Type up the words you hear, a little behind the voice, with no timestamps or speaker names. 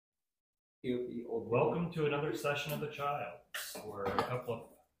Welcome to another session of the Childs, where a couple of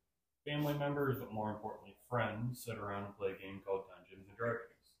family members, but more importantly friends, sit around and play a game called Dungeons and Dragons.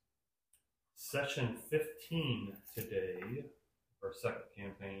 Session 15 today, our second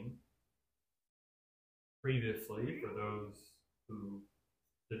campaign. Previously, for those who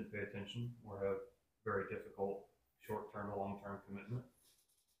didn't pay attention or have very difficult short-term or long-term commitment,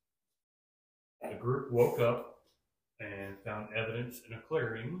 the group woke up and found evidence in a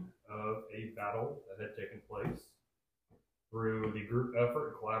clearing of a battle that had taken place. Through the group effort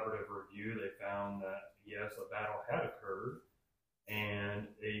and collaborative review, they found that, yes, a battle had occurred, and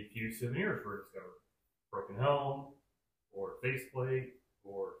a few souvenirs were discovered. Broken helm, or faceplate,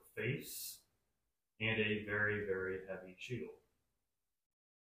 or face, and a very, very heavy shield.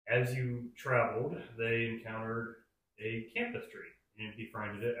 As you traveled, they encountered a campus tree and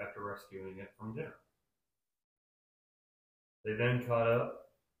befriended it after rescuing it from dinner. They then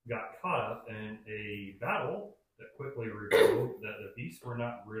got caught up in a battle that quickly revealed that the beasts were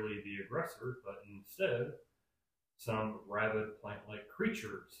not really the aggressor, but instead some rabid plant-like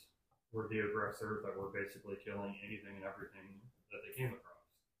creatures were the aggressors that were basically killing anything and everything that they came across.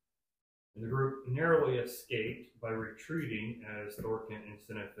 And the group narrowly escaped by retreating as Thorkin and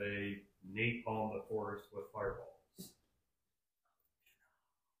Sinefe napalmed the forest with fireballs.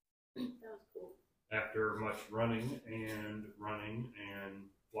 That was cool. After much running and flying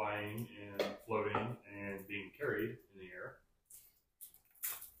and floating and being carried in the air,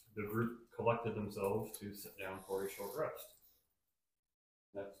 the group collected themselves to sit down for a short rest.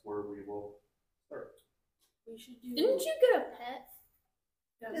 That's where we will start. We should do. Didn't you get a pet?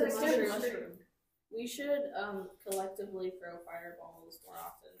 Yeah, it's a mushroom. We should collectively throw fireballs more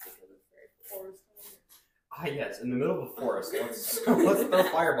often because it's very forest. Ah, yes, in the middle of the forest. Let's throw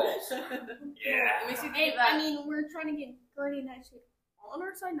fireballs. Yeah. Hey, I mean, we're trying to get Guardian Knights on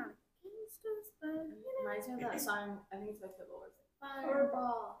our side, not against us, but Reminds me of that song. I think it's by Pitbull. It's like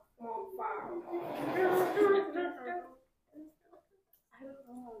Fireball. I don't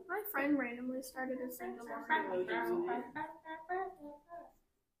know. My friend randomly started to sing a song.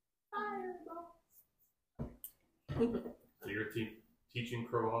 So you're teaching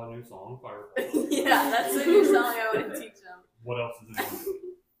Crowha a new song, Fireball. Yeah, that's the new song I want to teach them. What else is it going to do?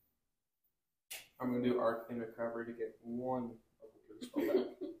 I'm going to do Arcane Recovery to get one of the spell back.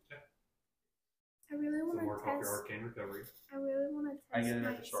 I really So want work to off your test. Arcane Recovery. I really want to test I get it my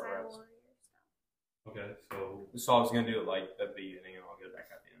at the short Side rest. Warrior stuff. Okay, so So I was going to do it like at the beginning and I'll get it back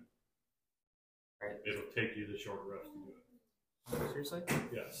at the end. Right? it'll take you the short rest to do it. Seriously?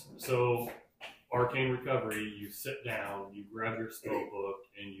 Yes. So Arcane Recovery, you sit down, you grab your spell book,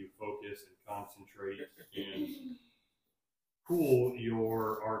 and you focus and concentrate and pool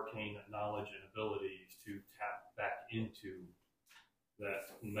your arcane knowledge and abilities to tap back into that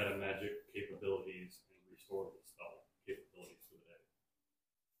meta magic capabilities and restore the spell capabilities for the day.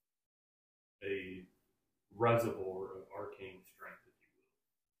 A reservoir of arcane strength, if you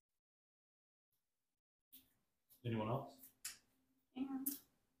will. Anyone else? And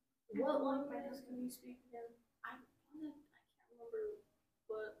What languages can you speak again? I can't remember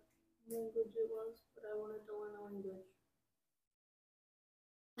what language it was, but I wanted to learn a language.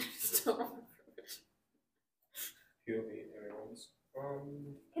 I just don't remember which. POV, everyone's.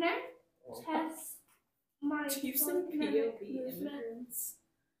 can I test my Do you say telekinetic POV movement? immigrants?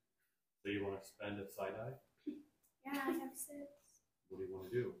 So you want to spend a side eye? Yeah, I have 6. What do you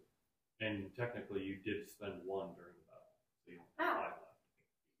want to do? And technically, you did spend 1 during the battle, so you Oh. have 5 left.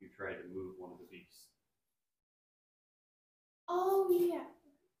 You tried to move one of the beasts. Oh yeah.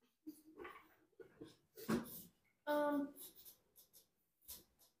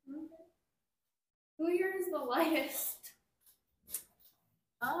 Who here is the lightest?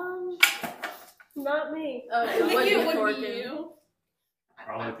 Not me. Oh, I it think would it be would Thorkin. be you.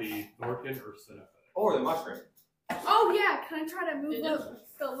 Probably be Thorkin or Sinefe. Or the mushroom. Oh yeah, can I try to move It up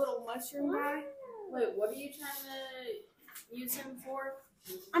the little mushroom guy? Wait, what are you trying to use him for?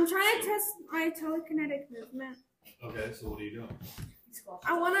 I'm trying to test my telekinetic movement. Okay, so what are you doing?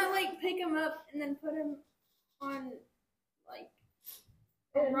 I want to like pick him up and then put him on like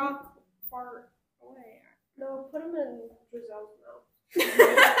a rock far away. No, put him in Drizel's mouth.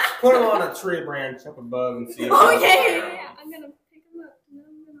 Put him on a tree branch up above and see if Oh it's yeah. around. I'm gonna pick him up and then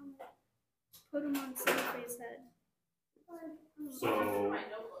I'm gonna put him on Sunnyface's head. So, My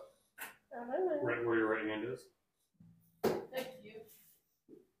notebook. right where your right hand is? Thank you.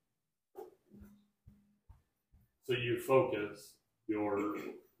 So you focus your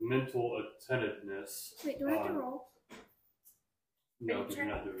mental attentiveness. Wait, do I have to roll? No, because you're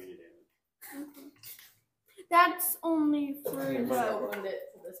not doing any damage. Okay. That's only for I just the. opened it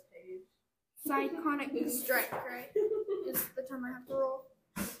to this page. Psychonic strike, right? Is the time I have to roll.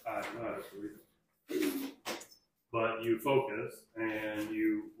 I don't know, actually. But you focus and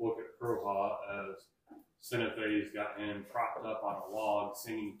you look at Kroha as Cinepha's got him propped up on a log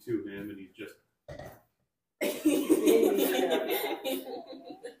singing to him, and he's just.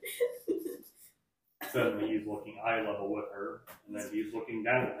 Suddenly he's looking eye level with her, and then he's looking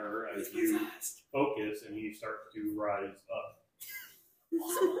down at her as you focus, and he starts to rise up.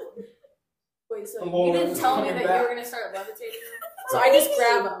 Wait, so Come on, you didn't tell me coming that back. you were gonna start levitating him? So I just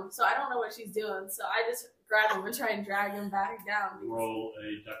grab him. So I don't know what she's doing. So I just grab him and try and drag him back down. Roll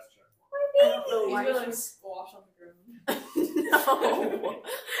a dex check. I don't know He's why gonna she's squash on the ground. no.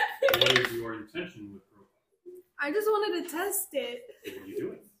 What is your intention with Kroha? I just wanted to test it. What are you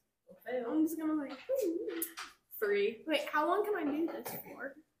doing? I'm just gonna like. 3. Wait, how long can I do this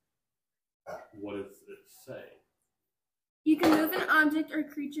for? What does it say? You can move an object or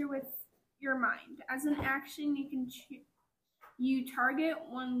creature with your mind. As an action, you can you target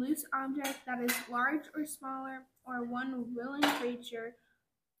one loose object that is large or smaller, or one willing creature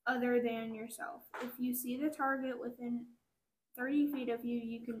other than yourself. If you see the target within 30 feet of you,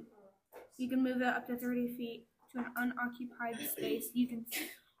 you can move it up to 30 feet to an unoccupied space. You can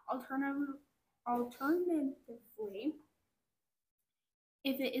alternatively,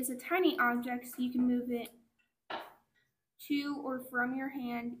 if it is a tiny object, you can move it to or from your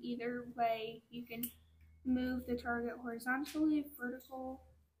hand. Either way, you can move the target horizontally,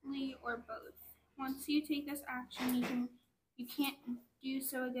 vertically, or both. Once you take this action, you can't do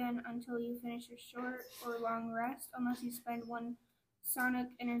so again until you finish a short or long rest, unless you spend one sonic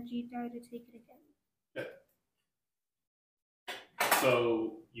energy die to take it again. Okay.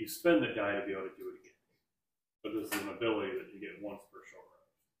 So you spend the die to be able to do it again. But this is an ability that you get once per short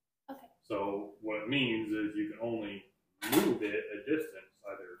rest. Okay. So what it means is you can only move it a distance,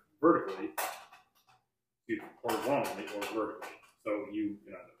 either vertically, horizontally, or vertically. So you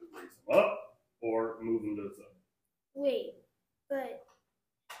can either raise them up or move them to the side. Wait, but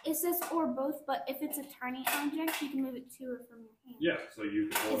it says or both, but if it's a tiny object, you can move it to or from your hand. Yeah, so you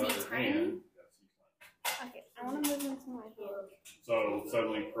can hold Is out it your tiny? hand. Yes, you can. Okay, I want to move into my hand. So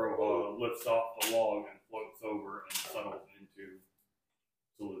suddenly Kroha lifts off the log and floats over and settles into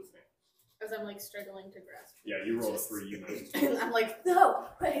Tulu's hand. As I'm like struggling to grasp. Yeah, you roll a 3, you miss. And I'm like, no,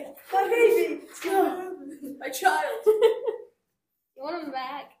 wait, my baby, no, my child. You want him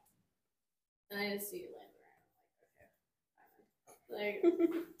back? And I just see you land around. Like, okay. Like,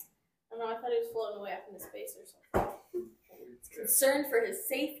 I don't know, I thought he was floating away up into space or something. Concerned for his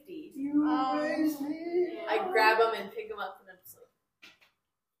safety, I grab him and pick him up, and I'm just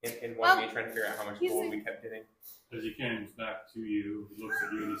like, And one of me trying to figure out how much he's gold like- we kept getting. As he comes back to you, he looks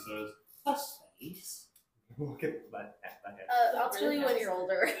at you and he says, "A space." Look at that. I'll tell you when you're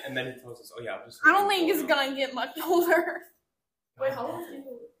older. And then he tells us, oh yeah, I'll just. I don't think he's gonna get much older. Wait, how old is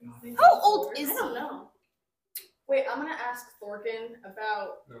he? How old is I don't he? know. Wait, I'm gonna ask Thorkin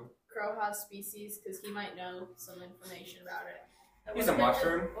about No. Kroha's species because he might know some information about it. And He's what a if they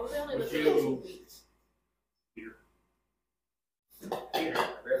only- mushroom. What if they only Would live for you- 2 weeks? Peter,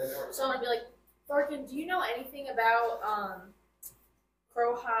 I barely know her. So I'm gonna be like, Thorkin, do you know anything about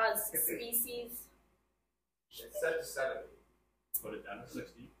Kroha's species? It's set to 70. Put it down to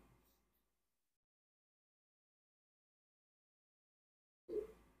 60.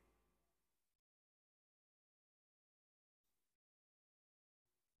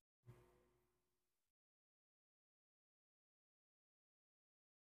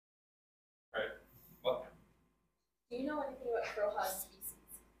 What? Do you know anything about Kroha's species?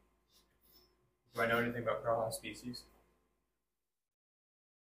 Do I know anything about Kroha species?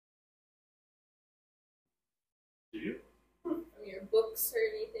 Do you? From your books or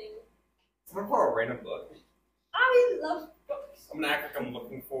anything? I'm gonna pull a random book. I love books. I'm gonna act like I'm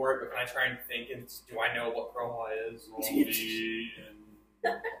looking for it, but can I try and think and do I know what Kroha is? Roll me in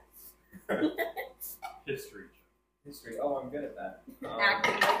history check. History. Oh, I'm good at that.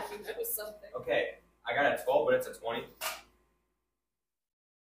 Acting like you know something. Okay, I got a 12, but it's a 20.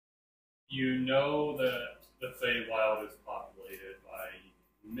 You know that the Feywild is populated by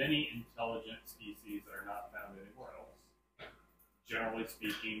many intelligent species that are not found anywhere else. Generally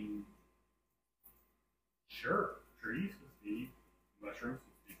speaking, sure, trees can speak, mushrooms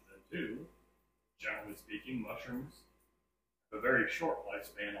can speak to them too. Generally speaking, mushrooms have a very short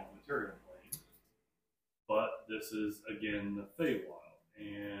lifespan on the material plane. But this is, again, the Feywild.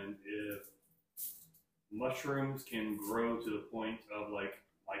 And if mushrooms can grow to the point of like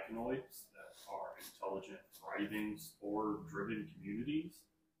lichenoids that are intelligent, thriving, spore-driven communities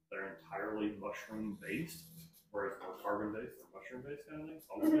that are entirely mushroom-based, whereas we're carbon-based or mushroom-based kind of thing,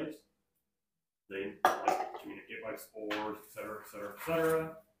 fungal-based, They like communicate by spores, etc., etc.,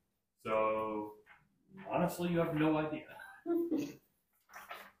 etc. So honestly, you have no idea.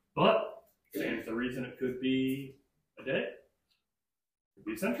 But stands the reason it could be a day, could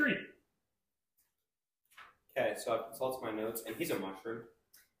be a century. Okay, so I've consulted my notes, and he's a mushroom.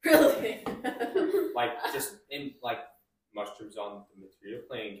 Really? Like, just in, like, mushrooms on the material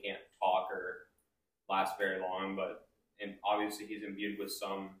plane can't talk or last very long, and obviously he's imbued with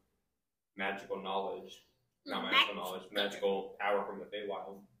some magical knowledge. Not magical knowledge, magical power from the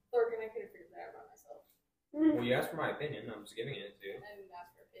Feywild. Thorgan, I could have figured that out by myself. Well, you asked for my opinion, I'm just giving it to you. I didn't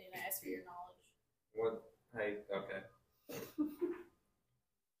ask for opinion, I asked for your knowledge. What? Hey, okay.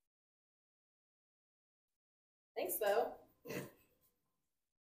 Thanks, though.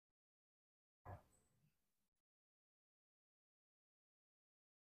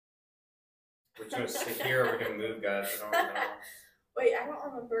 We're just gonna sit here, or we're gonna move, guys. I don't know. Wait, I don't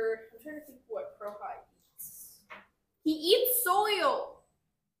remember. I'm trying to think what Crowhigh eats. He eats soil.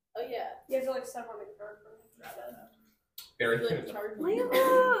 Oh, yeah. You have to like step on the card for him to grab it. Very Like, good. charge Wait, me.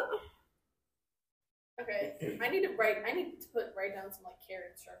 Okay, I need to write down some like care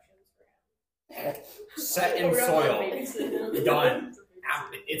instructions for him. Set in We're gonna soil. babysit him. Done.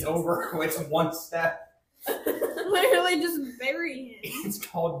 It's over. It's one step. Literally just bury him. It's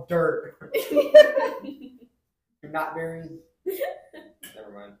called dirt. You're not buried.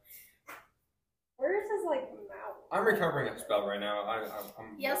 Never mind. Where is his like mouth? I'm recovering a spell right now.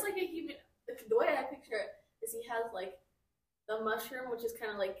 I'm He has like a human. The way I picture it is he has like the mushroom, which is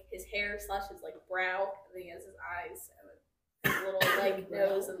kind of like his hair / his like brow, and then he has his eyes and his little like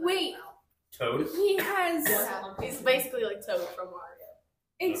nose and Wait. mouth. Toad. He has, He's basically like Toad from Mario.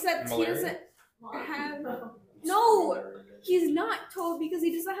 except he Malaria? doesn't have. No, he's not Toad because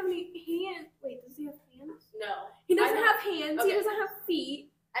he doesn't have any hands. Wait, does he have hands? No, He doesn't I know. have hands. He Okay. doesn't have feet.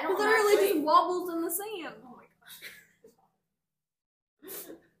 I He don't literally have, just wobbles in the sand. Oh my gosh.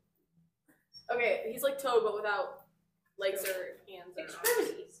 Okay, he's like Toad, but without legs or hands or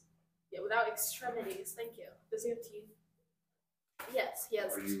Extremities. Yeah, without extremities. Thank you. Does he have teeth? Yes, he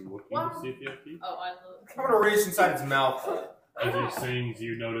has. Are you looking Wow. to see if you have teeth? Oh, I love. I'm gonna reach inside his mouth. As he sings,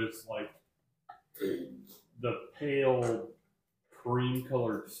 you notice like the pale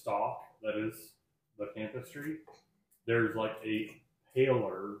cream-colored stalk that is the campus tree. There's like a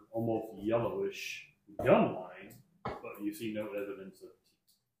paler, almost yellowish gum line, but you see no evidence of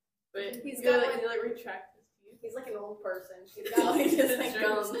teeth. But He's he got, like, like- he like retract his teeth. He's like an old person. He's got like his like,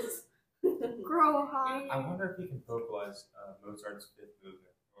 gums. Grow high. I wonder if he can vocalize Mozart's Fifth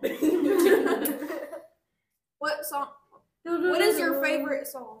Movement. What song? What is your favorite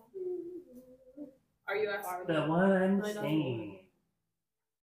song? Are you asking? The one I know. singing.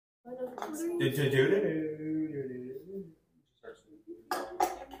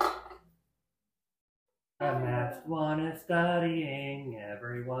 The masked one is studying,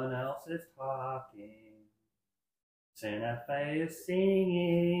 everyone else is talking. Santa Fe is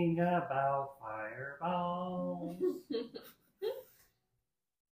singing about fireballs.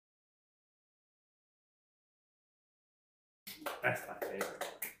 That's my favorite.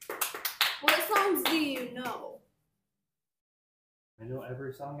 What songs do you know? I know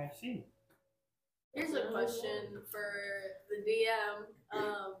every song I sing. Here's a question for the DM.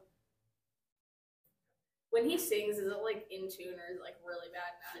 When he sings, is it like in tune or is it like really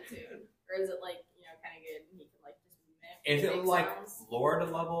bad and out of tune? Or is it like, kind of good and he can like just Is it make like sounds? Lord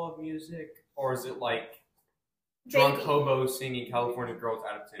level of music, or is it like drunk Baby. hobo singing California Girls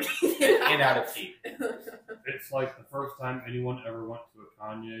out of tune and out of key? It's like the first time anyone ever went to a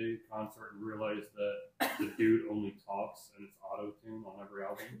Kanye concert and realized that the dude only talks and it's auto-tune on every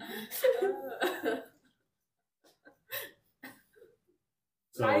album.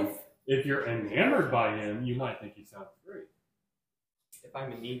 So if you're enamored by him, you might think he sounds great. If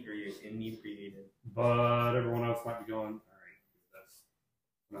I'm inebriated. But everyone else might be going, alright, that's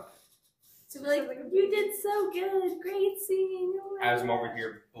not. To be like, you did so good, great singing. As I'm over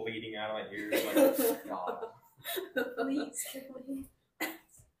here bleeding out of my ears, like, God. Please, please.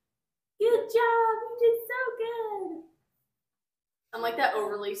 Good job, you did so good. I'm like that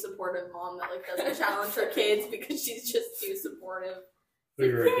overly supportive mom that like doesn't challenge her kids because she's just too supportive. So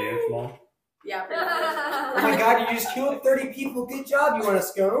you're a dance mom? Yeah, pretty much. Oh my God, you just killed 30 people. Good job. You want a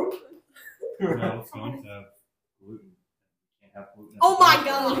scone? No, skunks have gluten. You can't have gluten. Oh my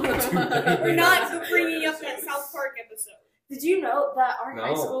god! We're not bringing up that South Park episode. Did you know that our high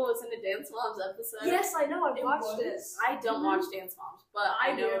No. school was in a Dance Moms episode? Yes, I know. I It watched it. was. I don't watch Dance Moms, but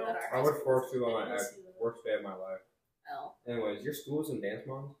I know do. that our I high was school forced was to on in my it. worst day of my life. Oh, Anyways, your school's in Dance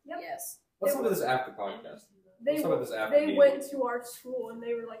Moms? Yep. yes. Let's listen to this after podcast. They What's up with this they Afro went to our school and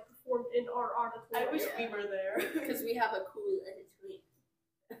they were like performed in our I auditorium. wish we were there. because we have a cool editorium.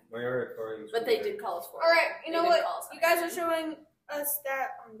 My auditorium. But they did call us for it. All right, you They know did what? call us You on guys it. are showing us that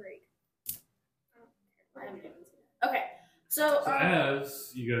on break. I haven't even seen it. Okay, so So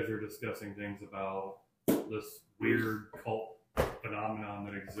as you guys are discussing things about this weird cult phenomenon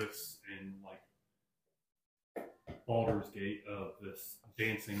that exists in like Baldur's Gate of this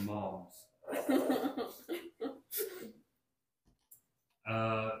dancing moms,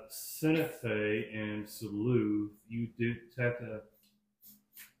 Senefe and Salute, you detect a.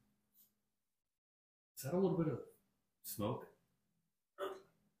 Is that a little bit of smoke?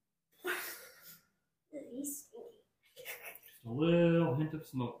 Just a little hint of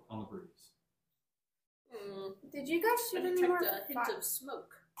smoke on the breeze. Did you guys I shoot any more? detect a hint of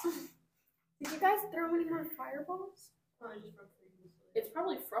smoke. Did you guys throw any more fireballs? It's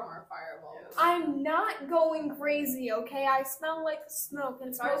probably from our fireball. I'm not going crazy, okay? I smell like smoke,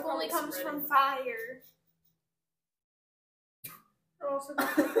 and Fire's smoke only probably comes spreading. from fire. We're also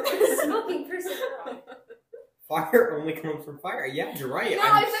Smoking person. Fire only comes from fire. Yeah, you're right. No,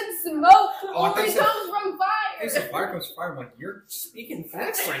 I said smoke I thought only you said- comes from Hey, so fire. fire comes from fire. I'm like, you're speaking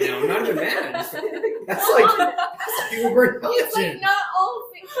facts right now. I'm not even mad. That's like super It's like intelligent. not all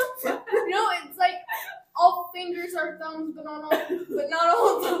fingers. No, it's like all fingers are thumbs, but not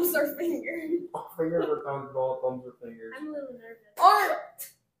all thumbs are fingers. Fingers are thumbs, ball, thumbs are fingers. I'm a little nervous. Or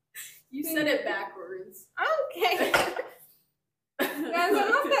You said it backwards. okay, guys, I'm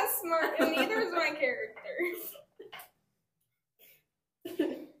not that smart, and neither is my character.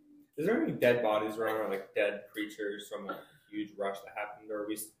 Is there any dead bodies around, or like dead creatures from a huge rush that happened, or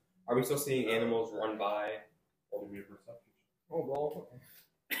are we still seeing animals run by? Give me a perception. Oh well.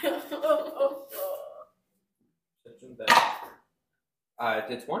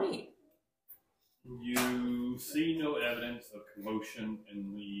 Did 20. You see no evidence of commotion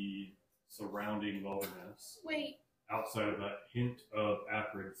in the surrounding wilderness Wait, outside of that hint of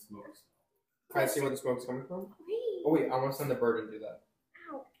acrid smoke smell. Can I see where the smoke's coming from? wait. Oh wait, I want to send the bird and do that.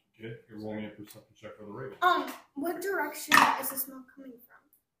 Ow. Okay, you're rolling a perception check for the raven What direction is the smoke coming from?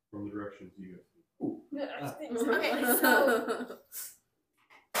 from the directions you guys see. Okay,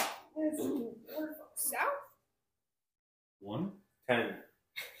 so south. 1. 10.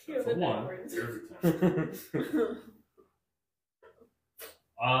 That's a 1. Here's a 10.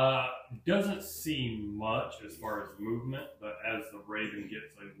 Doesn't seem much as far as movement, but as the raven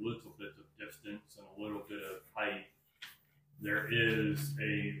gets a little bit of distance and a little bit of height, there is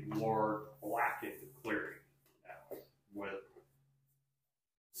a large blackened clearing now with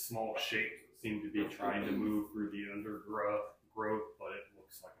small shapes that seem to be trying to move through the undergrowth, but it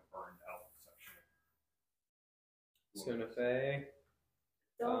looks like a burned out section. Sunafe.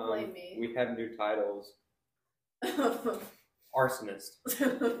 Don't blame me. We have new titles. Arsonist.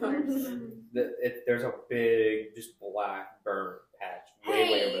 There's a big, just black burn patch way over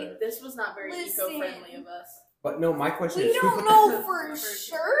Hey, there. This was not very Listen. eco-friendly of us. But no, my question We is. don't know for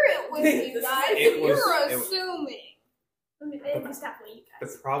sure it would be, This- guys. it was- You're it was- assuming. It's definitely you The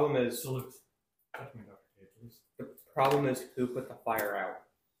guys. problem is. Salute. Touch me, Dr. K, please. The problem is who put the fire out.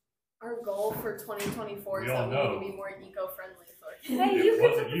 Our goal for 2024 is We all that we know. need to be more eco-friendly. So Hey, It you could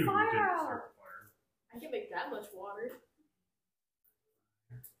wasn't put you the who fire didn't out. start the fire. I can make that much water.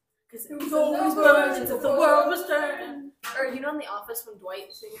 Because It was always always burns burns if the world was turning. Or you know in The Office when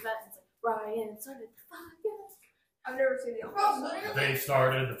Dwight sings that, it's like Ryan started the fire. I've never seen the Office. They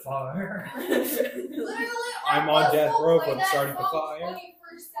started the fire. Literally, I'm on death row for the starting the fire.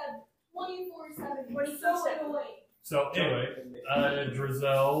 24/7. So anyway,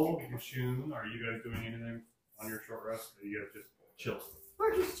 Drizel, Yashun, are you guys doing anything on your short rest? Or are you guys just chill?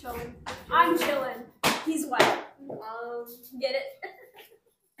 We're just chilling. I'm chilling. He's wet. Get it?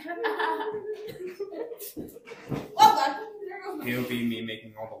 Well done. It'll be me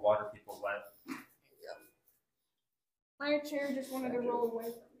making all the water people wet. My chair just wanted to roll away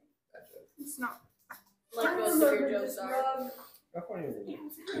from me. It's not. Like most of your jokes are. How funny is it?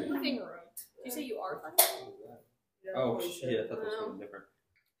 Living room. Did you say you are funny? Oh shit, I thought that was something different.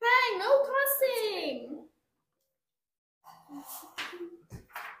 Hey, no cussing.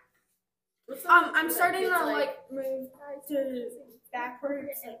 What's I'm that starting kid's to like move to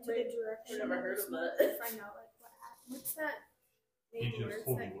backwards I've into the direction. never heard of smoke that. to find out like what happened. What's that? He just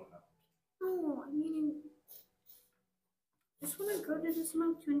told you what happened. No, I mean, I just want to go to the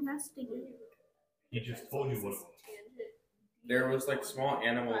smoke to investigate. He just told you what it was. There was like small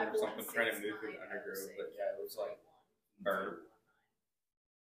animals or something trying to move through the undergrowth, but yeah, it was like burnt.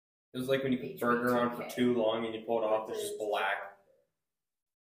 It was like when you put burger on for too long and you pull it off, it's just black.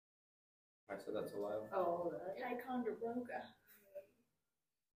 I said that's allowed. Oh, Ticonderoga.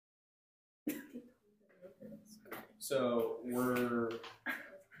 So we're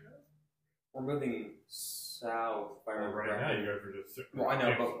moving south. If I remember Right now, correctly. you guys are just sitting. Well, I know,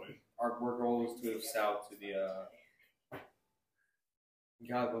 next but to me. our goal is to move south to the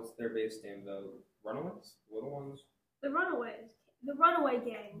God, what's their base name? The Runaways? Little Ones? The Runaways. The Runaway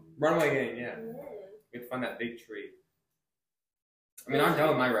Gang. Runaway Gang, yeah. We have to find that big tree. I mean, I'm done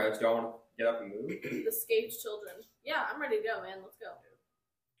with my routes. Do I want to get up and move? The Escaped Children. Yeah, I'm ready to go, man. Let's go.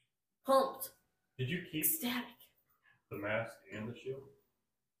 Pumped. Did you keep Ecstatic. the mask and the shield?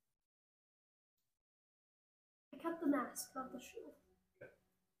 I kept the mask, not the shield.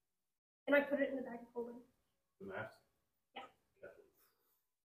 And I put it in the bag of holding. The mask? Yeah. Okay.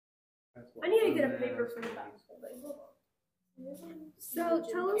 That's I need to what get a the paper mask from the is. bag of holding. Hold on. So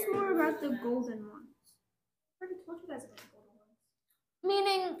tell us more about the golden ones. I already told you guys about the golden ones.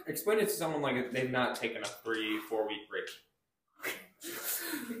 Meaning, Explain it to someone like they've not taken a 3-4 week break.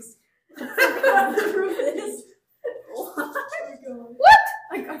 The proof is. What?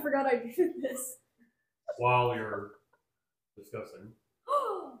 I forgot I did this. While you're discussing,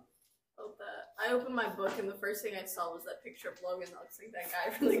 Oh, that. I opened my book and the first thing I saw was that picture of Logan that looks like that guy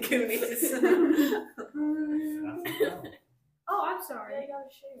from the Goonies. that's the problem. Oh, I'm sorry. I gotta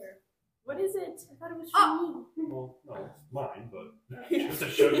share. What is it? I thought it was for me. Well, no, it's mine, but just to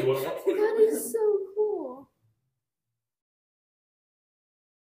show you what it looks like. that is so cool.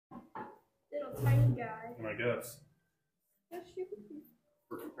 Little tiny guy. And I guess Yes, you could be.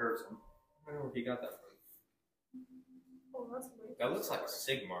 for comparison, I don't know where he got that from. Oh, that's weird. That looks like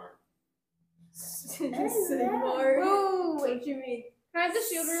Sigmar. Sigmar. Oh, What do you mean? can I have the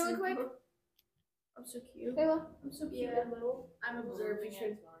shield really quick? I'm so cute. Kayla? I'm so cute Yeah. and little. I'm observing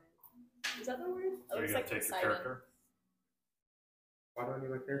it. Is that the word? It so you looks gotta like take your Poseidon. character, Why do I need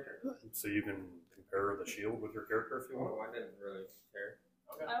my character? so you can compare the shield with your character if you want. Oh, I didn't really care.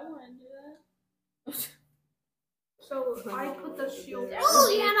 I want to do that. So I put the shield down. Oh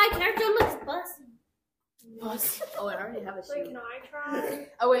yeah, my character looks busty. Oh, I already have a Wait, shield. can I try?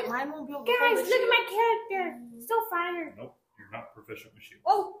 Oh wait, mine won't be able to hold Guys, the look at shield. my character. Still fire. Nope, you're not proficient with shield.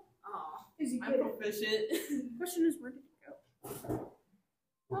 Oh, Aw, Is he I'm good? proficient. question is where did it go?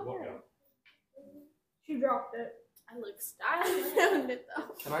 What go? She dropped it. I look stylish. Found it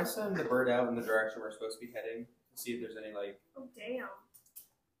though. Can I send the bird out in the direction we're supposed to be heading to see if there's any Oh damn.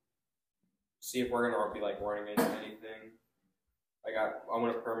 see if we're gonna be running into anything? I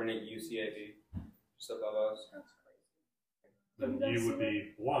want a permanent UCAV just above us. Then you would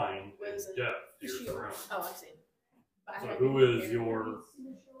be blind What and is it? deaf to The your shield. surroundings. Oh, I see. But I So have who it is here. your?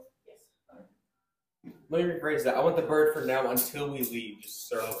 Yes. Let me rephrase that. I want the bird for now until we leave. Just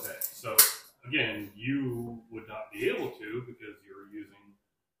circle. Okay, so again, you would not be able to because you're using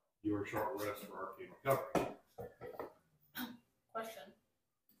your short rest for arcane recovery. Question: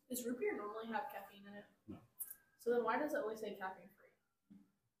 does root beer normally have caffeine in it? No. So then why does it always say caffeine free?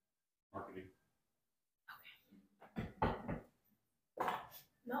 Marketing.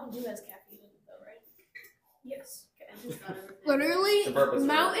 Mountain Dew has caffeine in it though, right? Yes. Okay, I'm just not everything. Literally, The purpose of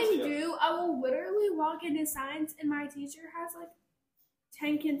Mountain it, yeah. Dew. I will literally walk into science, and my teacher has like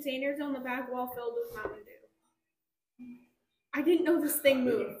 10 containers on the back wall filled with Mountain Dew. I didn't know this thing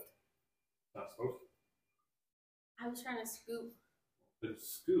moved. Not supposed I was trying to scoop. to. Then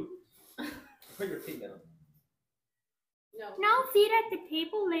scoop. Put your feet down. No. No feet at the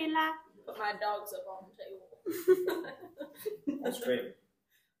table, Layla. Put my dogs up on the table. I'll scream.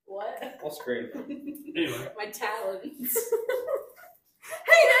 What? I'll scream. Anyway, My talons.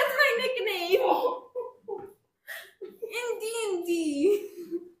 Hey, that's my nickname. In D&D,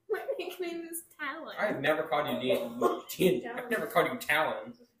 my nickname is Talon. I've never called you I've never called you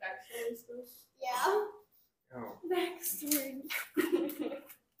Talon. Backstory stuff. Yeah. Oh. Backstory.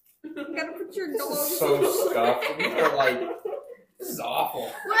 Gotta put your This dog. is so stuffed. We are this is awful.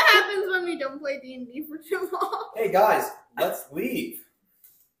 What happens when we don't play D&D for too long? Hey guys, let's leave.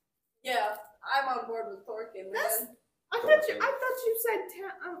 Yeah, I'm on board with Thorkin. That's- Man. I thought you said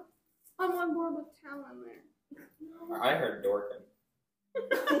I'm on board with Talon there. I heard Dorkin.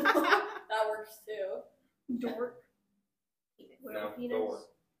 That works too. Dork. No, Penis. Thor.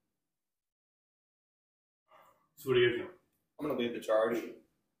 so what do you guys know? I'm gonna lead the charge.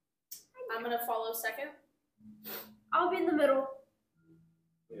 I'm gonna follow second. I'll be in the middle.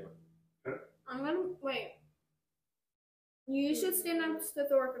 I'm gonna wait. You should stand next to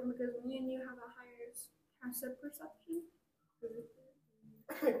Thorkin because me and you have a higher passive perception.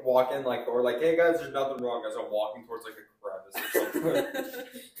 Walk in like Thor, hey guys, there's nothing wrong as I'm walking towards a crevice or something.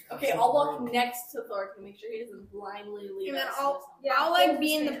 Okay, I'll walk next to Thorkin, make sure he doesn't blindly lead And then us. I'll into something. I'll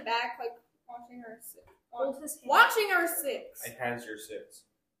be in the back Watching our 6. Hold his hand. Watching our 6. It has your 6.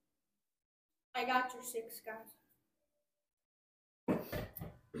 I got your 6, guys.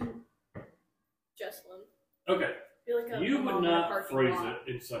 Jesslyn. Okay. I feel like You I'm would on the not parking phrase lot.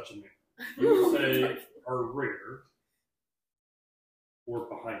 it in such a manner. You would say our rear or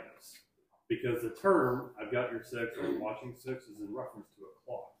behind us. Because the term, I've got your 6 or watching 6 is in reference to a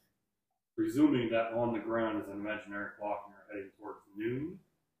clock. Presuming that on the ground is an imaginary clock and you're heading towards noon,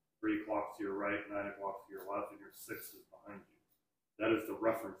 3 o'clock to your right, 9 o'clock to your left, and your 6 is behind you. That is the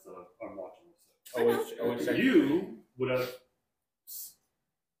reference of I'm watching the 6. You would have,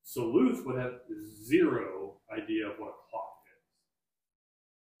 Luth would have 0 idea of what a clock is.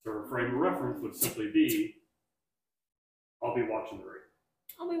 So her frame of reference would simply be, I'll be watching the rear.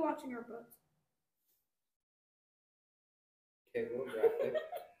 I'll be watching our boat. Okay, a little graphic.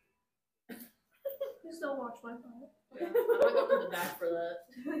 Just don't watch my phone. Yeah, I'm gonna go to the back for that.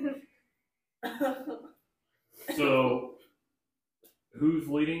 So, who's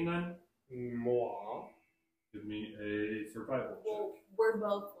leading then? Moi. Give me a survival check. Well, we're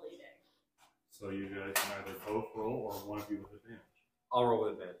both leading. So you guys can either both roll or one of you with advantage. I'll roll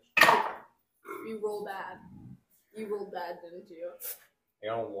with advantage. You roll bad. You rolled bad, didn't you? I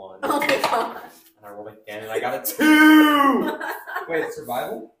got a 1. Oh my god. And I rolled again and I got a 2! Wait,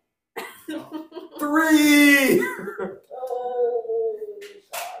 survival? 3! Oh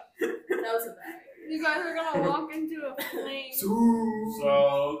god. That was a bad idea. You guys are gonna walk into a flame. 2!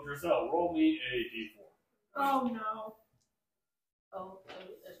 So, Giselle, roll me a d4. Oh no. Oh,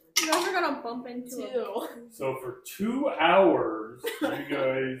 You guys are gonna bump into a 2. So for 2 hours, you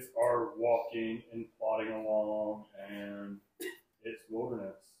guys are walking and plodding along, and it's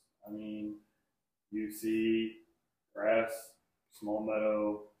wilderness. I mean, you see grass, small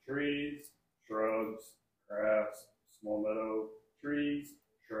meadow, trees, shrubs, grass, small meadow, trees,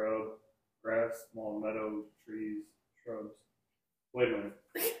 shrub, grass, small meadow, trees, shrubs. Wait a minute.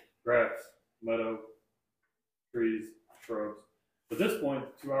 Grass, meadow, trees, shrubs. At this point,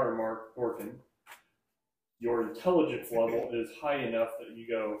 2 hour mark, Thornton, your intelligence level is high enough that you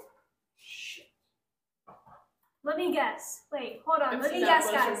go, shit. Let me guess. Wait, hold on. I've Let me seen that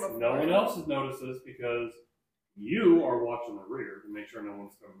guess, motion guys. before. No one else has noticed this because you are watching the rear to make sure no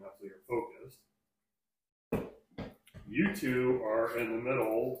one's coming up so you're focused. You two are in the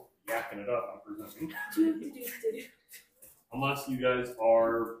middle, yakking it up, I'm presuming. Unless you guys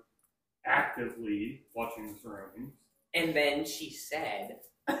are actively watching the surroundings. And then she said.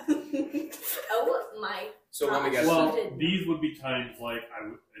 Oh my. So let me guess. Well, did. these would be times like I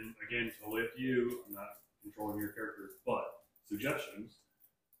would, and again, totally up to you. I'm not controlling your characters, but suggestions.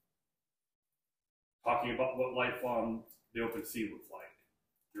 Talking about what life on the open sea was like,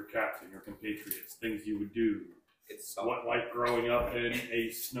 your captain, your compatriots, things you would do. It's What life growing up in a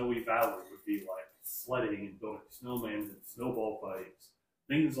snowy valley would be like, sledding and building snowmans and snowball fights,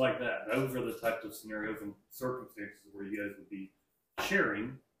 things like that. Those are the types of scenarios and circumstances where you guys would be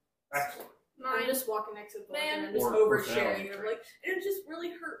sharing backstory. I'm just walking next to the book and I'm just Or oversharing. personality And I'm like, it just really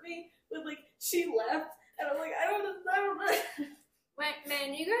hurt me when like she left, and I'm like, I don't know.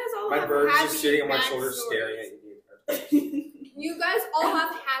 Man, you guys all My have bird's happy just sitting on my shoulder backstories. staring at you. You guys all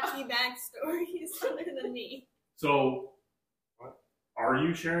have happy backstories other than me. So, What? are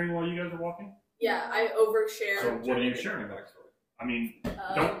you sharing while you guys are walking? Yeah, I overshare. So what are you sharing? I mean, Um,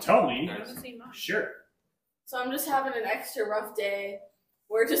 don't tell me. I haven't seen mine. Share. So I'm just having an extra rough day.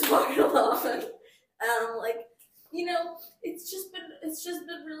 We're just walking along, and I'm like, you know, it's just been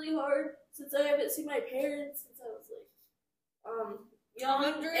really hard since I haven't seen my parents since I was like, young,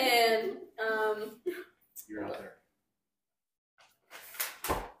 100? and You're out there.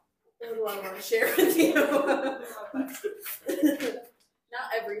 what do I want to share with you? Not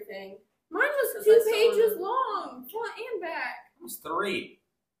everything. Mine was Because 2 I still pages remember. long, front and back. It was 3.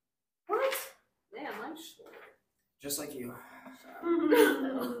 What? Man, mine's short. Just like you.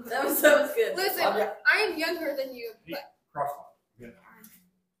 That was good. Listen, I am younger than you, but Crosswalk.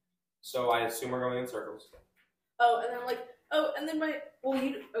 So I assume we're going in circles. Oh, and then I'm like, and then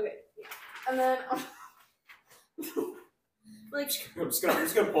okay, yeah. And then like I'm just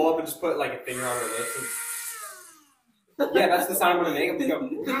gonna pull up and just put like a finger on her lips. And... Yeah, that's the sound I'm gonna make. I'm just gonna.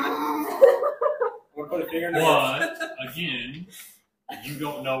 I'm gonna put a finger in her lips. But again, you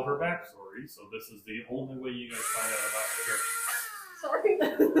don't know her backstory, so this is the only way you guys find out about her character. Sorry.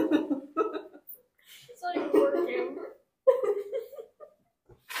 It's not even working.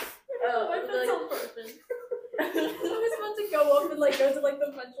 I on purpose. I was about to go up and like go to like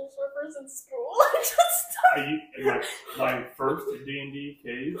the mental surfers in school. I just In my first D&D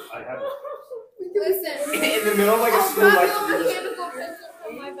cave, I had a listen. In the middle of like a I'll school grab lecture. you a you're just- mechanical pencil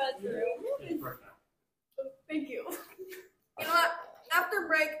from my bedroom. Thank you. You know what? After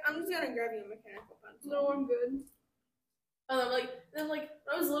break, I'm just gonna grab you a mechanical pencil. No, I'm good. And I'm like, then like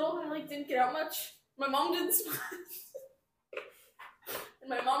when I was little, I like didn't get out much. My mom didn't smile, and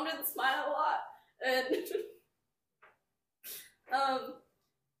my mom didn't smile a lot. And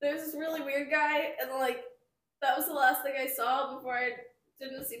there's this really weird guy, and like that was the last thing I saw before I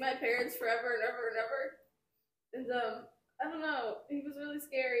didn't see my parents forever and ever and ever. And I don't know, he was really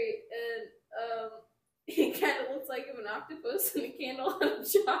scary, and he kind of looks like an octopus and a candle on a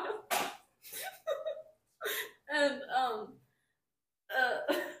child. And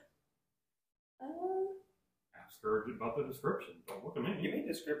Ask her about the description. Don't look at me. Give me a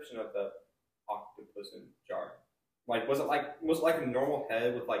description of the octopus in jar. Like, was it like a normal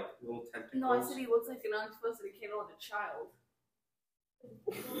head with like little tentacles? no, I said he looks like an octopus and a candle on a child.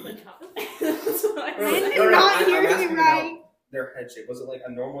 That's what I I said. did not I'm hear asking you about right. Their head shape. Was it like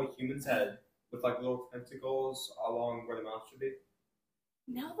a normal human's head with like little tentacles along where the mouth should be?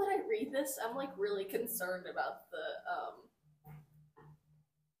 Now that I read this, I'm like really concerned about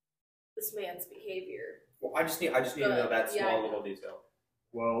this man's behavior. Well, I just need to know that Yeah, I small know. little detail.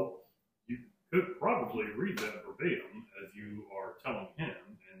 Well, you could probably read that verbatim as you are telling him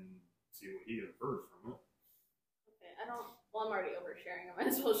and see what he infers from it. Okay, well, I'm already oversharing. I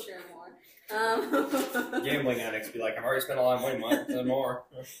might as well share more. Gambling addicts be like, I've already spent a lot of money, month and more.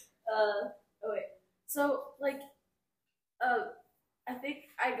 Okay. So, like, I think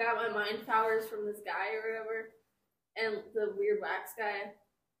I got my mind powers from this guy or whatever, and the weird wax guy,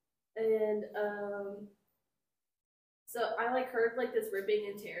 and, so I, like, heard, like, this ripping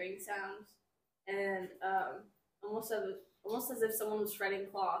and tearing sound, and, almost as if someone was shredding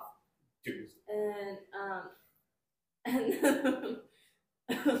cloth, Dude. and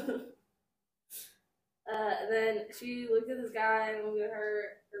then she looked at this guy and looked at her,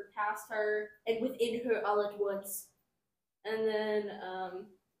 or past her, and within her all at once. And then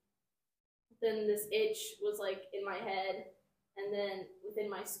this itch was like in my head, and then within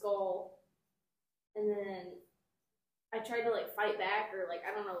my skull, and then I tried to like fight back, or like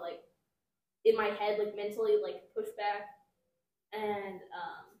I don't know, like in my head, like mentally, like push back, and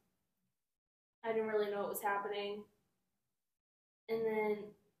I didn't really know what was happening. And then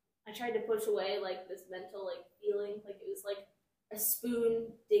I tried to push away like this mental like feeling, like it was like a spoon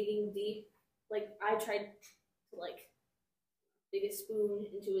digging deep. Like I tried to like dig a spoon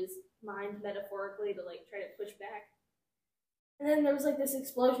into his mind metaphorically to like try to push back. And then there was like this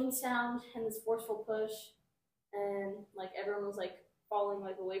explosion sound and this forceful push, and like everyone was like falling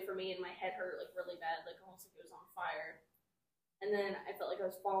like away from me, and my head hurt like really bad, like almost like it was on fire. And then I felt like I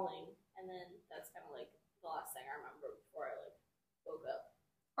was falling, and then that's kind of like the last thing I remember before I like woke up.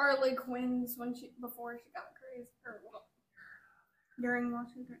 Harley Quinn's before she got crazy, or during while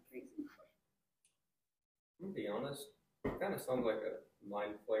she got crazy. I'm gonna be honest, it kind of sounds like a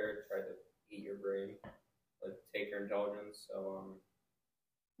mind flayer tried to eat your brain, like take your intelligence. So,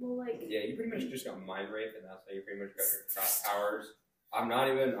 Well, like yeah, you pretty much just got mind raped, and that's how you pretty much got your powers. I'm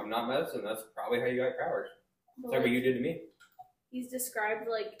not medicine. That's probably how you got powers. It's like what you did to me. he's described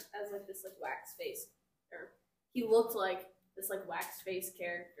like as like this like wax face, or he looked like this like wax face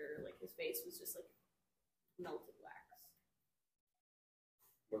character. Like his face was just like melted wax.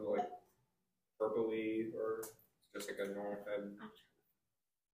 Was it like purpley or just like a normal head?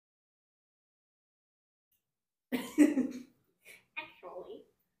 Actually.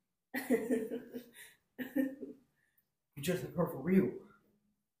 You just like her for real.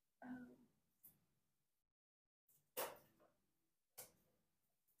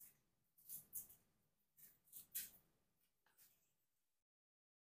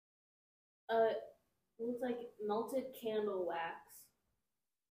 It looks like melted candle wax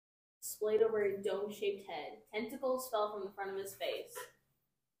splayed over a dome-shaped head. Tentacles fell from the front of his face,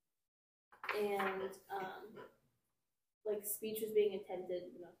 and like speech was being attempted.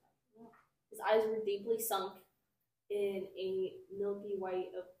 You know, his eyes were deeply sunk in a milky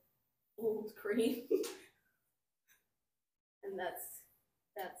white of old cream, and that's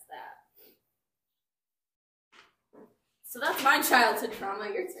that. So that's my childhood trauma.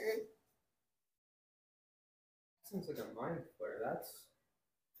 Your turn. Sounds like a mind flare.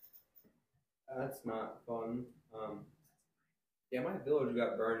 That's not fun. Yeah, my village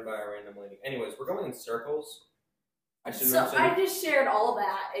got burned by a random lady. Anyways, we're going in circles. I should So mention. I just shared all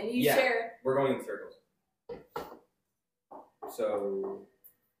that, and you Yeah. share. We're going in circles. So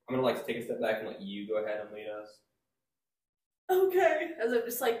I'm gonna like take a step back and let you go ahead and lead us. Okay. As I'm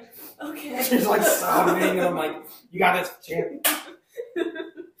just like, okay. She's like sobbing, and I'm like, "You got this, champ."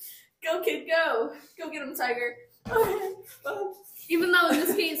 Go, kid, go. Go get him, tiger. Okay. Even though in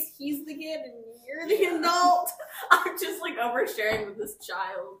this case he's the kid and you're the adult, I'm just like oversharing with this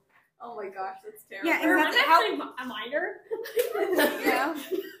child. Oh my gosh, that's terrible. Yeah, I'm exactly. actually a minor. Yeah.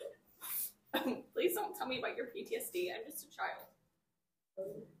 Please don't tell me about your PTSD. I'm just a child.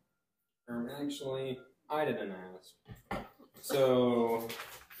 Actually, I didn't ask. So,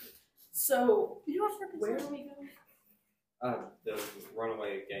 Did you watch Where are we going? the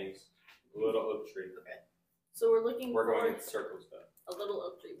runaway gangs, Little Oak Tree. So we're looking We're for going in circles though. a little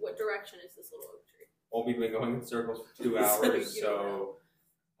oak tree. What direction is this little oak tree? Well, we've been going in circles for 2 So hours, you so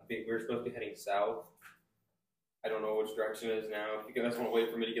I think we're supposed to be heading south. I don't know which direction it is now. If you guys want to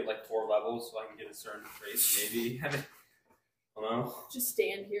wait for me to get like 4 levels so I can get a certain trace, maybe. I don't know. Just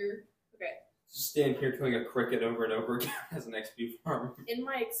stand here. Okay. Just stand here killing a cricket over and over again as an XP farm. In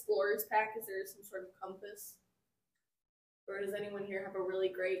my explorer's pack, is there some sort of compass? Or does anyone here have a really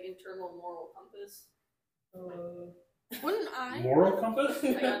great internal moral compass? Wouldn't I? Moral compass?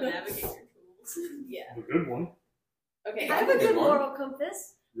 I got navigator tools. Yeah. A good one. Okay. I have a good moral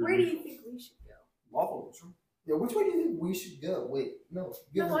compass. Where do you think we should go? Lawful. Yeah, which way do you think we should go? Wait, no.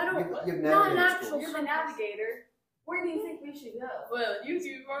 No, I don't- Give Not navigator natural. tools. You're the navigator. Where do you think we should go? Well, you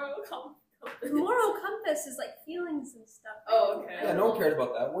do moral compass. Moral compass is like feelings and stuff. Oh, okay. Yeah, no one cares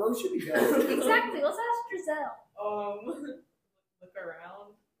about that. Where should we go? Exactly. Let's ask Giselle. Look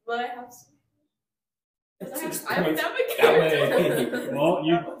around. But I have some. Just I have point navigator. that way. Well,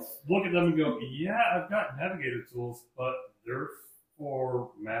 you look at them and go, yeah, I've got navigator tools, but they're for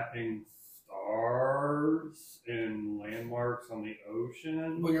mapping stars and landmarks on the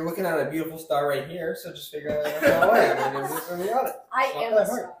ocean. Well, you're looking at a beautiful star right here, so just figure out how way. I mean, we got it. I Not am that a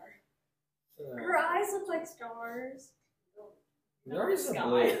hard. star. Her eyes look like stars. You're already so Sky.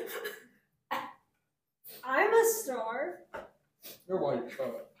 blue. I'm a star. You're white.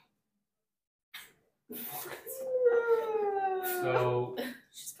 So,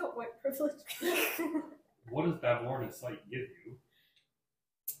 She's got white privilege. what does Babylonian sight give you?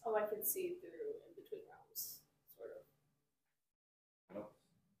 Oh, I can see through in between realms, sort of. Well,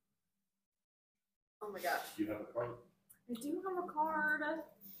 Oh my gosh. you have a card. I do have a card.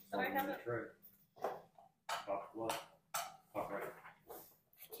 But I on have your it. tray. Top left. Top right.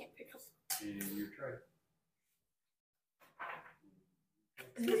 I can't pick up. In your tray.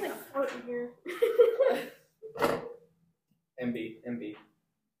 There's like float in here. MB.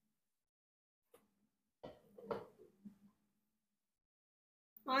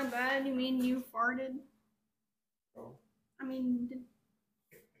 My bad. You mean you farted? Oh. I mean,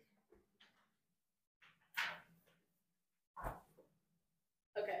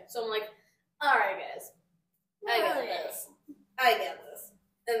 Okay, so I'm like, alright, guys. I got this.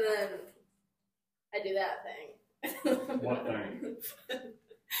 And then I do that thing. What thing?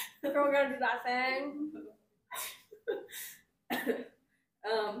 We're gonna do that thing.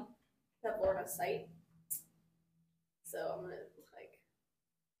 That board has sight. So I'm gonna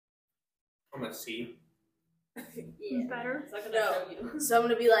I'm gonna see. yeah. better. It's not gonna show you. So I'm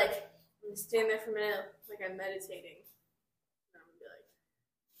gonna be like, I'm gonna stand there for a minute, like I'm meditating. And I'm gonna be like,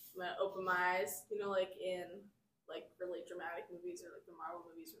 I'm gonna open my eyes, you know, like in like really dramatic movies or like the Marvel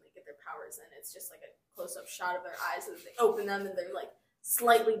movies when they get their powers in. It's just like a close up shot of their eyes and they open them and they're like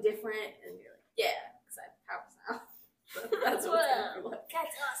slightly different and you're like, yeah, because I have powers now. So that's what it's gonna be like.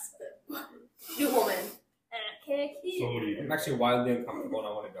 That's us. New woman. Okay, So what do you do? I'm actually wildly uncomfortable and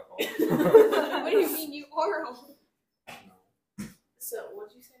I want to go home. What do you mean you are? So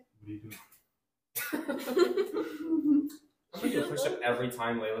what'd you say? What do you do? I'm gonna do a push-up every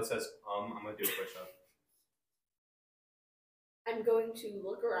time Layla says I'm gonna do a push-up. I'm going to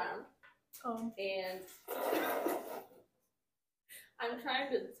look around and I'm trying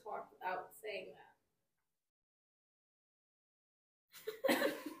to talk without saying that.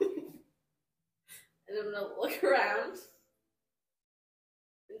 And I'm gonna look around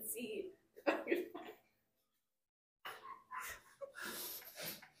and see if I can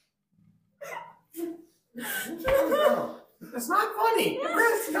It's not funny.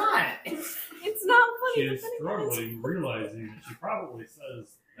 It's not. It's not She funny. is struggling, realizing that she probably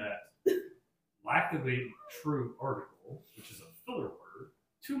says that activate true article, which is a filler word,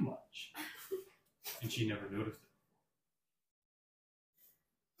 too much. And she never noticed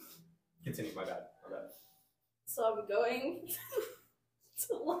it. Continue, my bad. So I'm going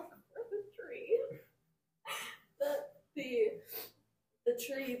to look for the tree. The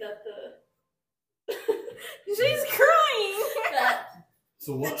tree that the She's crying. that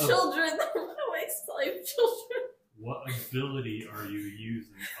So the what children, the runaway slave children. what ability are you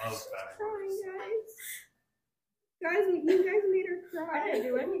using of Crying, Babylon? guys. You guys made her cry. I didn't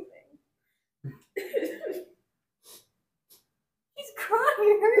do anything. He's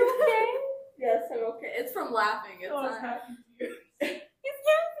crying. Are you okay? Yes, I'm okay. It's from laughing. It's Oh, not. it's happy tears.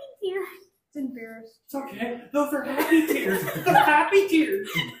 Here. It's embarrassed. It's okay. Those are happy tears. The happy tears.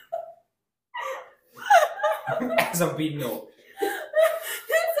 As I'm beating up.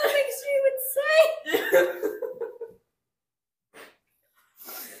 That's something she would say.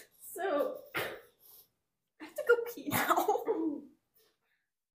 So, I have to go pee now.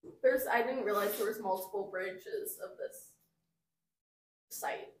 I didn't realize there was multiple branches of this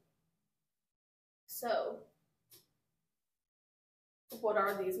site. So, what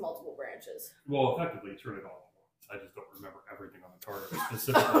are these multiple branches? Well, effectively, it's really all at once. I just don't remember everything on the card,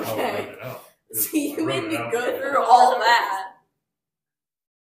 specifically how I Okay. wrote it out. So you I wrote made it me out. go through all that.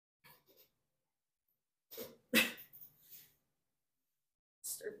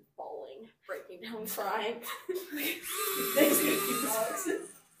 Start bawling, breaking down, crying. Thanks, you dogs.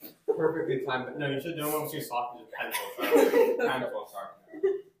 Perfectly timed. But no, you should do it once you stop and just pencil start.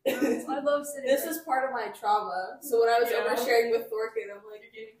 I love sitting. This is part of my trauma. So when I was Yeah. oversharing with Thorkin, I'm like,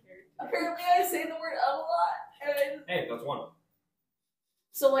 apparently I say the word a lot. And Hey, that's one.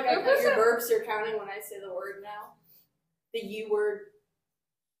 so like I There count was your a- burps, you're counting when I say the word now. The U word.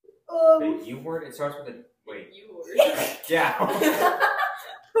 The U word. It starts with a wait. U word. Yeah.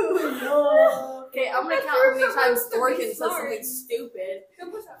 no. Okay, I'm gonna At count how first many I times was to be Thorkin says sorry. something stupid.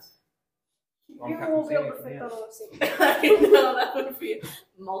 I'm You counting won't be able to saving fit it. that on a single. I know that would be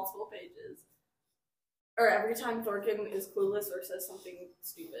multiple pages. Or every time Thorkin is clueless or says something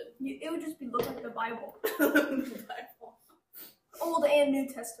stupid. It would just be look like the Bible, Bible. Old and New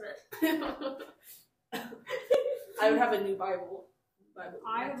Testament. I would have a new Bible.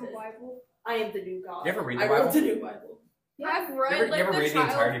 I have a Bible. I am the new God. You ever read the I wrote Bible? the new Bible. I've You read ever, like you ever the read the child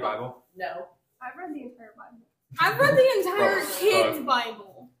entirety Bible. Bible? No. I've read the entire Bible. I've read the entire Bro, kids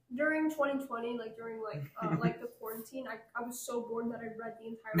Bible. During 2020, during the quarantine, I was so bored that I read the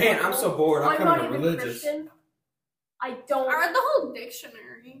entire Man, Bible. I'm so bored. I'm I'm not kind of even religious. Christian. I don't. I read the whole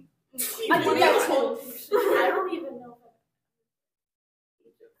dictionary. I did that too. I don't even know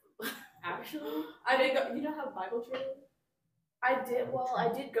if actually. I didn't go, you don't have Bible training? I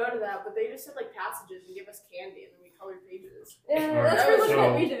did go to that, but they just said like passages and give us candy and then we colored pages. Yeah, Alright, that's pretty much so-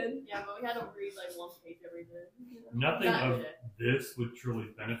 what we did. Yeah, but we had to read like one page every day. Nothing Not of every day. this would truly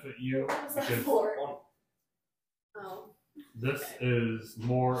benefit you What was that because for? Oh. this is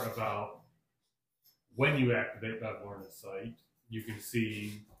more about when you activate Babylon's sight, you can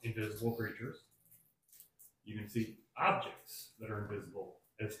see invisible creatures. You can see objects that are invisible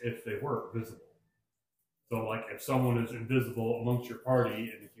as if they were visible. So, like, if someone is invisible amongst your party,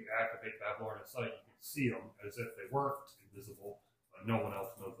 and if you activate Babylon's sight, you can see them as if they were invisible, but no one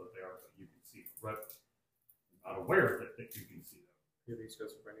else knows that they are, but you can see them. Right? Not aware that you can see them. Here, these go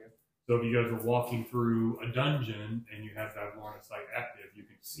for Brendan. So if you guys are walking through a dungeon and you have Babylon's sight active, you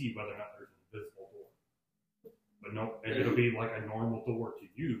can see whether or not there's an invisible door. But no, and it'll be like a normal door to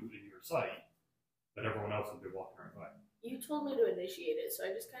you in your sight, but everyone else will be walking right by. You told me to initiate it, so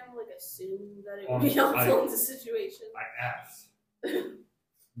I just kind of like assumed that it would Um, be helpful I- in the situation. I asked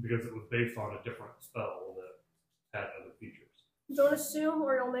because it was based on a different spell that had other features. Don't assume,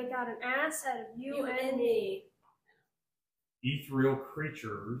 or you'll make out an ass out of you and me. Ethereal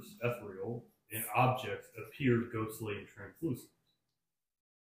creatures, ethereal, and objects appear ghostly and translucent,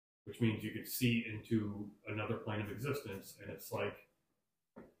 which means you can see into another plane of existence, and it's like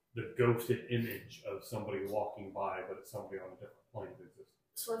the ghosted image of somebody walking by, but it's somebody on a different plane of existence.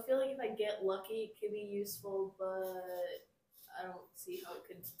 So I feel like if I get lucky, it could be useful, but I don't see how it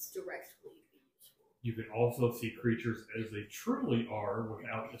could directly be useful. You can also see creatures as they truly are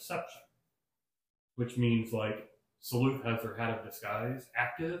without deception, which means like Salute has their hat of disguise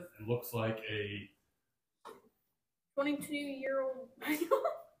active and looks like a 22-year-old.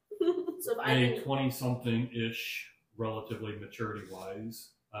 So if I a can, 20-something-ish, relatively maturity-wise,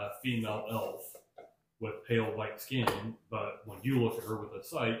 female elf with pale white skin, but when you look at her with a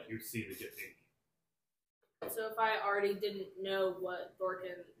sight, you see the get dainty. so if I already didn't know what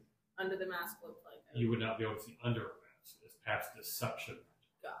Thorkin under the mask looked like, I You would not be able to see under her mask. It's past deception.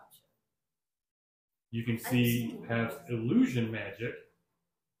 gotcha. You can see past illusion magic,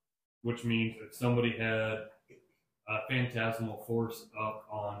 which means if somebody had a phantasmal force up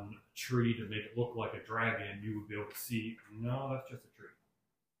on a tree to make it look like a dragon, you would be able to see, no, that's just a tree.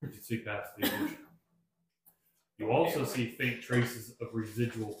 You can see past the illusion. You also see faint traces of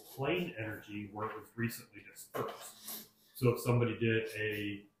residual plane energy where it was recently dispersed. So if somebody did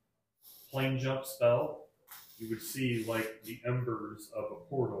a plane jump spell, you would see like the embers of a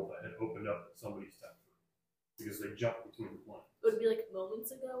portal that had opened up at somebody's stepped through because they jumped between the planes. Would it be like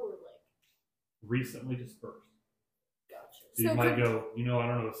moments ago or like Recently dispersed. gotcha? So you might go, I don't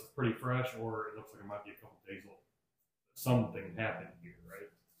know, this is pretty fresh, or it looks like it might be a couple days old. Something happened here, right?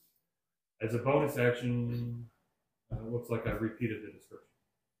 As a bonus action, it looks like I repeated the description.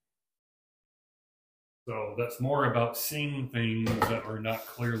 So that's more about seeing things that are not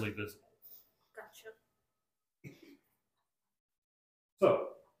clearly visible. Gotcha. So,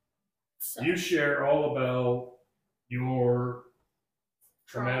 So, you share all about your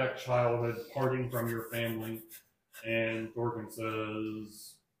traumatic childhood, parting from your family, and Thorgan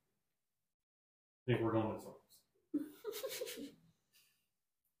says, I think we're going in circles.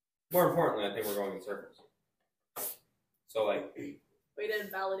 More importantly, I think we're going in circles. So, like, We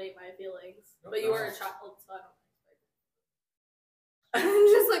didn't validate my feelings, Nope, but you no. were a child, so I don't expect it. I'm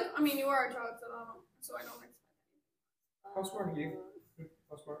just like, I mean, you are a child, so I don't expect how smart are you?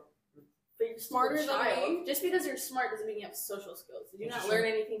 How smart? But you're Smarter still a than child. me. Just because you're smart doesn't mean you have social skills. Did you What's not your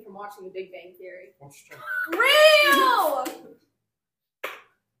learn anything from watching The Big Bang Theory? What's your Real!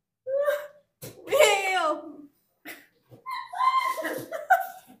 Real!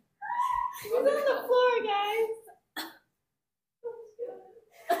 He's on the floor, guys.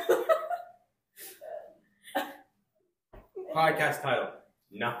 podcast title?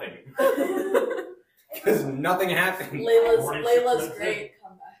 Nothing. Because nothing happened. Layla's great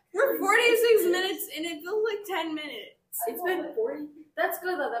comeback. We're 46 minutes and it feels like 10 minutes. It's been 40. That's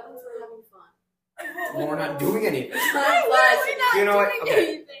good though. That means we're having fun. Well, we're not doing anything. Time flies. We're not You know what? doing Okay.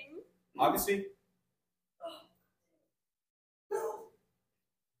 anything. Obviously,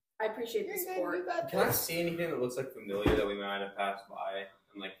 I appreciate the support. can I see anything that looks like familiar that we might have passed by?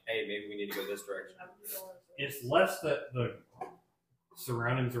 I'm like, hey, maybe we need to go this direction. It's less that the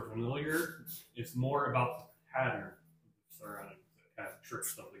surroundings are familiar, it's more about the pattern of the surroundings that kind of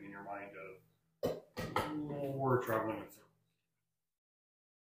tricks something in your mind of, we're traveling in circles.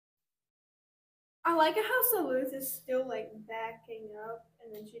 I like how Salute is still like backing up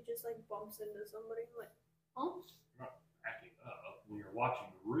and then she just like bumps into somebody like, huh? Backing up. When you're watching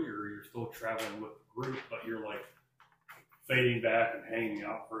the rear, you're still traveling with the group, but you're like fading back and hanging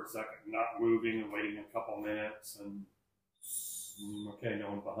out for a second, not moving and waiting a couple minutes, and okay,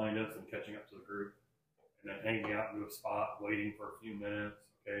 no one's behind us, and catching up to the group, and then hanging out into a spot, waiting for a few minutes,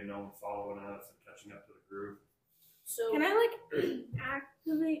 okay, no one's following us, and catching up to the group. So Can I like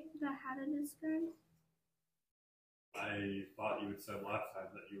activate the how to describe? I thought you had said last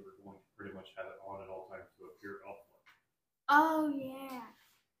time that you were going to pretty much have it on at all times to appear elf-like. Oh yeah.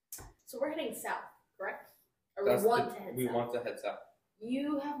 So we're heading south, correct? Or That's we want the- to head we south. want to head south.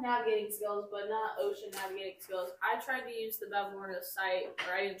 You have navigating skills, but not ocean navigating skills. I tried to use the Bavmorna site,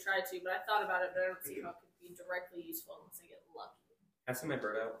 or I didn't try to, but I thought about it, but I don't see how it could be directly useful unless I get lucky. Can I send my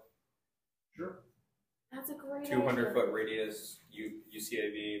bird out? Sure. That's a great 200-foot radius,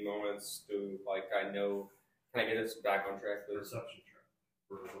 UCAV moments to, like, I know. Can I get us back on track, please? Perception check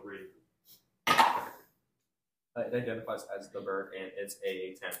for the reading. It identifies as the bird, and it's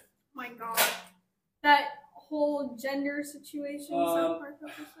a 10. My god. That whole gender situation South Park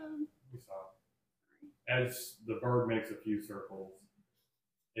episode. We saw. As the bird makes a few circles,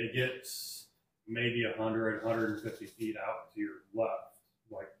 it gets maybe 100, 150 feet out to your left,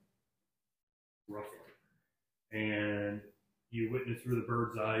 like roughly. And you witness through the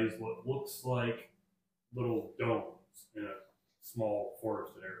bird's eyes what looks like little domes in a small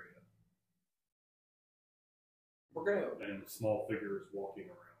forested area. We're gonna. And small figures walking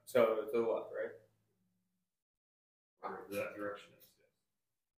around. So to the left, right? Or that direction is,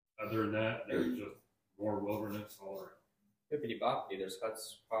 yes. Other than that, there's just more wilderness all around. Bippity boppity, there's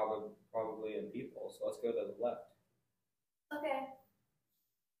huts probably and people, so let's go to the left. Okay.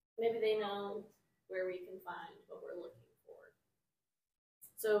 Maybe they know where we can find what we're looking for.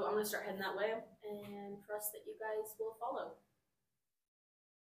 So I'm gonna start heading that way and trust that you guys will follow.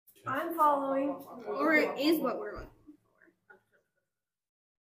 I'm following. Or it is what we're looking for.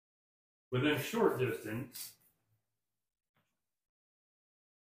 Within a short distance,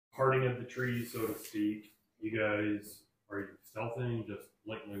 parting of the trees, so to speak, you guys, are you stealthing, just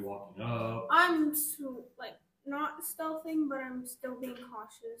blatantly walking up? I'm so, like not stealthing, but I'm still being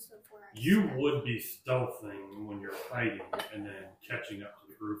cautious of where I You stand. would be stealthing when you're hiding and then catching up to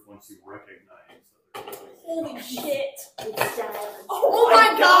the group once you recognize that there's something. Holy shit! Oh Oh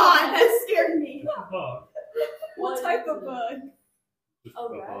my god, that scared me. Just a bug. What type of bug? Just Oh,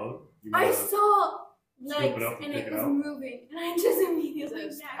 a God. bug. You I wanna saw scoop legs it up and and pick it it was out? moving, and I just immediately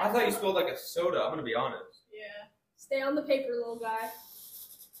Jesus. backed I thought you up. spilled like a soda, I'm gonna be honest. Yeah. Stay on the paper, little guy.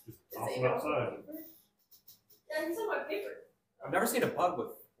 Just toss it outside. Yeah, he's on my paper. I've never seen a bug with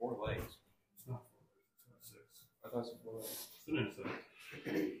 4 legs. It's not 4 legs, it's not 6. I thought it was 4 legs. It's an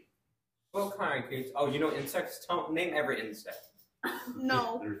insect. What kind of creatures? Oh, you know insects? Name every insect.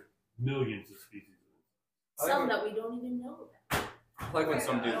 No. There's millions of species. Some that we don't even know about. I like when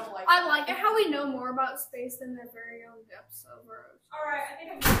some dudes. I like it how we know more about space than their very own depths of our ocean. Alright, I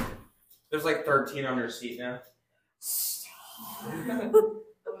think I'm. There's like 13 on their seat now.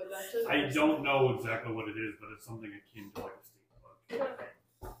 I don't know exactly what it is, but it's something akin to like a steam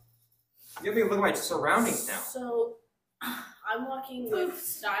bug. You have to look at my surroundings now. So, I'm walking with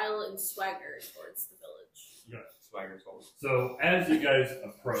style and swagger towards the village. Swagger's old. So as you guys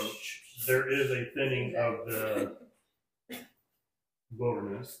approach, there is a thinning of the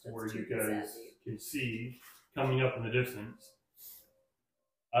wilderness where you guys can see coming up in the distance.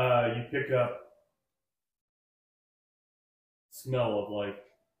 You pick up smell of like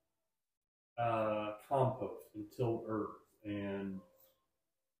compost and tilled earth and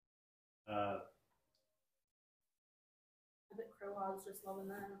I bet Crowhaw's just loving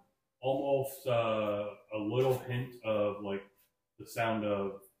that. almost a little hint of like the sound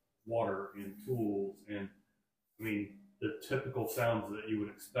of water and tools and I mean the typical sounds that you would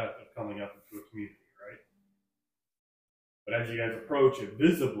expect of coming up into a community, right? But as you guys approach it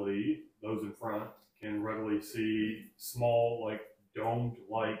visibly, those in front can readily see small like domed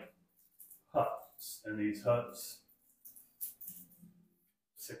like huts, and these huts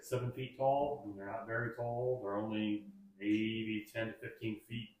 6-7 feet tall, and they're not very tall, they're only maybe 10 to 15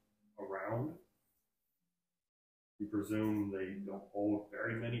 feet around. You presume they don't hold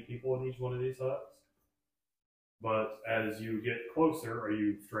very many people in each one of these huts. But as you get closer, are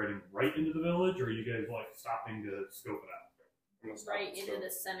you striding right into the village, or are you guys like stopping to scope it out? I'm gonna stop Right and into scope.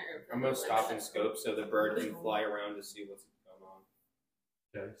 the center of the I'm gonna village. stop and scope so the bird can fly around to see what's going on.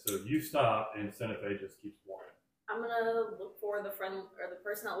 Okay, so you stop, and Senefe just keeps walking. I'm gonna look for the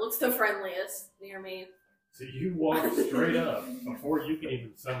person that looks the friendliest near me. So you walk straight up before you can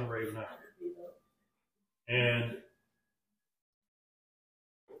even send the raven out. And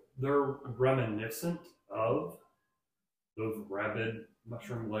they're reminiscent of those rabid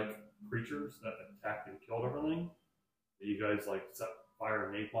mushroom-like creatures that attacked and killed everything. That you guys like set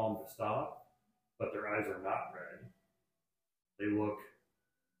fire and napalm to stop, but their eyes are not red. They look,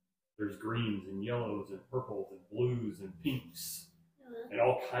 there's greens and yellows and purples and blues and pinks and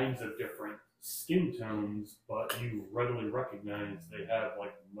all kinds of different skin tones, but you readily recognize they have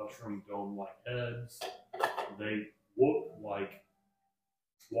like mushroom dome-like heads. They look like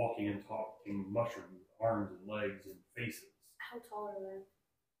walking and talking mushrooms with arms and legs and faces. How tall are they?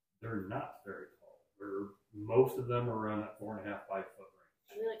 They're not very tall. Most of them are around that 4.5 5 foot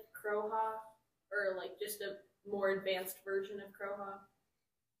range. Are they like Crowhaw? Or like just a more advanced version of Crowhaw?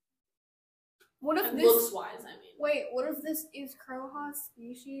 What if And this? looks wise, I mean. Wait, what if this is Crowhaw's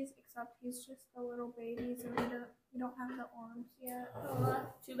species, except he's just a little baby, so we don't have the arms yet.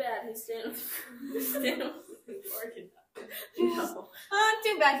 Too bad he's staying with Orchid. No.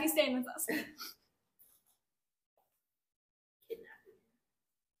 Too bad he's staying with us. Kidnapping.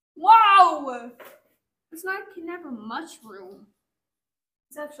 Wow! It's not kidnap a mushroom.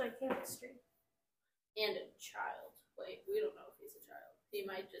 It's actually chemistry. And a child. Wait, we don't know if he's a child. He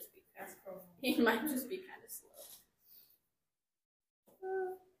might just be He might just be kind of slow.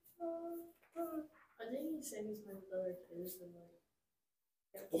 I think he said he's my brother too, so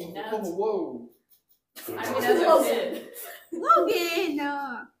like got kidnapped. Whoa! I mean, as a kid. Logan!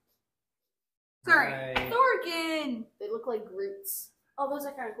 Sorry, Hi. Thorgan! They look like roots. Oh, those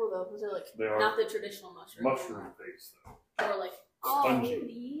are kind of cool though. Those are like They are not the traditional mushrooms. mushroom face, though. Or like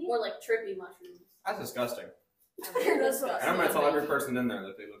Spongy. more like trippy mushrooms. That's disgusting. They're That's disgusting. And I'm gonna tell every person in there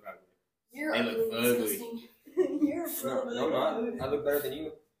that they look ugly. You're They look ugly. disgusting. You're No, no, not. I look better than you.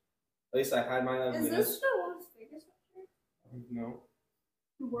 At least I hide my Is ugliness. this the world's biggest mushroom? No.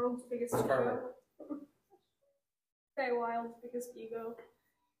 The world's biggest It's ego. Carver. Feywild's biggest ego.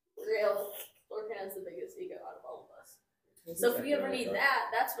 Real. Lorcan has the biggest ego out of all of us. So if we ever need that,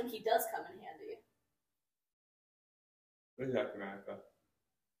 that's when he does come in handy. Exactly, Monica.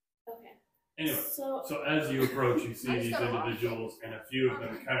 Okay. Anyway, So so as you approach, you see I just these got a lot. individuals, and a few of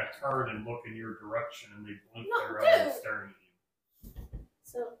them kind of turn and look in your direction, and they blink No, their eyes, dude. staring at you.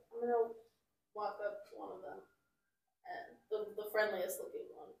 I'm gonna walk up to one of them, and the friendliest looking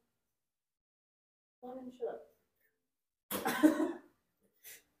one. Logan, shut up.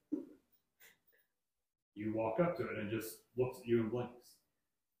 You walk up to it, and it just looks at you and blinks.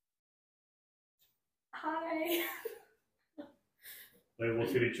 Hi. They look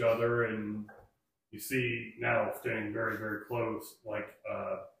at each other, and you see now standing very, very close, like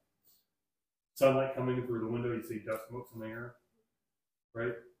sunlight coming through the window. You see dust motes in the air,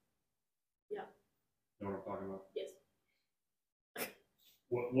 right? Yeah. You know what I'm talking about? Yes.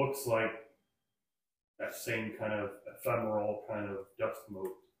 what looks like that same kind of ephemeral kind of dust mote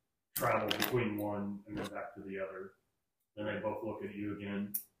travel between one and then back to the other. Then they both look at you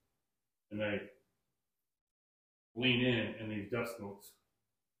again, and they lean in, and these dust motes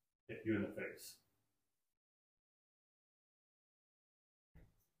hit you in the face.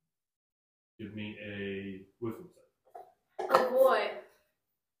 Give me a wisdom save. Oh boy.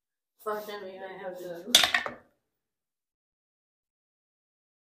 Fuck me, I have to.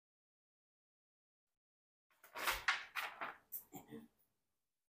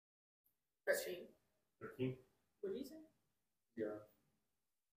 $13. 13. What did you say? Yeah.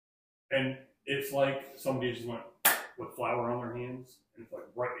 And it's like somebody just went with flour on their hands, and it's like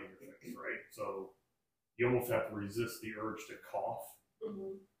right in your face, right? So you almost have to resist the urge to cough.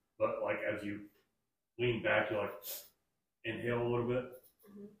 Mm-hmm. But like as you lean back, you like inhale a little bit,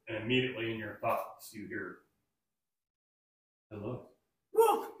 and immediately in your thoughts you hear hello.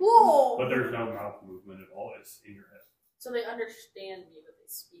 Whoa! But there's no mouth movement at all. It's in your head. So they understand me, but they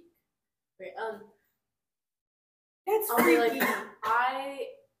speak. Okay, That's I'll be freaky. like, I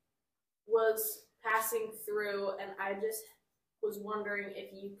was passing through, and I just was wondering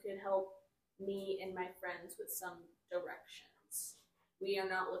if you could help me and my friends with some directions. We are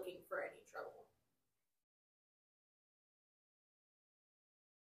not looking for any trouble.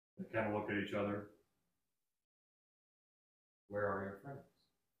 They kind of look at each other. Where are your friends?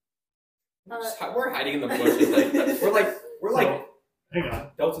 We're hiding in the bushes. We're like So, hang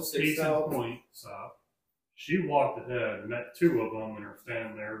on. Delta 6 Case in style. point, stop. She walked ahead, met two of them, and are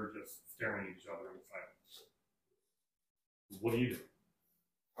standing there just staring at each other in silence. What do you do?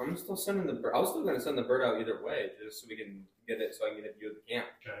 I'm still sending the bird. I was still going to send the bird out either way, just so we can get it, so I can get a view of the camp.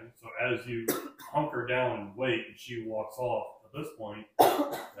 Okay, so as you hunker down and wait, and she walks off, at this point,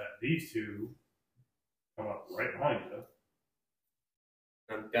 that these two come up right behind you.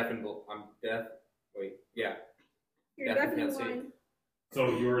 I'm deaf. Wait, yeah. You're Definitely definitely can't see. lying.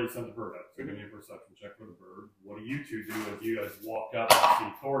 So you already sent the bird up. So give me a perception check for the bird. What do you two do as you guys walk up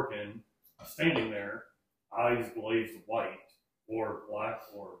and see Thorkin standing there, eyes glazed white, or black,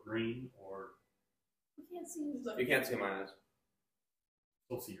 or green, or You can't see his You can't see my eyes.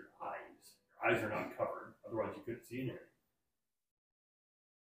 still see your eyes. Your eyes are not covered. Otherwise, you couldn't see anything.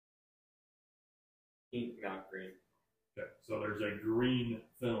 Pink, not green. Okay, so there's a green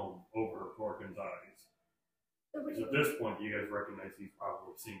film over Thorkin's eyes. So we- So at this point, you guys recognize he's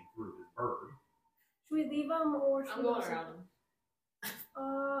probably seeing through his bird. Should we leave him or should I'm we going go around him.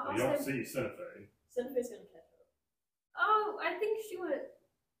 I'll You don't say. see Cinephae. Cinephae's gonna catch up. Oh, I think she went.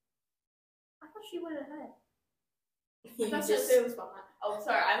 I thought she went ahead. You thought just Cinephae was behind. Oh,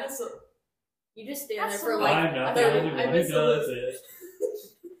 sorry, I missed. You just stand That's there for so like. I'm not I the thought- only I one who missed a does little- it.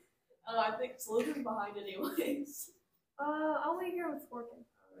 I think Slytherin's behind anyways. I'll wait here with Forkin.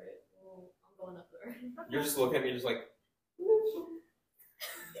 Alright, well, I'm going up there. You're just looking at me, just like,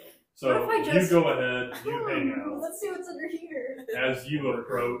 So What if I you just- go ahead, you hang out. Let's see what's under here. As you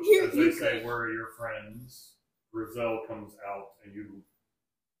approach, You- as you they say, where are your friends? Grizel comes out and you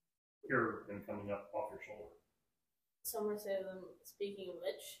hear him coming up off your shoulder. Someone say to them, speaking of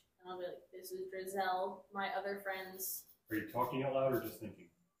which, and I'll be like, this is Drizel, my other friends. Are you talking out loud or just thinking?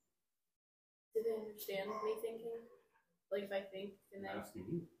 Do they understand me thinking? Like if I think, can they? I'm asking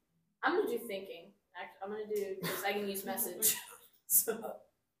you. I'm gonna do thinking. I'm gonna do, because I can use message. So,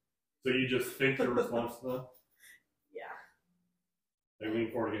 So you just think your response to them? yeah. They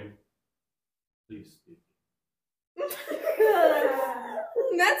lean forward again. Please speak.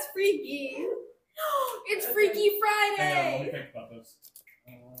 That's freaky. It's Freaky Hang on, let me Friday. think about this.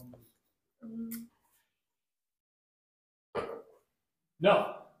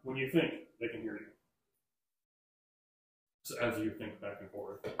 No, when you think, they can hear you. So as you think back and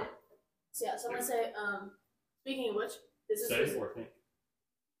forth, So yeah, so I'm gonna say, speaking of which, this is say or think.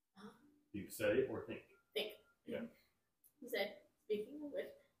 You say or think. You say, speaking of which,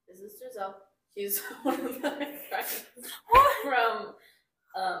 this is Giselle. She's one of my friends from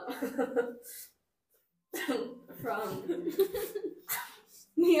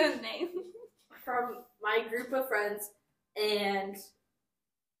Neon name. from my group of friends, and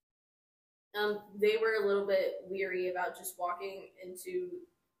they were a little bit weary about just walking into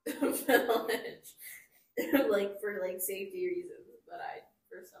the village, like for like safety reasons. But I,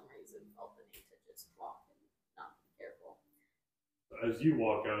 for some reason, felt the need to just walk and not be careful. As you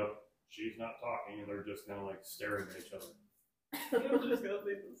walk up, she's not talking, and they're just kind of like staring at each other. I'm just gonna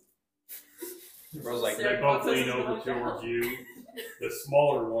say this. Rose like, They both lean over towards you. The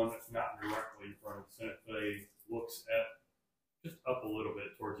smaller one that's not directly in front of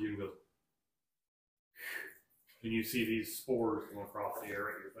and you see these spores come across the air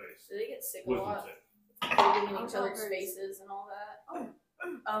at your face. Do they get sick a Wisdom lot? save. Breathing in each other's faces and all that.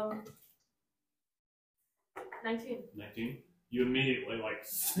 19. 19. You immediately like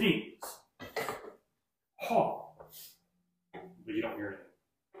sneeze. Oh. But you don't hear anything.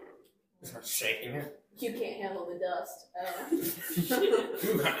 Start shaking it. You can't handle the dust.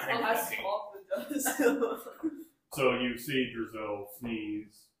 So you see Drizel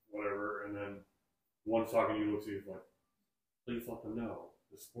sneeze, whatever, and then one talking to you looks at you like, please let them know.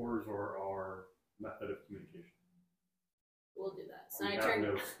 The spores are our method of communication. We'll do that. So We I have turn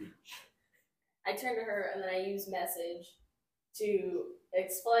no speech. to her and then I use message to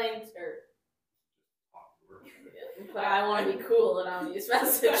explain but I want to be cool and I don't use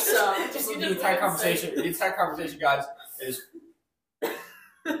message, so Just the entire conversation. The entire conversation, guys, is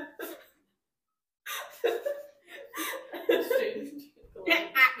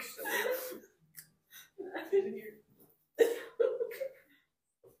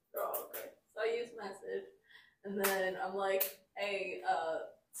Oh, okay. So I use message, and then I'm like, hey,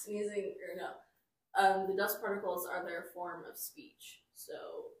 sneezing, or no, the dust particles are their form of speech, so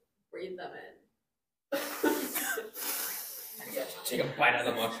breathe them in. take a bite out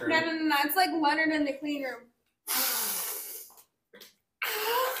of the mushroom. No. It's like Leonard in the clean room.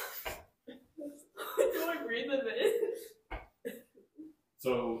 Do I breathe them in?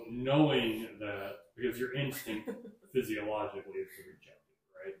 So knowing that, because your instinct physiologically is to reject it,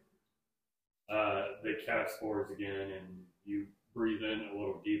 right? They cast spores again, and you breathe in a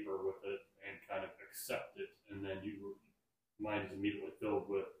little deeper with it and kind of accept it, and then your mind is immediately filled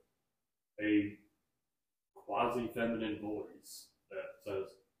with a quasi-feminine voice that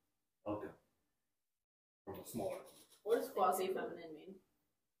says, "Welcome," from a smaller. What does quasi-feminine mean?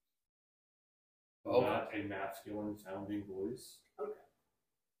 Not a masculine sounding voice. Okay.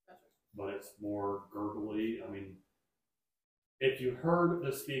 Gotcha. But it's more gurgly. I mean, if you heard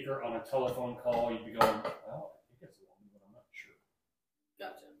the speaker on a telephone call, you'd be going, well, I think it's a woman, but I'm not sure.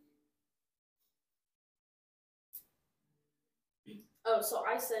 Gotcha. Oh, so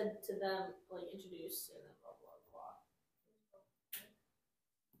I said to them, like, introduce, and then blah, blah, blah.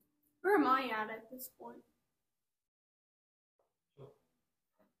 Where am I at this point?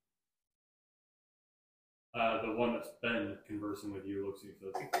 The one that's been conversing with you looks at you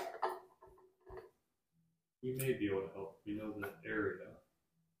and says, we may be able to help. We know the area,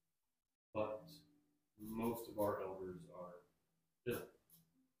 but most of our elders are ill.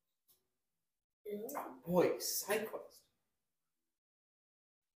 Boy, side quest.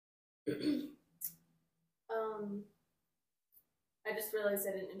 I just realized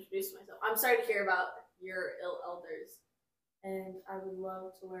I didn't introduce myself. I'm sorry to hear about your ill elders, and I would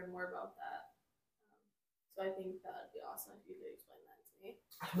love to learn more about that. So I think that would be awesome if you could explain that to me.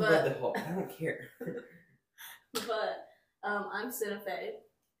 I'm glad to help. I don't care. But I'm Cinefe,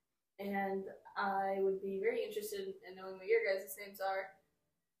 and I would be very interested in knowing what your guys' names are.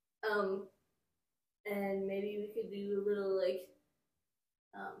 And maybe we could do a little like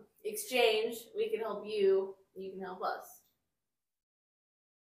exchange. We can help you, you can help us.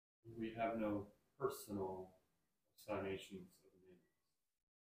 We have no personal assignations of names.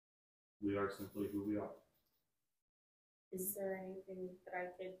 We are simply who we are. Is there anything that I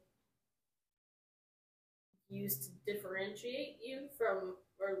could use to differentiate you from,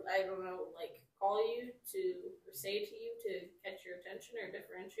 or I don't know, like call you to, or say to you to catch your attention or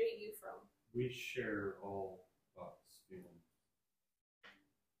differentiate you from? We share all thoughts, feelings.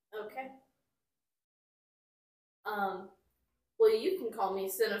 Okay. Well, you can call me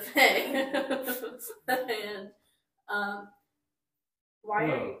Cinefe. And, why are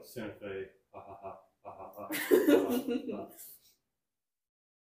Hello, you... Cinefe. Ha ha ha. Ha ha ha.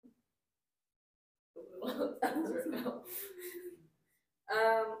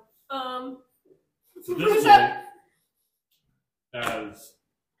 So this Who's point, that? as I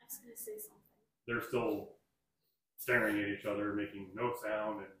was gonna say something. they're still staring at each other, making no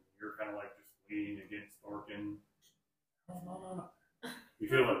sound, and you're kind of like just leaning against Thorkin. You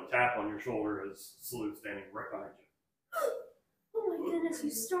feel a tap on your shoulder as Salute standing right behind you. Oh my goodness,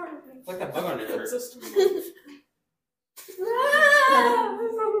 you startled me. It's like that bug on your shirt.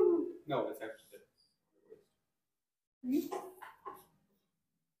 No, it's actually.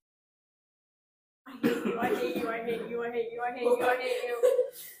 I hate you, I hate you, I hate you, I hate you, I hate you, I hate you.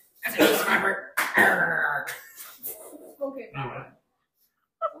 That's a subscriber. Okay. Anyway,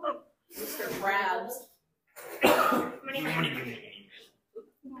 Mr. Krabs.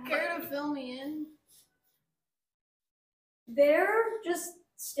 Care to fill me in? They're just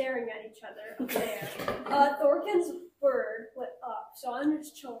staring at each other up there. Thorkin's bird went up, so I'm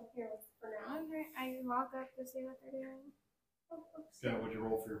just chilling here for now. Okay, I walk up to see what they're doing. Okay, what'd you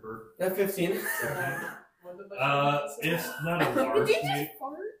roll for your bird? That 15. It's not a large community.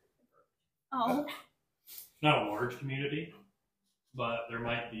 Oh. It's not a large community, but there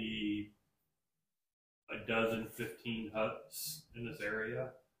might be a dozen, 15 huts in this area,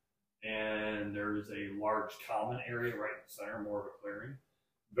 and there's a large common area right in the center, more of a clearing.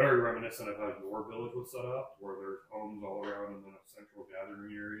 Very reminiscent of how your village was set up, where there's homes all around and then a central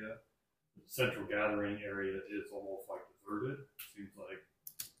gathering area. The central gathering area is almost like deserted. Seems like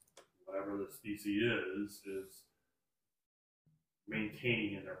whatever the species is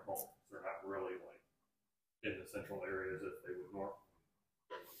maintaining in their homes. They're not really like in the central areas as they would normally.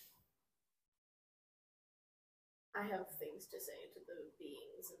 I have things to say to the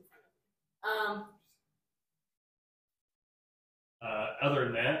beings in front of me. Other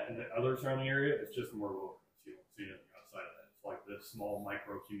than that, in the other surrounding area, it's just more wilderness. You don't see anything outside of that. It's like this small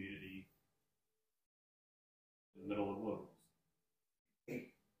micro community in the middle of the woods.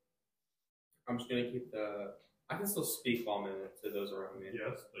 I'm just gonna keep the. I can still speak while I'm in it to those around me.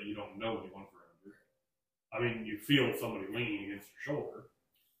 Yes, but you don't know anyone's around you. I mean, you feel somebody leaning against your shoulder.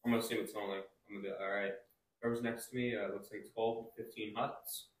 I'm gonna see what's on. Like I'm gonna be all right. Whoever's next to me looks like 12, 15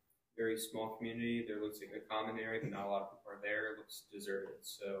 huts. Very small community. There looks like a common area, but not a lot of people are there. It looks deserted.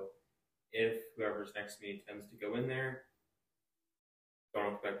 So if whoever's next to me tends to go in there,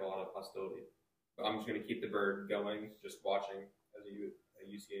 don't expect a lot of hostility. But I'm just gonna keep the bird going, just watching as a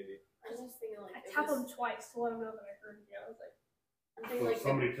UCAV. I was just thinking like I tap him twice to let him know that I heard you. I was like, I'm thinking So like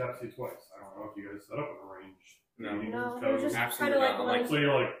somebody taps you twice. I don't know if you guys set up an arranged No. meeting no, code. we're just Absolutely kind of not. like, So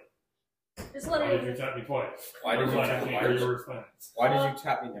you're like, just why let did you him. tap me twice? Why did you I tap can't me? hear your response. Why did you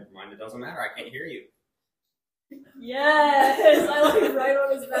tap me? Never mind. It doesn't matter. I can't hear you. Yes, I like right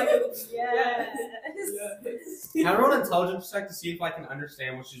on his back. Yes. Can I roll an intelligence check to see if I can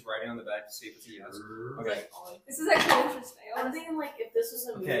understand what she's writing on the back to see if it's a yes? Okay. This is actually interesting. I'm thinking like if this was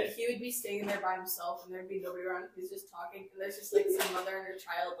a movie, Okay. he would be standing there by himself and there'd be nobody around. He's just talking, and there's just like some mother and her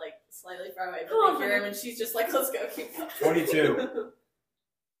child like slightly far away, but they hear him, and she's just like, "Let's go, keep going." 22.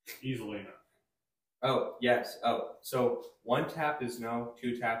 Easily enough. Oh, yes. Oh, so one tap is no,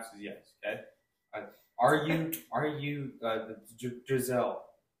 two taps is yes. Okay. Are you Giselle?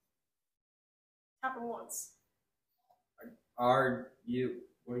 Tap him once. Are you?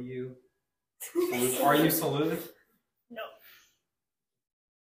 What are you? Are you Saloon? No.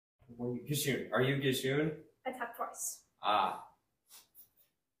 What are you? Gishoon. Are you Gishoon? I tap twice. Ah.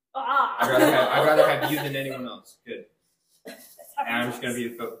 Ah. I'd rather have you than anyone else. Good. Tap And him I'm just gonna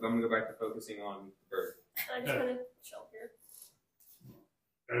twice. be. I'm gonna go back to focusing on the bird. I'm just gonna chill here.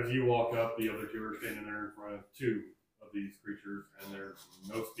 As you walk up, the other two are standing there in front of two of these creatures, and there's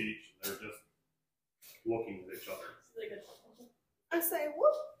no speech. They're just looking at each other. I say,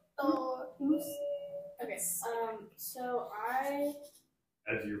 whoop. Okay. So I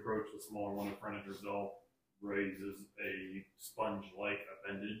As you approach the smaller one in front of yourself, raises a sponge-like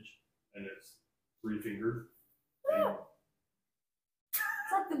appendage, and it's 3-fingered. And It's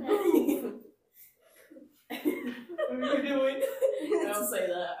like the boo. what are you doing? I don't say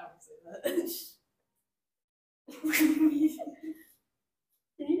that. I don't say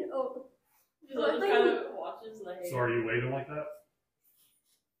Oh. that. Just like kind of watches like. so are you waving like that?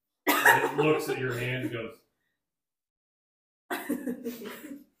 And it looks at your hand and goes,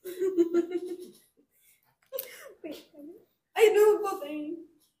 Wait, I know nothing.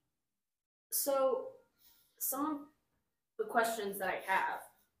 So, some of the questions that I have,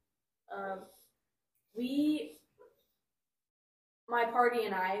 my party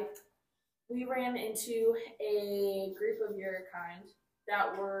and I, we ran into a group of your kind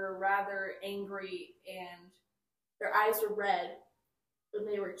that were rather angry and their eyes were red and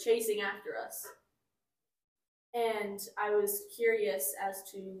they were chasing after us. And I was curious as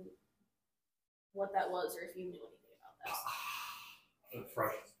to what that was or if you knew anything about that. a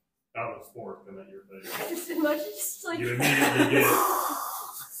fresh out of the sport come at your face. Just imagine just like.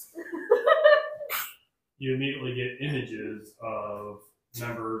 You immediately get images of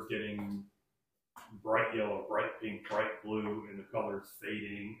members getting bright yellow, bright pink, bright blue, and the colors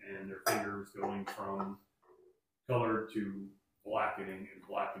fading, and their fingers going from color to blackening and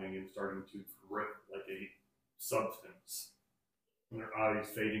starting to drip like a substance. And their eyes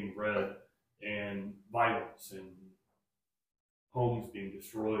fading red, and violence, and homes being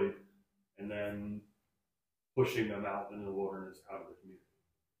destroyed, and then pushing them out into the wilderness, out of the community.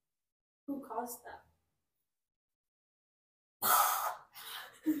 Who caused that?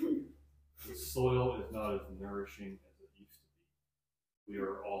 The soil is not as nourishing as it used to be. We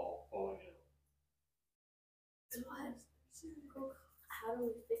are all falling ill. How do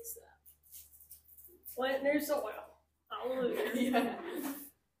we fix that? Plant their soil. Hallelujah. Yeah.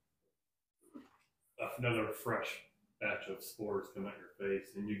 Another fresh batch of spores come at your face,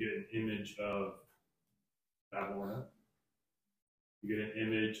 and you get an image of Baborna. You get an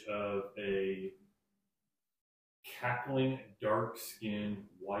image of a cackling, dark-skinned,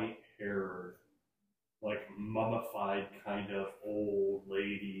 white-haired, like mummified kind of old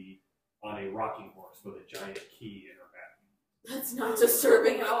lady on a rocking horse with a giant key in her back. That's not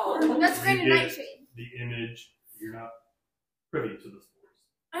disturbing at all. That's You great in get Nightshade. the image, you're not privy to the spores.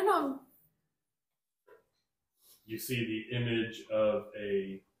 I know. You see the image of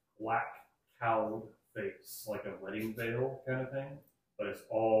a black cowled face, like a wedding veil kind of thing, but it's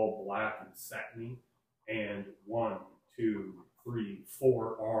all black and satiny, and 1, 2, 3,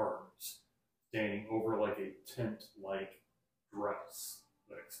 4 arms standing over like a tent-like dress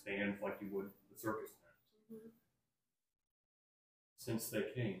that expands like you would the circus tent. Since they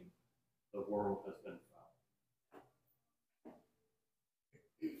came, the world has been foul.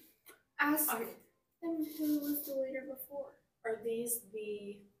 Ask them who was the leader before. Are these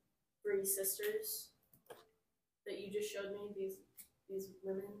the 3 sisters that you just showed me? These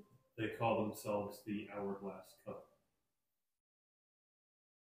women? They call themselves the Hourglass Coven.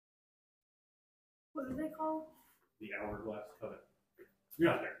 What do they call? The Hourglass Coven. You're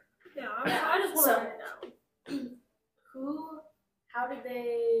not there. Yeah, I just want to write it down. How did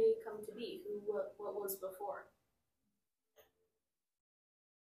they come to be? What was before?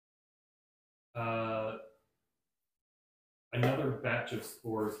 Another batch of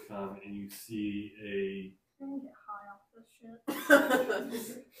spores come, and you see I'm gonna get high off this shit.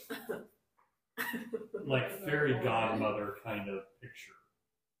 a fairy godmother kind of picture.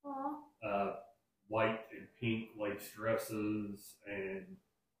 Aw. White and pink lace dresses and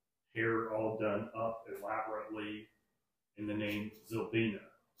hair all done up elaborately, and the name Zilbina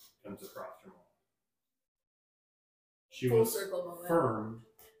comes across her mouth. She Full was circle moment. firm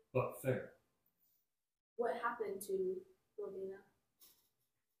but fair. What happened to Sylvina?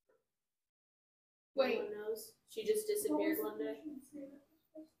 Wait. No one knows. She just disappeared one day.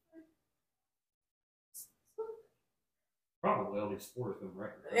 Probably all these spores come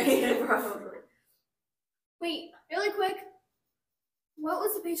right. Yeah, probably. Wait, really quick. What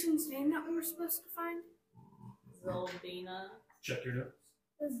was the patron's name that we were supposed to find? Zolbina. Check your notes.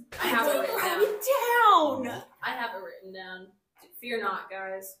 I have it written down. down. I have it written down. Fear not,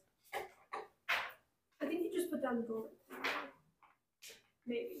 guys. I think you just put down the golden.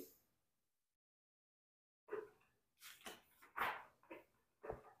 Maybe.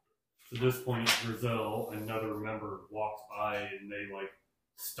 At this point, Grizel, another member, walks by and they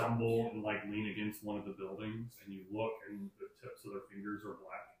stumble and lean against one of the buildings, and you look and the tips of their fingers are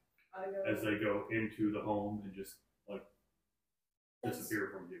black as they go into the home and just disappear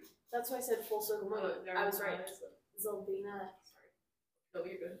from view. That's why I said full circle moment. I was right. Zolbina. Sorry. No,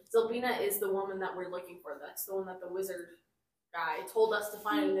 you're good. Zolbina is the woman that we're looking for. That's the one that the wizard guy told us to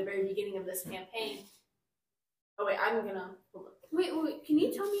find in the very beginning of this campaign. Oh wait, I'm gonna hold up. Wait, can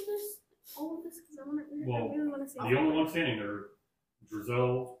you tell me this? All of this? Because I Well, really want to say The only one standing there,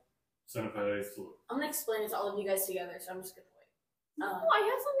 Drizel, Senefe, Salute. I'm gonna explain it to all of you guys together, so I'm just gonna wait. Oh, I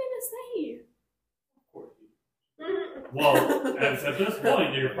have something to say. Well, at this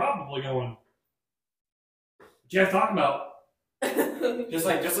point, you're probably going, what you guys talking about? Just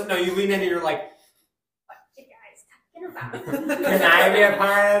no, you lean in and you're like, What you guys talking about? can I be a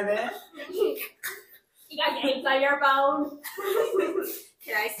part of this? You got eggs on your bone.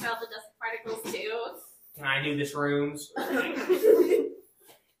 Can I smell the dust particles too? Can I do the shrooms?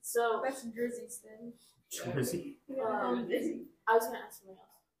 So That's Drizzy's thing. Jersey. I was gonna ask something else.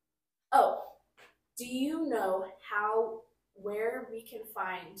 Oh, do you know where we can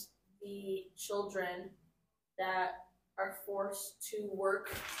find the children that are forced to work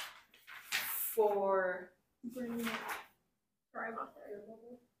for Bring it. Sorry about that.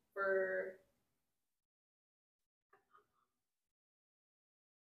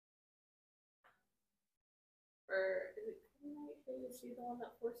 Is she the one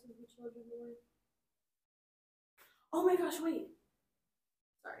that forces the children to work? Oh my gosh, wait.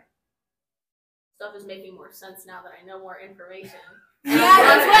 Sorry. Stuff is making more sense now that I know more information. Yeah,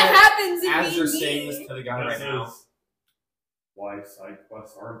 that's what happens if As you you're saying this to the guy right This now. is why side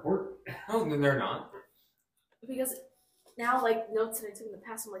quests are important. Oh, no, they're not. Because now, notes that I took in the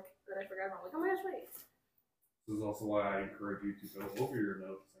past, I'm that I forgot about. Oh my gosh, wait. This is also why I encourage you to go over your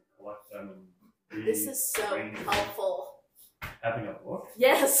notes and collect them and read. This is so helpful. Having a book?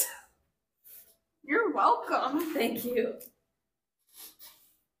 Yes. You're welcome. Thank you.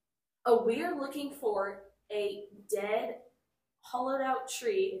 Oh, we are looking for a dead, hollowed out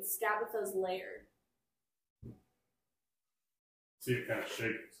tree. It's Scabatha's lair. See it kind of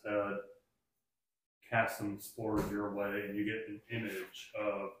shake its head, cast some spores your way, and you get an image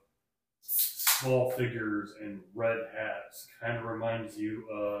of small figures in red hats. Kind of reminds you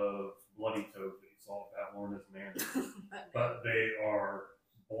of Bloody Toad that you saw at Lorna's Manor. But they are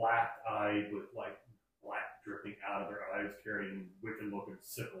black-eyed with like black dripping out of their eyes, carrying wicked-looking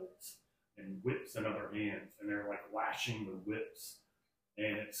sickles and whips in other hands, and they're like lashing the whips.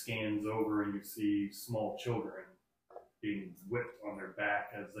 And it scans over, and you see small children being whipped on their back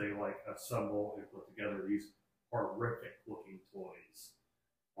as they like assemble and put together these horrific-looking toys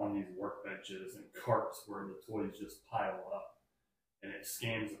on these workbenches and carts where the toys just pile up. And it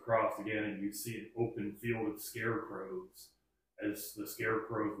scans across again, and you see an open field of scarecrows as the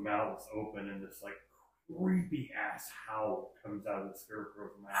scarecrow's mouths open, and this like creepy ass howl comes out of the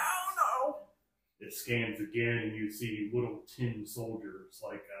scarecrow's mouth. Oh no! It scans again, and you see little tin soldiers,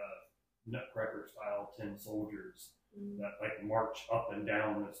 like Nutcracker style tin soldiers that like march up and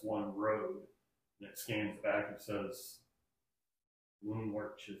down this one road. And it scans back and says,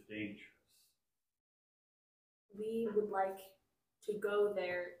 "Moonwatch is dangerous." We would like to go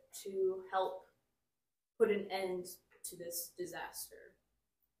there to help put an end to this disaster.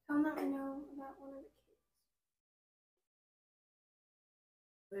 Tell them that we know about one of the kids.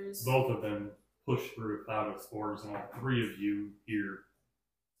 There's Both of them push through a cloud of spores, and all three of you here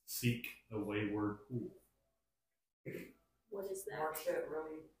seek the wayward pool. what is that? What's that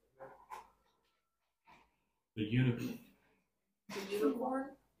really? The unicorn The unicorn?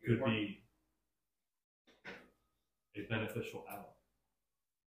 could be a beneficial ally.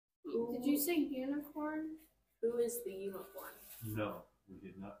 Did you say unicorn? Who is the unicorn? No, we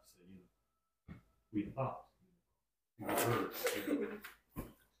did not say unicorn. We thought. We heard.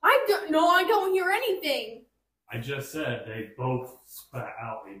 I don't hear anything. I just said they both spat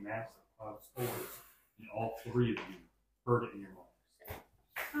out a massive cloud of spores, and all three of you heard it in your minds.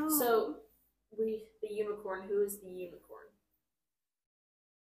 Oh. So, the unicorn, who is the unicorn?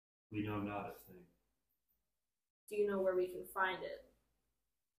 We know not its name. Do you know where we can find it?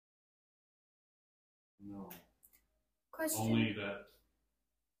 No. Question. Only that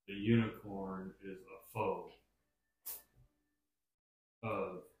the unicorn is a foe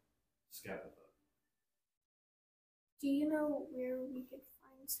of Scapitha. Do you know where we could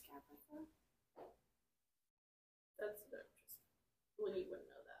find Scapitha? That's just, well, you wouldn't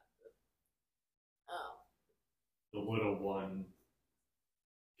know that. But, The little one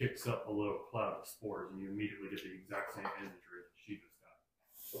kicks up a little cloud of spores, and you immediately get the exact same imagery that she just got.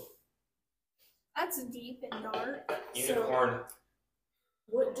 That's deep and dark. Unicorn.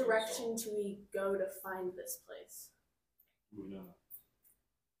 what direction do we go to find this place? We know.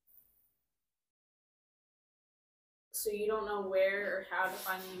 So you don't know where or how to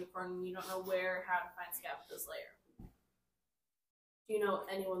find the unicorn, and you don't know where or how to find Scapitha's lair. Do you know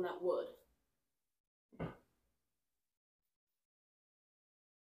anyone that would?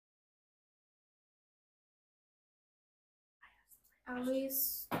 At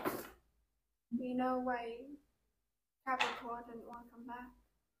least we know why Capricorn didn't want to come back.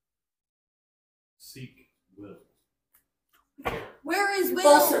 Seek Will. Where is Full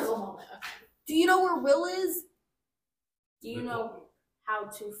Will? circle moment. Okay. Do you know where Will is? Do you know how to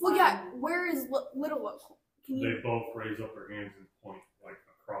find? Well, yeah. Where is Little Will? Can you? They both raise up their hands and point like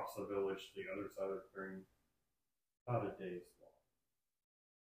across the village to the other side of the clearing. About a day's walk.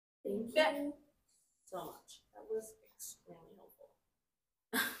 Thank you so much. That was extremely helpful.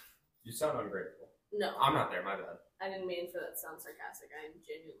 You sound ungrateful. No, I'm not there, my bad. I didn't mean for that to sound sarcastic. I am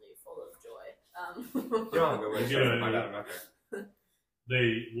genuinely full of joy. You don't go away, Yeah, my yeah. bad, I'm not there.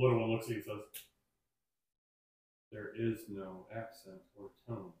 The little one looks at you and says, "There is no accent or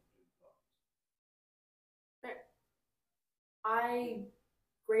tone in thought." I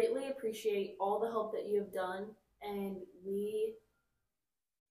greatly appreciate all the help that you have done, and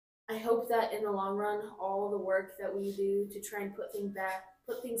I hope that in the long run, all the work that we do to try and put things back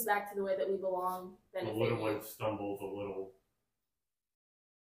to the way that we belong, The benefit little you. one stumbles a little,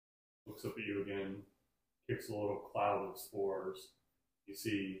 looks up at you again, kicks a little cloud of spores. You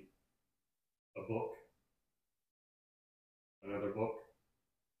see a book, another book,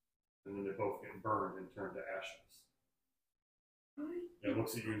 and then they both get burned and turn to ashes. It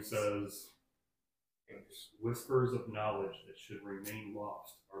looks at you and says, "Whispers of knowledge that should remain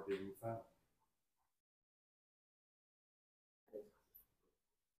lost are being found."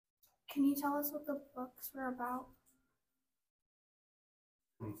 Can you tell us what the books were about?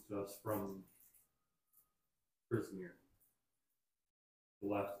 Comes to us from Prismere, the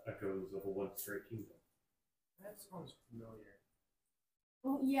last echoes of a once great kingdom. That sounds familiar.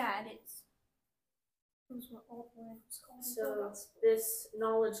 Well, yeah, it is. Those were all plans. So this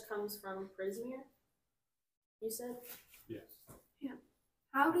knowledge comes from Prismir, you said? Yes.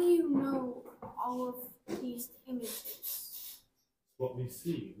 How do you know all of these images? What we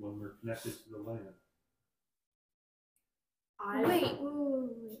see when we're connected to the land. Wait.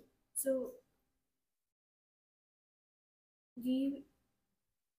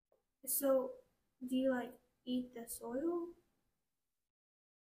 So, do you like eat the soil?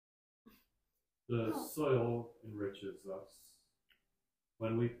 The Oh. soil enriches us.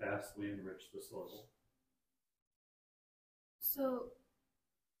 When we pass, we enrich the soil. So,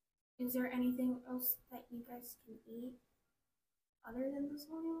 is there anything else that you guys can eat other than the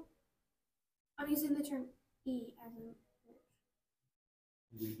soil? I'm using the term eat as in.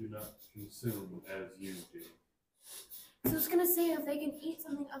 We do not consume as you do. So I was gonna say if they can eat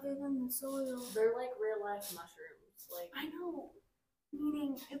something other than the soil. They're like real life mushrooms, like, I know.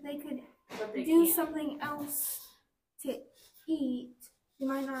 Meaning if they could but they do can't. something else to eat, they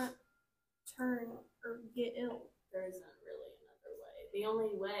might not turn or get ill. There isn't really another way. The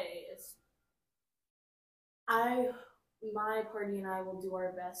only way is my party and I will do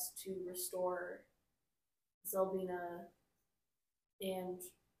our best to restore Zelbina and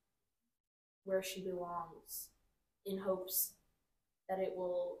where she belongs in hopes that it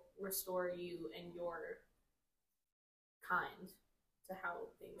will restore you and your kind to how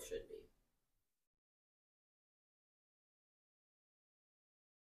things should be.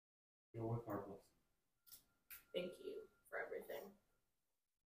 Go with our blessing. Thank you for everything.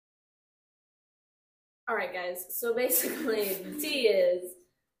 Alright, guys, so basically, the tea is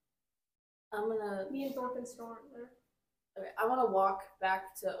I'm gonna. Me and Thorfinn still aren't there. Okay, I want to walk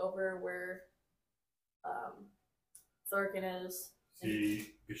back to over where Thorkin is. See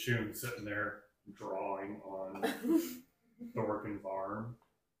Gashun sitting there drawing on Thorkin's arm.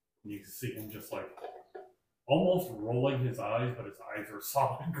 And you can see him just like almost rolling his eyes, but his eyes are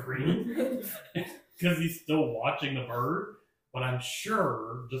solid green because he's still watching the bird. But I'm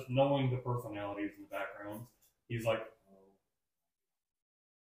sure, just knowing the personalities in the background, he's like,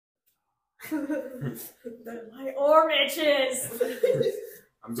 They're my oranges.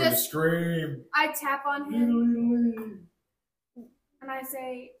 I'm going to Just- scream. I tap on him and I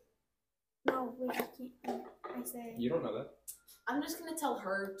say, "No, wait, I can't." I say, You don't know that. I'm just gonna tell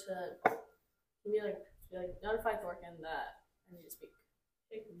her to be like notify Thorkin that I need to speak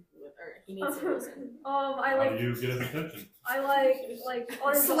with her. He needs to listen. I how like, do you get his attention? I like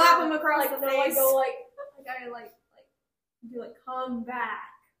on his Slap arm, him across the no, I face. go I do like come back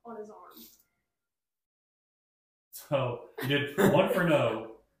on his arm. So you did 1 for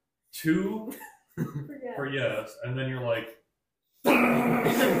no, 2 Forget. for yes, and then you're like, I'm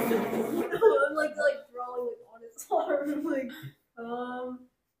like drawing like on his arm. I'm like, come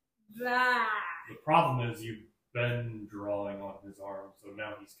back. the problem is you've been drawing on his arm, so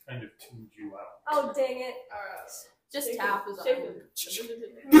now he's kind of tuned you out. Oh dang it! Just Shake tap him, his shake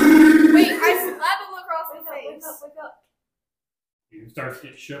arm. Wait, I slap him across the face. Wake up. You start to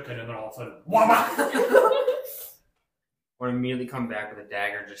get shook, and then all of a sudden, wah! Or immediately come back with a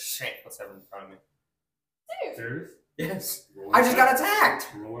dagger, just shake what's ever in front of me. Serious? Yes. Roll I an just attack. got attacked!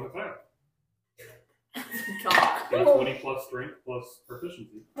 Roll an attack. God. Get 20 plus strength plus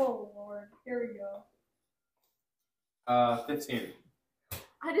proficiency. Oh lord, here we go. 15.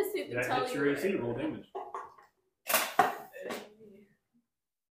 I just need to That tell hits you. your AC. Roll damage.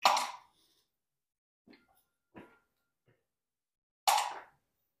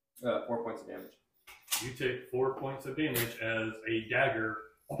 Uh, 4 points of damage. You take 4 points of damage as a dagger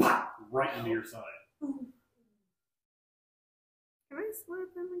right into your side. Can I slap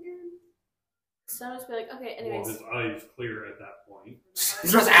him again? So I'm just be like, okay, Well, anyways. his eyes clear at that point.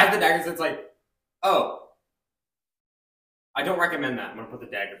 Just add the dagger, so it's like, oh. I don't recommend that. I'm going to put the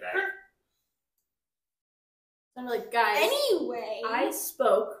dagger back. So I'm like, guys, Anyway, I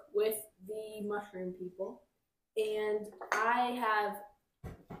spoke with the mushroom people, and I have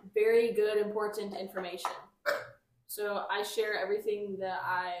very good, important information. So I share everything that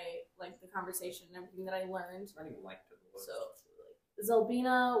I like, the conversation and everything that I learned. I don't even like the looks. So,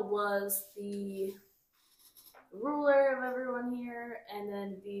 Zelbina was the ruler of everyone here, and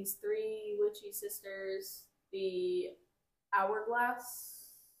then these 3 witchy sisters, the hourglass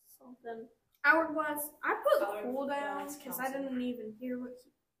something. hourglass. I put Hourglass cooldown because I Council. didn't even hear what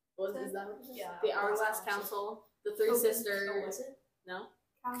he What is that? Yeah, The Hourglass Council. The 3 sisters. Oh, was it? No?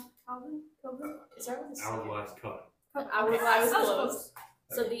 Calvin. Is that what this Hourglass cut. The Hourglass That was Coven. close.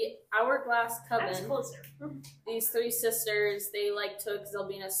 So the Hourglass That's Coven, closer. these 3 sisters, they like took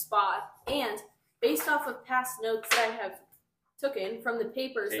Zelbina's spot, and based off of past notes that I have taken from the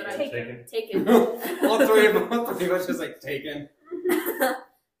papers that I Taken. all three of us just like taken.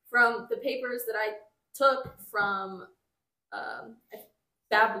 from the papers that I took from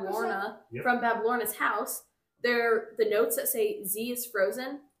Bablorna, Yep. from Bablorna's house. They're the notes that say Z is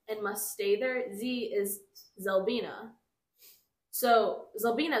frozen and must stay there. Z is Zelbina. So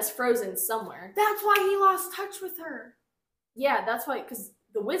Zelbina is frozen somewhere. That's why he lost touch with her. Yeah, that's why, because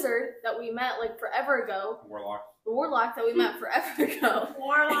the wizard that we met like forever ago, Warlock. the warlock that we met forever ago,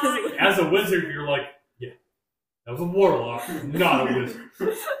 As a wizard, you're like, yeah, that was a warlock, not a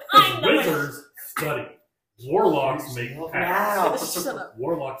wizard. I know. Wizards study. Warlocks make paths. Shut up.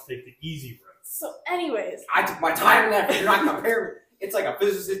 Warlocks take the easy route. So, anyways, I took my time and effort. Do not compare me. It's like a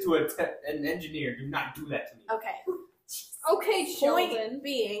physicist to an engineer. Do not do that to me. okay. Okay, Sheldon. Point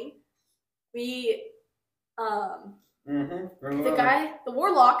being, we Mm-hmm. the guy, the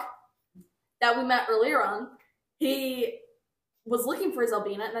warlock that we met earlier on, he was looking for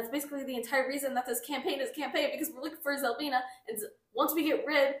Zelbina, and that's basically the entire reason that this campaign is because we're looking for Zelbina. And once we get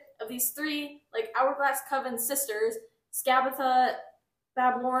rid of these three, like, Hourglass Coven sisters, Skabatha,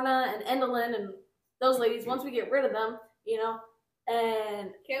 Bablorna, and Endolin, and those ladies, once we get rid of them, you know,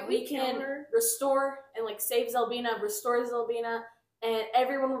 and Can't we we can kill her? restore and, like, save Zelbina, restore Zelbina, and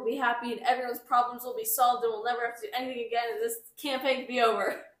everyone will be happy, and everyone's problems will be solved, and we'll never have to do anything again, and this campaign can be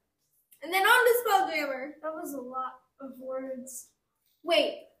over. And then on to Spelljammer. That was a lot of words.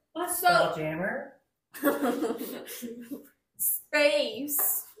 Wait, so Spelljammer?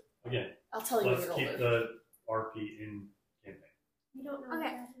 Space. Again, I'll tell you when let's you're keep older. the RP in campaign. You don't know.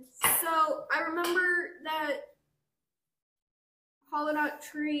 Okay. What that is. so I remember that hollowed out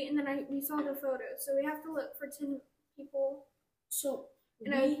tree, and then we saw the photo. So we have to look for 10 people So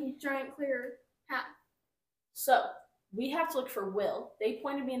in a giant clear path. we have to look for Will. They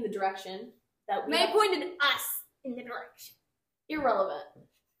pointed me in the direction that we They have- pointed us in the direction. irrelevant.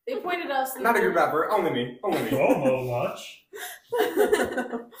 They pointed us. In Not a the good rapper. Only me. Only me. Promo much.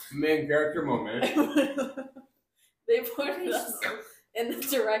 Main character moment. They pointed us in the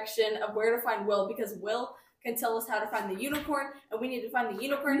direction of where to find Will, because Will can tell us how to find the unicorn, and we need to find the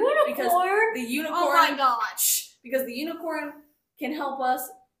unicorn because the unicorn. Oh my god. Shh, because the unicorn can help us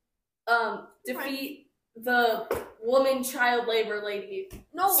defeat the woman child labor lady.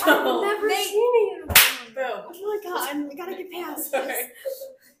 No, So- I've never They- seen a unicorn. Boom. Oh my god, we gotta get past Sorry. this.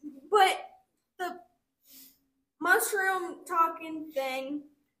 But the mushroom talking thing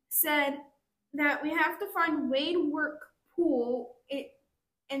said that we have to find Wade Work Pool.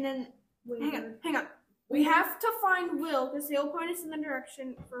 And then hang on. We have to find Will because he'll point us in the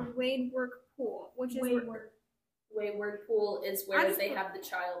direction for Wade Work Pool, which is Wayward Pool is I where just- they have the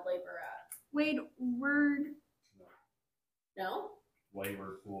child labor at. Wade Word. No?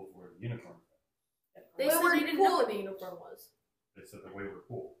 Wayward Pool is where the unicorn is. They said Wayward they didn't Pool. know where the unicorn was. They said the Wayward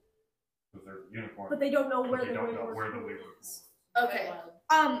Pool. Because there's a unicorn. But they don't know but where they the don't Wade know Work where the Pool Wayward Pool is. is. Okay.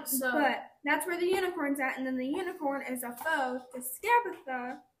 So- But that's where the unicorn's at, and then the unicorn is a foe to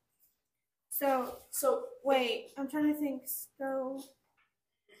Skabatha. So wait, I'm trying to think. So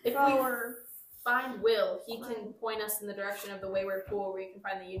If foe we or find Will, he can point us in the direction of the Wayward Pool where you can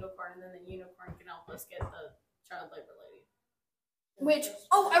find the unicorn, and then the unicorn can help us get the child labor lady.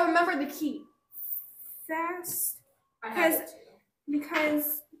 I remember the key. Fast I have it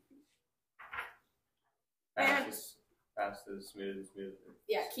Because- too. because Fast is smooth.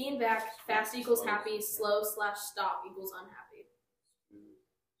 Yeah, key and back, fast equals happy, slow/stop equals unhappy.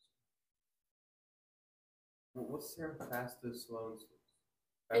 What's the term? Fast is slow and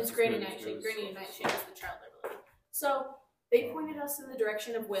slow. It's Granny Nightshade. Granny Nightshade is the child labor lady. So they pointed us in the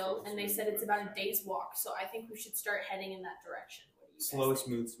direction of Will, and they said it's about a day's walk. So I think we should start heading in that direction. What do you guys Slow, think?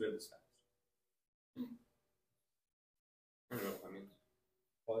 smooth is fast. I don't know what that means.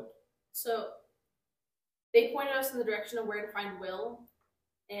 What? So they pointed us in the direction of where to find Will,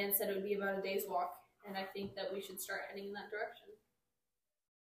 and said it would be about a day's walk. And I think that we should start heading in that direction.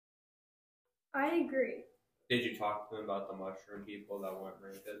 I agree. Did you talk to them about the mushroom people that went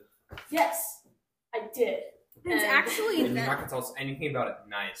rampant? Yes, I did. It's And- actually You're not that. gonna tell us anything about it.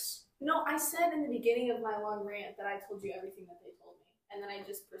 Nice. No, I said in the beginning of my long rant that I told you everything that they told me, and then I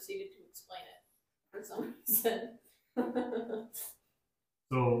just proceeded to explain it for some reason.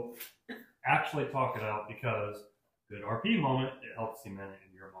 So, actually talk it out, because good RP moment, it helps cement it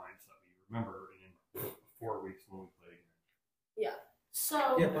in your mind so that we remember it in 4 weeks when we play again.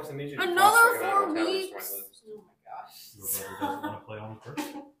 So, Yeah, plus it means you can Another talk about 4 whatever weeks. it's one of those. oh my gosh. Your brother doesn't want to play on first.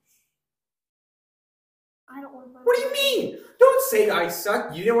 I don't want to. What do you mean? Don't say I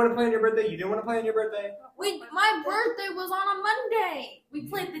suck. You didn't want to play on your birthday. You didn't want to play on your birthday. Wait, my birthday was on a Monday. We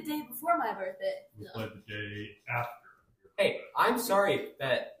played the day before my birthday. We No. played the day after. Hey, I'm sorry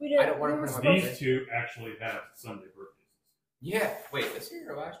that We I don't want to we put were him on These birthday. two actually have Sunday birthdays Yeah. Wait, this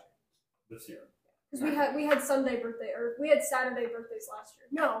year or last this year. Because we had Sunday birthday, or we had Saturday birthdays last year.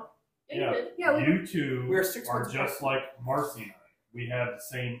 No. Yeah. Yeah, we You two We're 6 are months just apart. like Marcy and I. We have the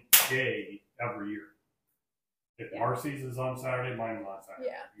same day every year. If Yeah. Marcy's is on Saturday, mine's on Saturday.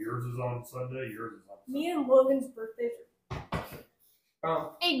 Yeah. Yours is on Sunday, yours is on Sunday. Me and Logan's birthdays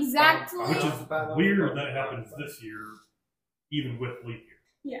Oh, Exactly. Which is weird that it happens this year, even with leap year.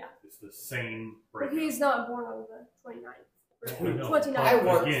 Yeah. It's the same But breakdown. he's not born on the 29th. I know, 29th. but I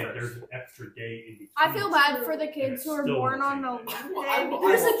want again, first. there's an extra day in between. I feel bad for the kids who are Still born the on same the day. leap I- day.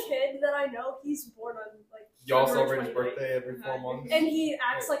 There's a kid that I know, he's born on like Y'all February celebrate his 29th. birthday every 4 months? And he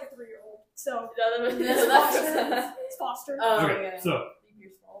acts like a 3-year-old. So No, it's foster. It's foster. Oh, Okay, yeah. so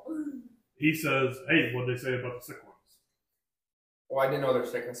Your fault. he says, "Hey, what did they say about the sick ones?" Well, I didn't know they're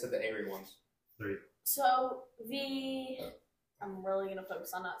sick. I said the angry ones. So I'm really gonna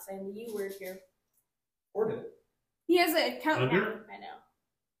focus on not saying the U word here. Or did it? He has an account Under? now. I know.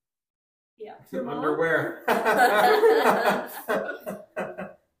 Yeah. Your mom? Underwear.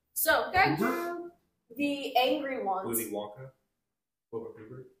 So Gotcha. the angry ones. Willy Wonka, Wilbur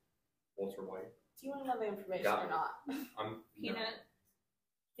Hoover, Walter White. Do you want to know the information Yeah. or not? I'm Peanut.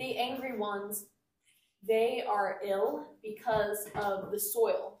 The angry ones, they are ill because of the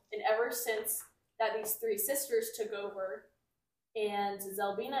soil. And ever since that these three sisters took over and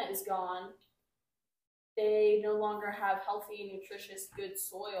Zelbina is gone, they no longer have healthy, nutritious, good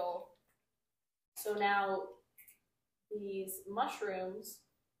soil. So now these mushrooms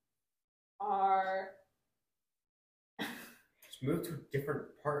are Just move to a different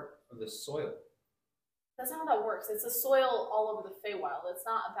part of the soil. that's not how that works. It's a soil all over the Feywild. It's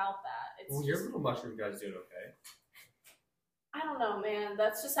not about that. It's Well, your just, little mushroom guy's doing okay. I don't know, man.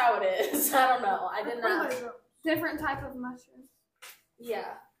 That's just how it is. I don't know. I didn't know. Different type of mushroom.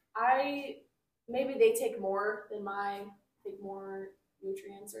 Yeah, maybe they take more than take more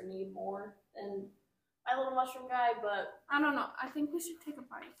nutrients or need more than my little mushroom guy, but I don't know. I think we should take a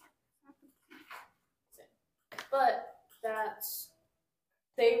bite.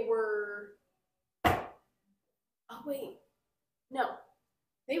 they were. Oh wait, no,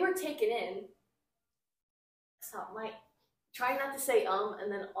 they were taken in. Stop, my trying not to say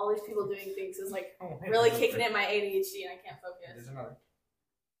and then all these people doing things is like Oh, hey, really there's kicking a- in my ADHD and I can't focus. There's another.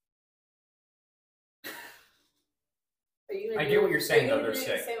 Are you gonna I do- get what you're saying, are you though, gonna they're do the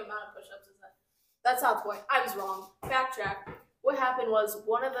sick. same amount of push-ups as that. That's not the point. I was wrong. Backtrack. What happened was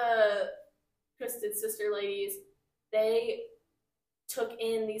one of the Twisted Sister ladies, they took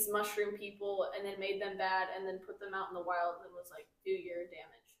in these mushroom people and then made them bad and then put them out in the wild and was like, do your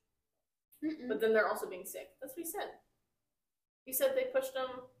damage. But then they're also being sick. That's what he said. He said they pushed them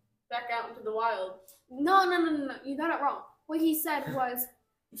back out into the wild. No. You got it wrong. What he said was,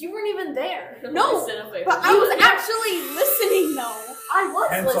 You weren't even there. No, Listen, okay. but I was actually listening though. I was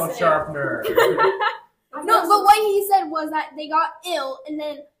Pencil listening. sharpener. I No, was but what he said was that they got ill and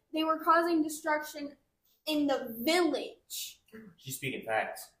then they were causing destruction in the village. She's speaking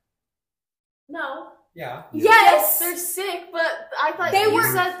facts. No. Yeah. Yes, they're sick, but I thought They you were-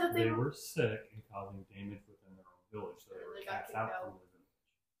 said that They were sick and causing damage within their own village, so they were They got cast kicked out out. from the village.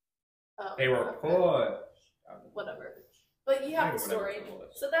 Oh, They were okay. pushed. Whatever. But you have the Whatever story, it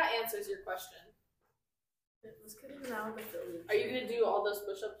was. so that answers your question. Are you gonna do all those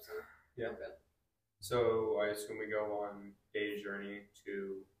push-ups? Yeah. Okay. So I assume we go on a journey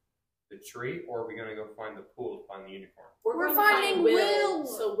to the tree, or are we gonna go find the pool to find the unicorn? We're going to finding find Will.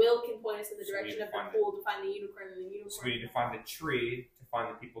 So Will can point us in the So we direction need of to the find pool to find the unicorn, and the unicorn. So we need to find the tree to find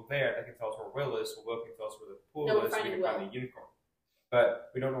the people there that can tell us where Will is, so Will can tell us where the pool No, we're is, so we finding can find Will. the unicorn.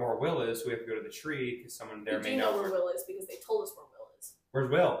 But we don't know where Will is, so we have to go to the tree because someone there We may do know know where Will is because they told us where Will is. Where's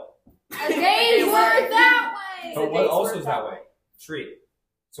Will? A day's worth that way. But The what days also work is that that way? Tree.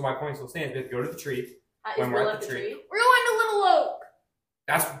 So my point still stands. We have to go to the tree. Is When we're Will at at the the tree. tree? We're going to Little Oak.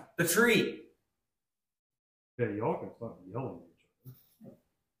 That's the tree. Yeah, y'all can stop yelling at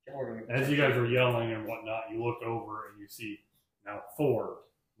each other. As As you guys are yelling and whatnot, you look over and you see now 4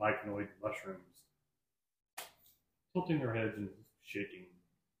 myconoid mushrooms tilting their heads and shaking.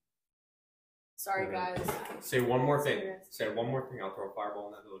 Sorry, guys. Say one more thing. Say one more thing. I'll throw a fireball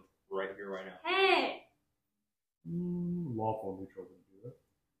in that village right here, right now. Hey. Lawful neutral would do that.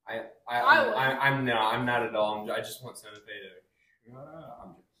 I'm not at all. I just want Santa Fe to.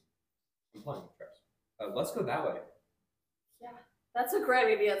 I'm playing with traps. Let's go that way. That's a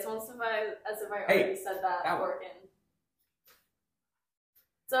great idea. It's almost as if I Hey, already said that that way. working.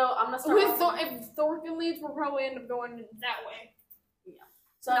 So I'm gonna start. With off- if Thornton leads, we'll probably end up going that way.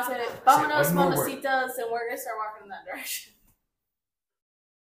 So I said, "Vámonos, mamacitas," and we're gonna start walking in that direction.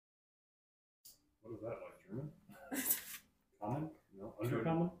 What is that like, German? Common? No,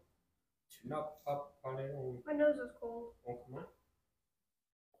 undercommon? Not up on it. My nose is cold. Oh, come on.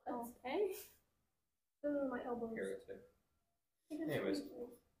 Okay. My elbows. Here it's it. Anyways.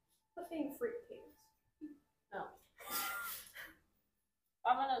 Quit being fruitcakes. No.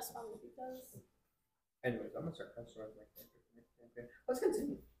 Vámonos, mamacitas. Anyways, I'm gonna start customizing my character. Let's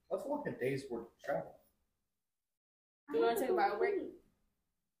continue. Let's walk a day's worth of travel. Do you want to take a bio break?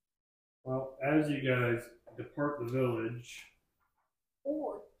 Well, as you guys depart the village,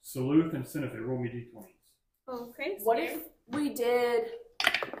 Or Saluth and Senefe, roll me d20s. Okay. what if we did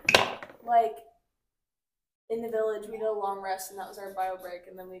like in the village we did a long rest and that was our bio break,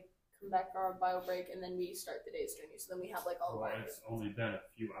 and then we come back from our bio break and then we start the day's journey. So then we have like all of Well, our. it's only been a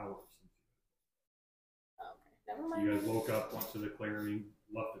few hours since Okay, never mind. you guys woke up, went to the clearing,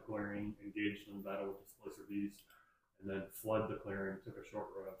 left the clearing, engaged in battle with the Displacer Beast, and then fled the clearing, took a short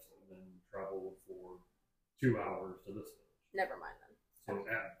rest, and then traveled for 2 hours to this village. Never mind then. So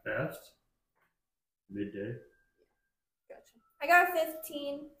at best, midday. Gotcha. I got a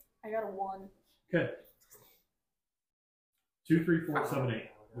 15. I got a 1. Okay. 2, 3, 4, 7,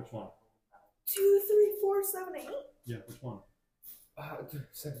 8. Which one? 2, 3, 4, 7, 8. Yeah, which one?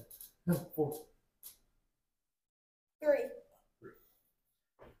 7. No, 4. 3.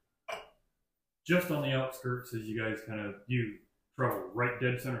 Just on the outskirts, as you guys you travel right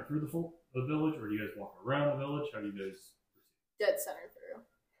dead center through the village, or do you guys walk around the village? How do you guys proceed? Dead center through.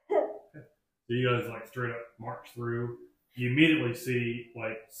 So you guys straight up march through. You immediately see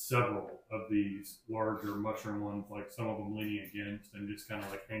several of these larger mushroom ones, some of them leaning against and just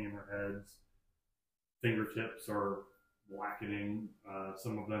hanging their heads. Fingertips are blackening.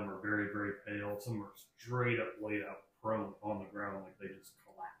 Some of them are very, very pale. Some are straight up laid out prone on the ground like they just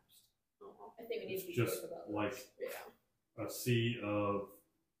collapsed. I think we need It's to be just quick about like this. Yeah. a sea of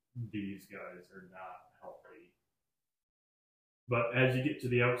these guys are not healthy. But as you get to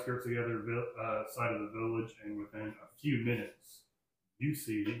the outskirts of the other side of the village, and within a few minutes, you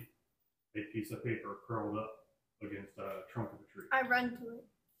see a piece of paper curled up against a trunk of a tree. I run to it.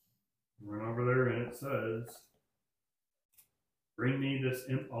 Run over there, and it says, "Bring me this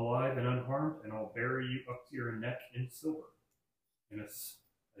imp alive and unharmed, and I'll bury you up to your neck in silver." And it's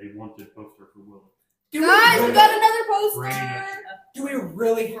a wanted poster for Willie. Guys, we got another Bring poster! it. Do we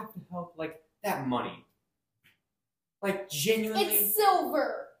really have to help that money? Genuinely? It's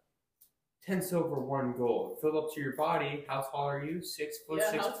silver! 10 silver, 1 gold. Fill up to your body. How tall are you? 6 foot,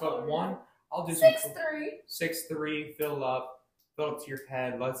 Yeah, 6 how tall foot are you? 1. I'll do 6'3". 6'3", fill up to your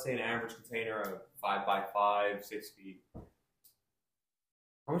head. Let's say an average container of 5 by 5, 6 feet.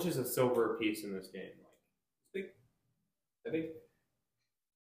 How much is a silver piece in this game? Big? That big?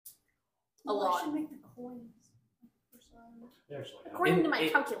 A lot. I should make the coins. They actually have, According to my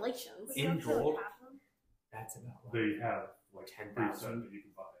in- calculations. in gold, that's about they have 10,000 10,000 that you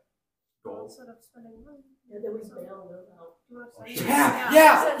can buy. gold. Instead of spending money. Yeah, then we bail those out. Do you want to Oh, send shit. me-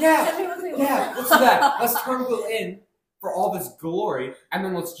 Yeah, let's do that. Let's turn Will in for all this glory, and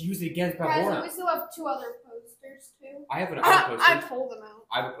then let's use it against Guys, Baborna. we still have 2 other posters, too. I have an I poster. pulled them out.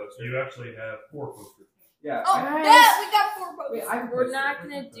 I have a poster. You actually have 4 posters. Yeah. Oh, I- yeah, we got 4 posters. Wait, I have a We're poster. not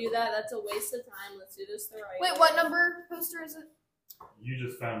gonna do that. That's a waste of time. Let's do this the right way. Wait, what number poster is it? You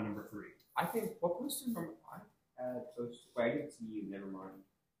just found number 3. I think what poster from I had poster. Wait, I didn't see you. Never mind.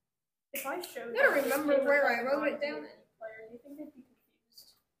 If I showed I gotta you this remember paper where I from wrote it Monty down. Player, do you think they'd be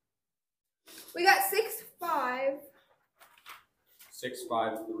confused? We got 6'5".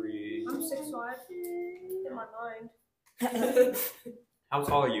 6'5'3". I'm 6'5". In my mind. How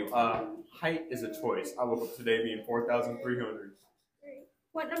tall are you? Height is a choice. I woke up today being 4,300.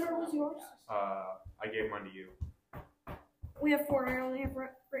 What number was yours? I gave mine to you. We have 4. I only have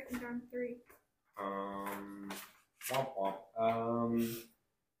written down 3. Womp womp.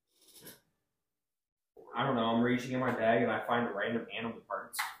 I don't know. I'm reaching in my bag and I find random animal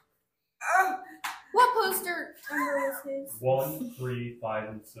parts. What poster number was his? 1, 3, 5,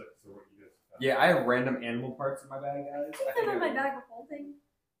 and 6 are what you guys found. Yeah, I have random animal parts in my bag, guys. I think in my I- bag of holding.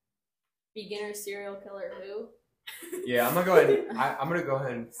 Beginner serial killer who? Yeah, I'm gonna go ahead. I'm gonna go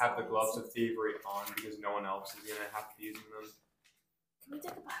ahead and have the gloves of thievery on because no one else is gonna have to be using them. Can we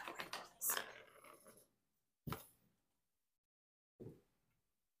take a bio break, please?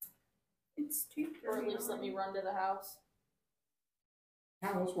 It's too Or at least let me run to the house.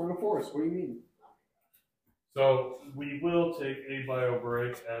 House, we're in the forest. What do you mean? So we will take a bio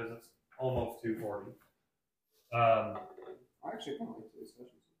break as it's almost 2:40. I actually kind of like today's session.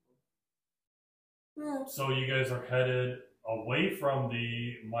 So you guys are headed away from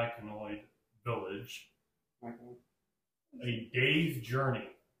the Myconoid village, a day's journey.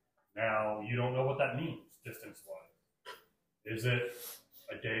 Now, you don't know what that means, distance-wise. Is it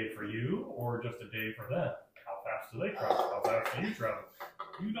a day for you, or just a day for them? How fast do they travel? How fast do you travel?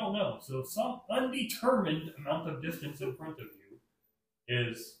 You don't know. So some undetermined amount of distance in front of you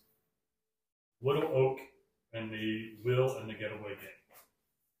is Little Oak and the Will and the Getaway Gang.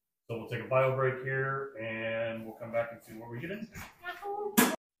 So we'll take a bio break here, and we'll come back and see what we get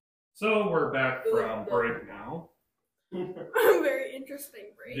into. So we're back from break now. Very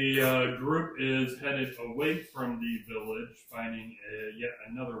interesting break. The group is headed away from the village, finding yet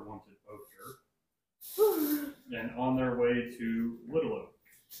another wanted poacher, and on their way to Little Oak.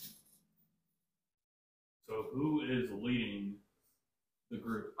 So who is leading the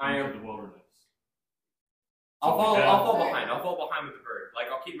group I into am. the wilderness? I'll fall Yeah. behind. I'll fall behind with the bird. Like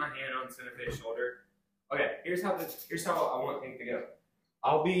I'll keep my hand on Cinefay's shoulder. Okay, here's how I want things to go.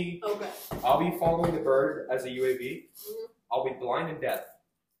 I'll be following the bird as a UAV. Mhm. I'll be blind and deaf,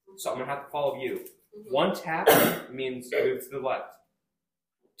 so I'm gonna have to follow you. Mhm. 1 tap means move to the left.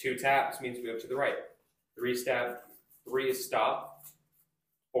 2 taps means move to the right. 3 is stop.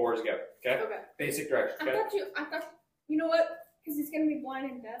 4 is go. Okay. Okay. Basic direction. I Okay. thought, you know what? Because he's gonna be blind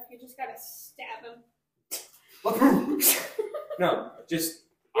and deaf, you just gotta stab him. No, just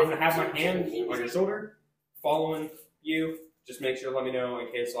I'm gonna have my hand on your shoulder, following you. Just make sure to let me know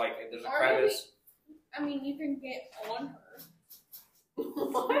in case like if there's a crevice. I mean, you can get on her.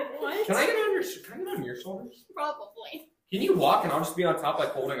 What? Can I get on your shoulders? Probably. Can you walk and I'll just be on top like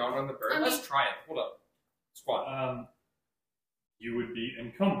holding on the bird? I Let's mean- try it. Hold up. Squat. You would be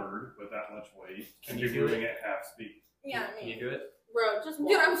encumbered with that much weight. Can you're you do doing it at half speed. Yeah, Can you do it? Bro, just dude,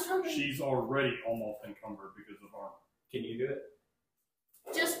 walk. I'm struggling. She's already almost encumbered because of armor. Can you do it?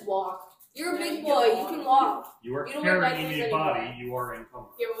 Just walk. You're a Yeah, big you boy. can You walk. can walk. You are You don't wear carrying diapers a anymore. body, you are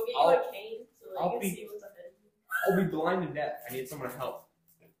encumbered. Here, we'll get you I'll- a cane so that I'll you can be- see what's ahead. I'll be blind and deaf. I need someone to help.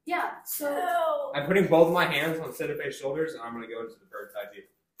 Yeah. So. I'm putting both of my hands on Cinefay's shoulders and I'm gonna go into the bird's eye view.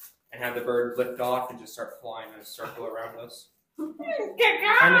 And have the bird lift off and just start flying in a circle around us.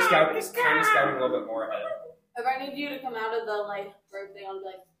 Kind of scouting a little bit more ahead. If I need you to come out of the like bird thing, I'll be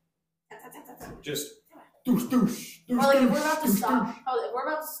like. Tap, tap, tap, tap, tap. Just doosh doosh. Or like if we're about to stop, if we're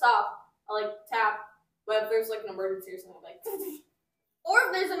about to stop, I'll like tap. But if there's like an emergency or something, I'm like. Or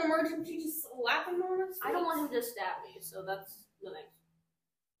if there's an emergency, just slap him on his face. I don't want him to stab me, so that's the next.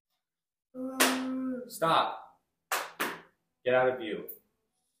 Stop. Get out of view.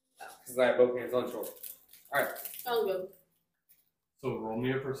 Because I have both hands on shoulder. Sounds good. So roll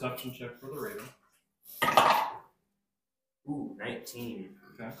me a perception check for the raven. Ooh, 19.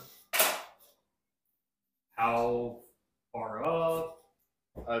 Okay. How far up?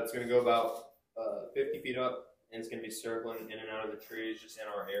 It's gonna go about 50 feet up, and it's gonna be circling in and out of the trees, just in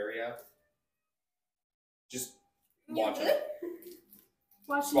our area. Just watching.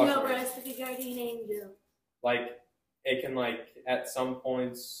 Watching Watch over it. us like a guardian angel. Like it can like at some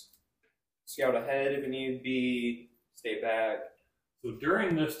points scout ahead if it need be, stay back. So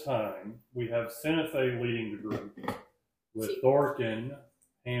during this time, we have Cinefay leading the group, with See. Thorkin,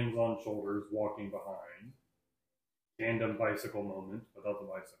 hands on shoulders, walking behind. Tandem bicycle moment without the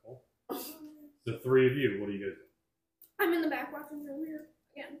bicycle. The 3 of you, what do you guys do? I'm in the back watching from here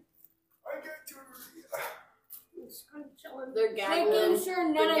again. Just kind of chilling. They're gaggling. Making sure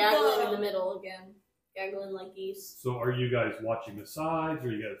They're none gaggling in of the the middle again. Gaggling like geese. So are you guys watching the sides?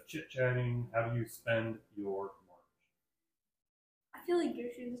 Are you guys chit-chatting? How do you spend your march? I feel like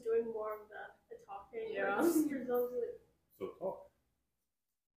Yoshi's doing more of the talking. Yeah. Your sister's also like, So talk.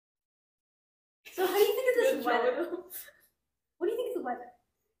 so how do you think of this Good weather? job. What do you think of the weather?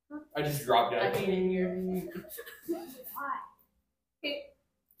 I just dropped I down. mean, Why?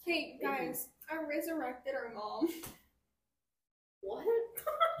 Hey, guys, I resurrected our mom. what?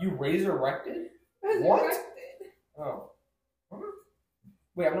 You resurrected? Resurrected. What? Oh. Huh?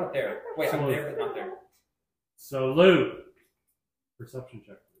 Wait, I'm not there. Wait, I'm there, but not there. So Lou, perception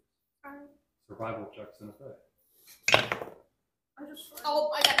check, please. Um, Survival check, Cinefay. I just.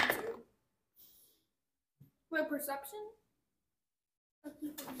 Oh, I got it too. My perception?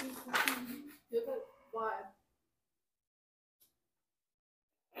 Why?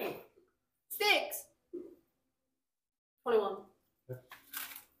 Sticks! 21.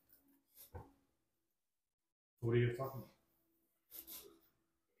 What are you guys talking about?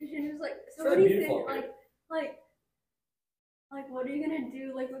 She's just like, so It's what do you beautiful think? up here. Like, what are you gonna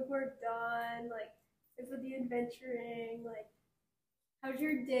do? Like, when we're done, like with the adventuring, like, how's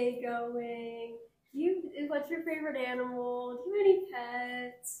your day going? What's your favorite animal? Do you have any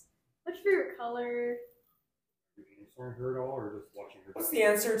pets? What's your favorite color? Any from her at all, or just watching her? What's the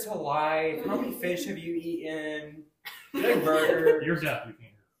answer to life? How many fish have you eaten? Big burger. You're deaf. You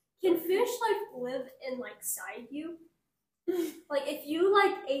can't hear. Can fish like live inside you? Like if you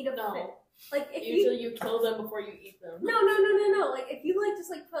like ate a No. fish, like if Usually you kill them before you eat them. no. Like if you like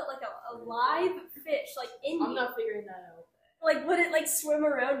just like put like a live fish like in I'm you, not figuring that out. like would it like swim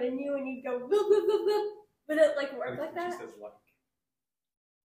around in you and you go boop boop boop boop? Would it like work like that?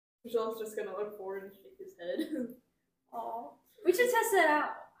 Michelle's just gonna look forward and shake his head. Aw. We should test that out.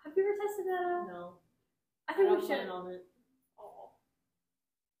 Have you ever tested that out? No. I I think don't we plan should. on it. Aw.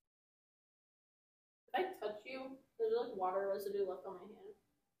 If I touch you, there's like water residue left on my hand.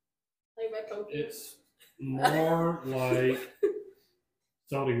 Like if I poke you. It's more like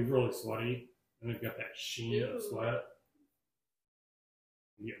somebody who's really sweaty and they've got that sheen of Ew. sweat.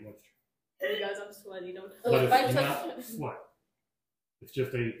 You get moisture. Hey guys, I'm sweaty. Don't. But if I it's touch not sweat. It's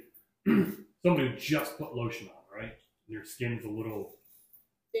just somebody who just put lotion on, right? And your skin's a little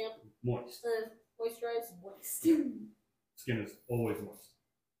Damp. moist. Moisturize. Skin is always moist.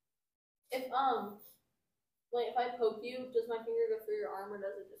 If like if I poke you, does my finger go through your arm or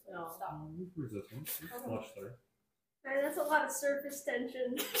does it just like stop? Resistance. It's Okay. flush there. Man, that's a lot of surface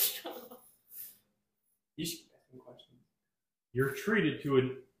tension. You should ask some questions. You're treated to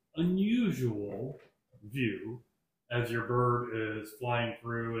an unusual view as your bird is flying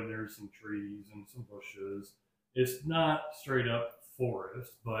through and there's some trees and some bushes. It's not straight up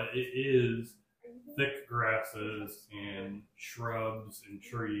forest, but it is thick grasses and shrubs and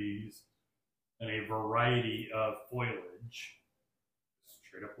trees and a variety of foliage.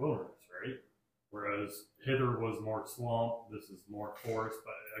 Straight up wilderness, right? Whereas hither was more swamp, this is more forest,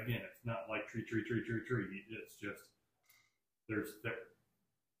 but again, it's not like tree. It's just there's thick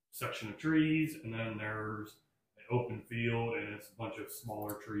section of trees, and then there's an open field, and it's a bunch of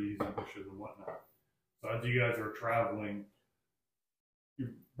smaller trees and bushes and whatnot. So as you guys are traveling, your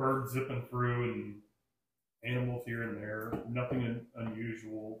birds zipping through and animals here and there, nothing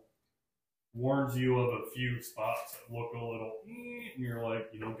unusual. Warns you of a few spots that look a little, and you're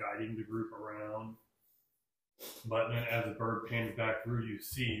like, guiding the group around. But then as the bird pans back through, you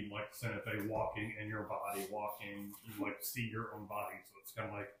see like Santa Fe walking and your body walking. You like see your own body, so it's kind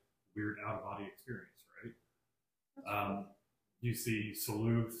of like a weird out of body experience, right? You see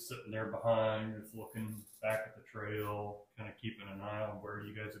Salute sitting there behind, just looking back at the trail, kind of keeping an eye on where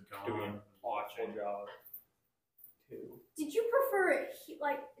you guys have gone, Doing and watching. job. Too. Did you prefer it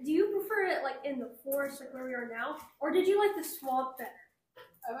do you prefer it like in the forest like where we are now, or did you like the swamp better?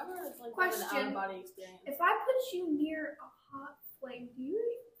 I remember it's like Question. an out of body experience. If I put you near a hot flame, do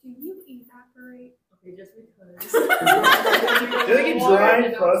you evaporate? Okay, just because. Does it get dry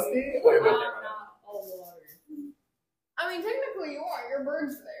and crusty? Not all water. I mean, technically you are. Your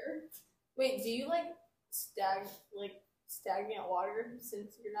bird's there. Wait, do you like stagnant water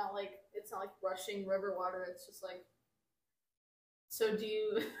since you're not like it's not like rushing river water? It's just like. So do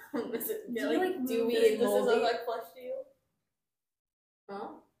you? Is it Do you, like, do move we? this Does this moldy? look like flesh to you? Huh?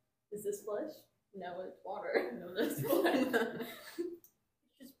 Is this flesh? No, it's water. No, that's flesh.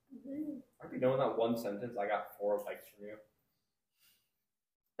 Just blue. Aren't you knowing that one sentence? I got 4 likes from you.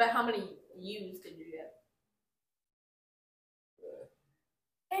 But how many views did you get?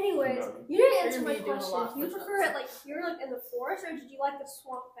 Anyways, No. you didn't You're answer gonna my be doing a question. lot of Do you push-ups. prefer it like you're like in the forest, or did you like the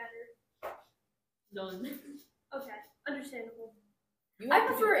swamp better? None. Okay, understandable. You I have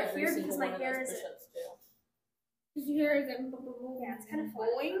to do prefer it every here single because my one of hair those is- push-ups too. Did you hear it? Yeah, it's kind of flat.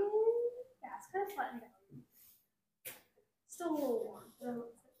 Boing. Yeah, it's kind of flattened down. Still a little warm.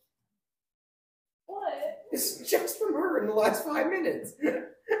 What? This is just from her in the last 5 minutes.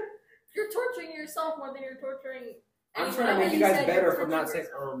 You're torturing yourself more than you're torturing. I'm anyone trying to make else. you you guys said better you're from not touching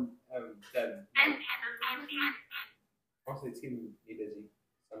saying dead. Honestly, it's keeping me busy.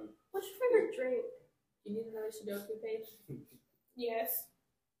 What's your favorite drink? You need another Sudoku page? Yes.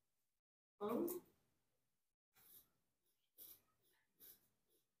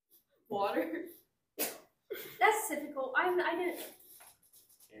 Water? That's typical. I didn't.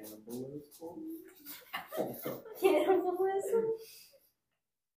 Cannibalism. Cannibalism.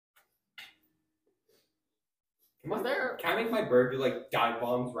 Can I make my bird do like dive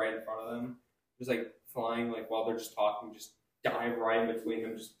bombs right in front of them? Just like flying like while they're just talking, just dive right in between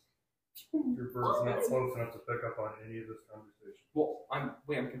them. Just Your bird's not close enough to pick up on any of this conversation.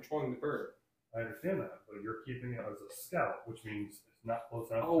 I'm controlling the bird. I understand that, but you're keeping it as a scout, which means it's not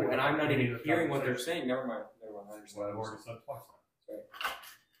close enough. Oh, to pick and up I'm on not any even of the hearing what they're conversation. saying. Never mind. I Well, understand. I've already said twice now.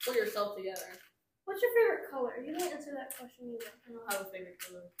 Pull yourself together. What's your favorite color? You didn't answer that question either. I don't have a favorite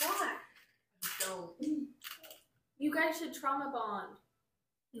color. Why? I don't. You guys should trauma bond.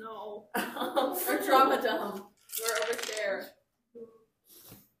 No. Or trauma dump. We're over there.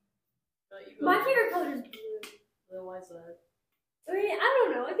 My favorite color is blue. Why is that? I mean, I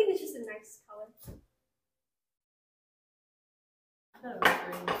don't know. I think it's just a nice color. I thought it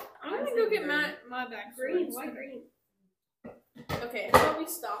was green. I'm gonna go get my bag. Green. Why green? Okay, how about we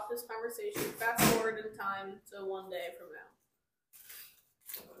stop this conversation? Fast forward in time to one day from now.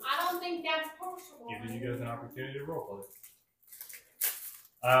 I don't think that's possible. Giving you guys an opportunity to roleplay.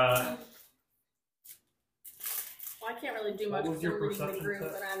 Well, I can't really do much What was your because I'm leading the perception group,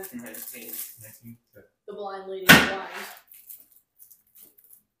 check? but I'm 19. 19. Okay. the blind leading the blind.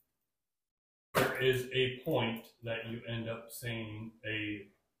 There is a point that you end up seeing a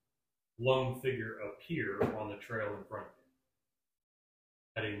lone figure appear on the trail in front of you,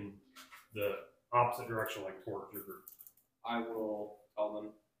 heading the opposite direction, like towards your group. I will tell them.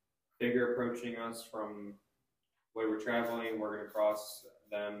 Figure approaching us from the way we're traveling. We're going to cross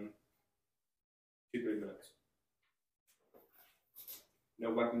them 2-3 minutes. No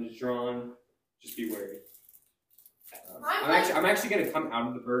weapons drawn. Just be wary. I'm actually going to come out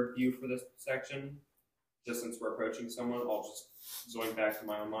of the bird view for this section. Just since we're approaching someone, I'll just zoom back to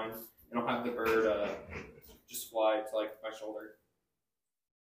my own mind, and I'll have the bird just fly to like my shoulder.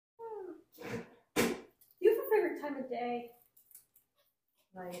 Do you have a favorite time of day?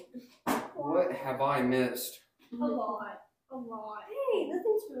 Right. What have I missed? A lot. A lot. Hey,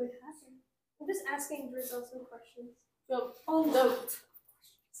 nothing's really happened. I'm just asking Drizzle some questions. So,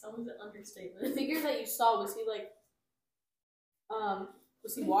 someone's an understatement. The figure that you saw, was he like,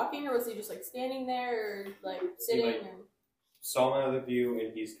 was he walking or was he just like standing there or like sitting? like- or... Saw him out of the view,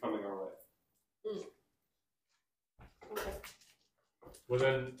 and he's coming our way. Okay.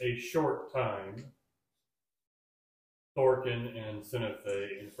 Within a short time, Thorkin and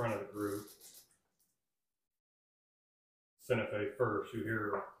Senefe in front of the group. Senefe first, you hear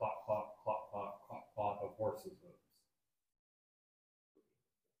a clop, clop, clop, clop, clop, clop of horses' hooves.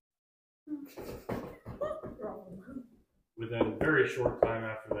 Within a very short time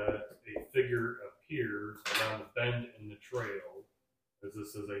after that, a figure appears around the bend in the trail, as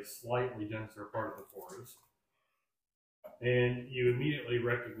this is a slightly denser part of the forest. And you immediately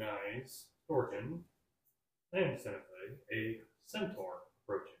recognize Thorkin and Senefe, a centaur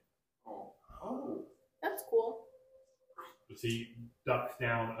approaching. Oh. That's cool. As he ducks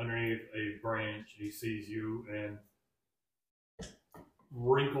down underneath a branch, he sees you, and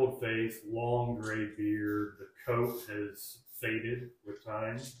wrinkled face, long gray beard. The coat has faded with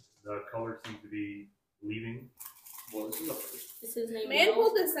time. The color seems to be leaving. Well, this is a first. Is his name Man Will?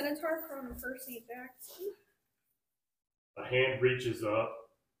 pulled the Centaur from Percy Jackson. A hand reaches up.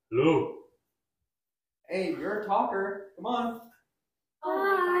 Hello. Hey, you're a talker. Come on. Oh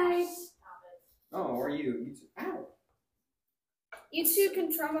my gosh. Oh, or you. Ow. You two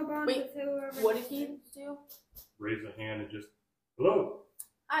can trauma bond Wait, with whoever. What did he do? Raise a hand and just, hello.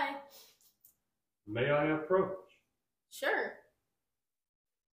 Hi. May I approach? Sure.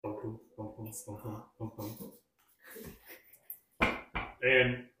 Thump, thump, thump, thump, thump, thump, thump.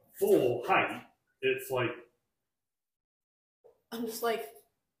 And full height, it's like I'm just like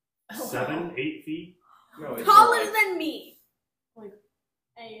 7, 8 feet. No, it's Taller not like- than me.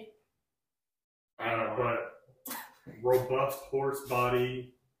 Hey. But robust horse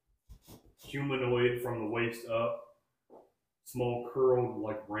body, humanoid from the waist up, small curled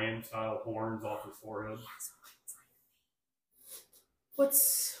like ram style horns off his forehead.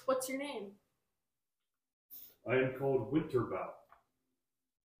 What's your name? I am called Winterbout.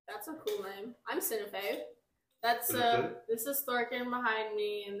 That's a cool name. I'm Senefe. That's Senefe? this is Thorkin behind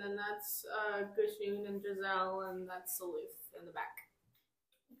me, and then that's Gushun and Giselle, and that's Saluf in the back.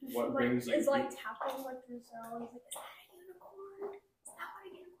 What brings you? It's like tapping like Drizzle. He's like, is that a unicorn? Is that what a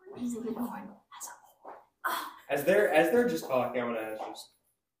unicorn is? A unicorn has a horn. As they're just talking, I want to ask you.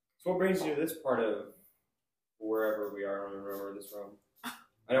 So, what brings you to this part of wherever we are? I don't remember where this from.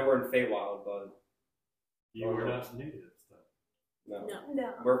 I know we're in Feywild, but You are not natives, though. no.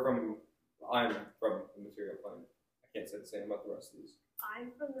 No. I'm from the material plane. I can't say the same about the rest of these.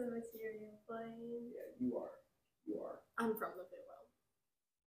 I'm from the material plane. Yeah, you are. You are. I'm from the Feywild.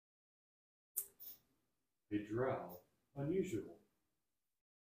 A drow. Unusual.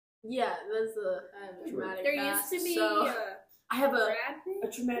 Yeah, that's a traumatic There past. used to be So I have a Brad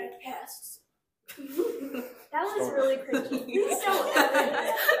Pitt. traumatic past. That was really cringy. Please don't ever do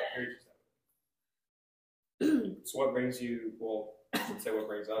that again. So, what brings you? Well, I should say what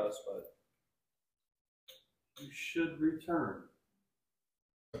brings us, but You should return.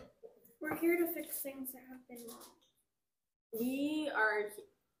 We're here to fix things that have been wrong. We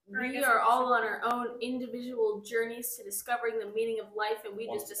We are all on our own individual journeys to discovering the meaning of life, and we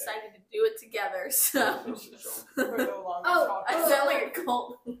just decided to do it together. So I sound like a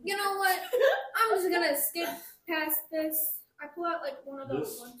cult. You know what? I'm just gonna skip past this. I pull out like one of those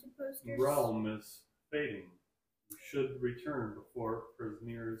This wanted posters. realm is fading. We should return before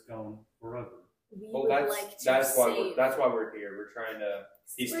Prismir is gone forever. We Well, would that's like to that's why save. that's why we're here. We're trying to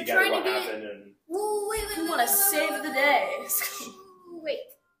piece We're together trying what to get- happened and Whoa, wait, We want to save the day. Wait.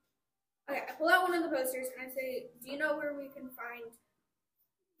 Okay, I pull out one of the posters and I say, "Do you know where we can find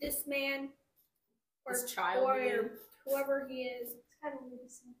this man or This child, or you mean? whoever he is?" It's kind of weird to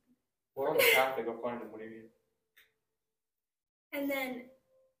say. we're on the path to go find him. What do you mean? And then,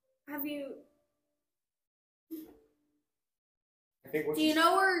 have you? I think what Do you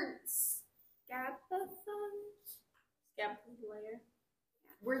know where Scapatha? Scap's layer.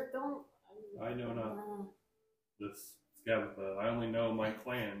 We're don't. I know not this Scabatha. I only know my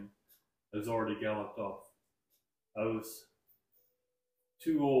clan has already galloped off. I was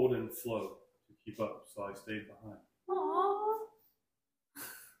too old and slow to keep up, so I stayed behind. Aww.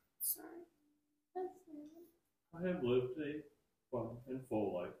 Sorry. I have lived a fun and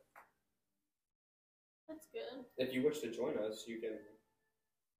full life. That's good. If you wish to join us, you can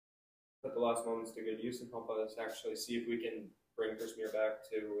put the last moments to good use and help us actually see if we can bring Prismir back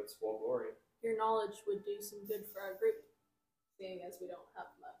to its full glory. Your knowledge would do some good for our group, seeing as we don't have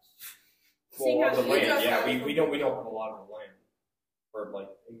much. Seeing Well, how on the you land, just- yeah, we don't have a lot of the land. We're like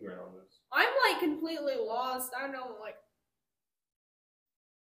ignorant on this. I'm like completely lost. I don't like.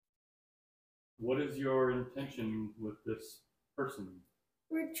 What is your intention with this person?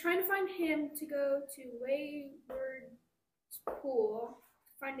 We're trying to find him to go to Wayward Pool,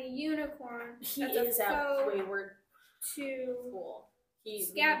 find a unicorn. He that's is a at foe Wayward to Pool.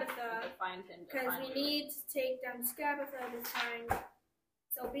 He's Scabatha, to find him to because find we Wayward. need to take down Scabatha to find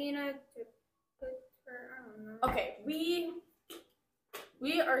Selbina to put her. I don't know. Okay, we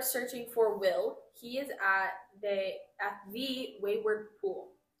are searching for Will. He is at the Wayward Pool.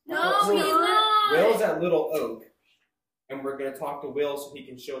 No, Well, he's not. Will's at Little Oak, and we're gonna talk to Will so he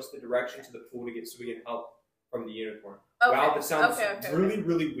can show us the direction to the pool to get so we can help from the unicorn. Okay. Wow, this sounds okay. really,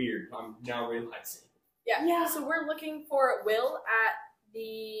 really weird. I'm now realizing. Yeah. So we're looking for Will at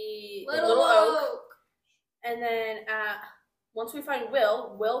the Little Oak. Oak. And then once we find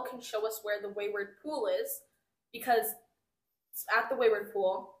Will, Will can show us where the Wayward Pool is, because at the Wayward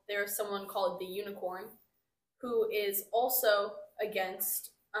Pool there is someone called the Unicorn, who is also against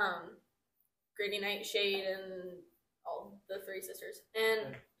Grady Nightshade and all the three sisters. And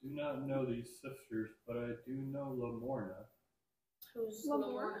I do not know these sisters, but I do know Lamorna, who's Lamorna?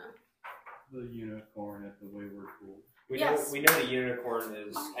 Lamorna? the unicorn at the Wayward Pool. We Yes. know the unicorn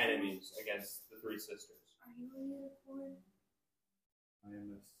is enemies against the three sisters. Are you a unicorn? I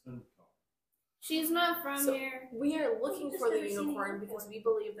am a centaur. She's not from So- here. We are looking I've just for the never seen a unicorn because we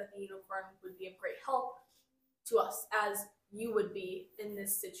believe that the unicorn would be of great help to us, as you would be in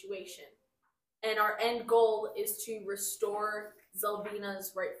this situation. And our end goal is to restore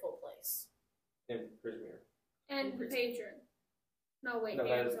Zelvina's rightful place. And Prismir. And the patron. No, wait. No,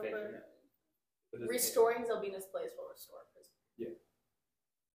 that and is Zelda. patron. Restoring Zelvina's place will restore Prismir.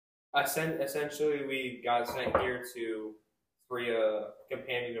 Essentially, we got sent here to free a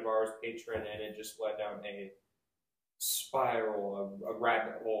companion of ours, patron, and it just led down a spiral, a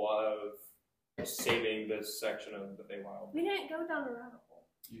rabbit hole of saving this section of the Feywild. We didn't go down a rabbit hole.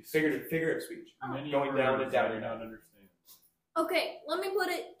 You Figure of speech. many Going down words and down I do and not down. understand. Okay, let me put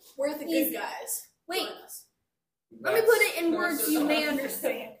it. We're the Easy. good guys. Wait. Join us. Let me put it in words you may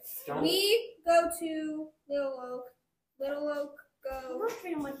understand. Don't- We go to Little Oak. Little Oak I'm go. not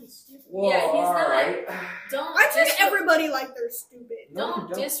treating him like he's stupid. Whoa, Yeah, he's not- alright. Don't I treat disre- everybody like they're stupid. No, don't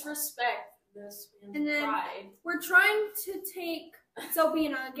don't. disrespect this man's And then- pride. We're trying to take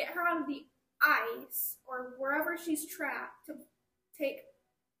Zelbina, get her out of the ice or wherever she's trapped to take,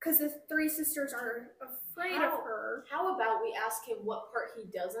 because the three sisters are afraid How? of her. How about we ask him what part he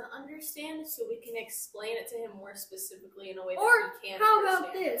doesn't understand so we can explain it to him more specifically in a way that Or he can how understand.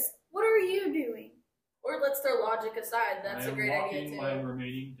 about this? What are you doing? Or let's throw logic aside. That's I a am great idea walking too. my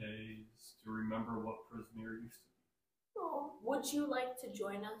remaining days to remember what Prismir used to be. Oh, would you like to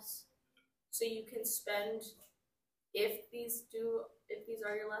join us so you can spend, if these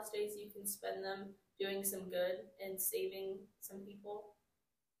are your last days, you can spend them doing some good and saving some people?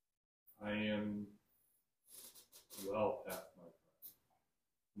 I am well past my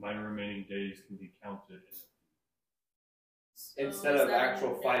prime. My remaining days can be counted in So Instead is of that a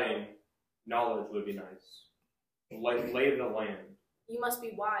actual no? fighting, knowledge would be nice. Like lay of the land. You must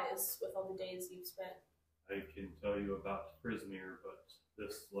be wise with all the days you've spent. I can tell you about Prismir, but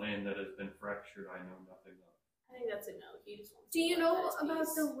This land that has been fractured, I know nothing of. I think that's a no. He just wants Do to you let know that as about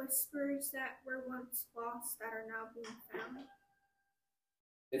peace. the whispers that were once lost that are now being found?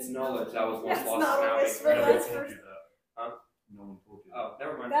 It's knowledge that was once That's lost not a now being whisper, No found. one that's told for- you that. Huh? No one told you that. Oh,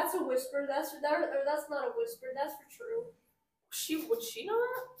 never mind. That's a whisper. That's not a whisper. That's for true. Would she know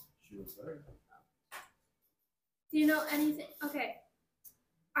that? She was there. Do you know anything? Okay.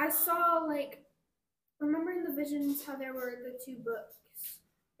 I saw, like, remember in the visions how there were the two books?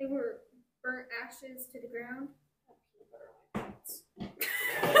 They were burnt ashes to the ground.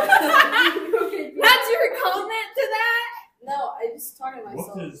 Okay, That's your comment to that? No, I just talking to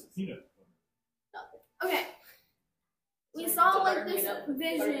myself. What is peanut butter? Nothing. Okay. We Sorry, saw, it's a like, butter this made up with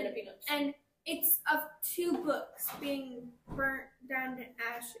vision, butter peanuts. and it's of two books being burnt down to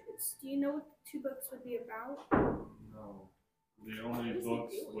ashes. Do you know what the two books would be about? No. The only What is he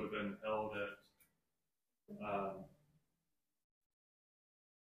books doing? would have been held at well,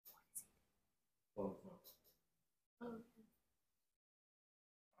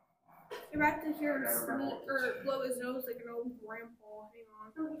 You're about to hear him sneak or blow his nose like an old grandpa. Hang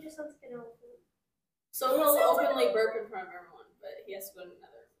on. Oh, he just sounds like an elephant. So he'll openly burp in front of everyone, but he has to go to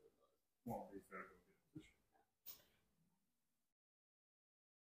another. well, he's gotta go get this.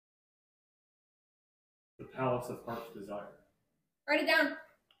 The Palace of Heart's Desire. Write it down.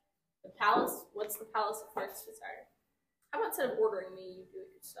 The palace. What's the Palace of Heart's Desire? How about instead of ordering me, you do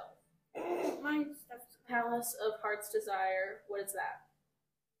it yourself? My stuff's Palace of Heart's Desire. What is that?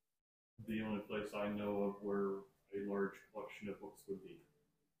 The only place I know of where a large collection of books would be.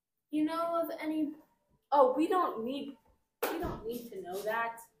 You know of any? Oh, we don't need to know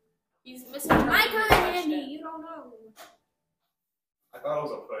that. He's misinterpreting My the turn, question. Andy. You don't know. I thought it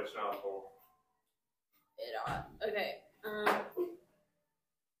was a push, not a pull. Okay.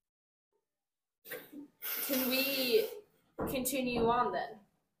 Can we continue on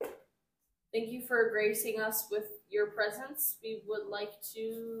then? Thank you for gracing us with your presence. We would like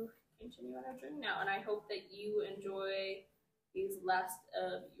to continue on our journey now, and I hope that you enjoy these last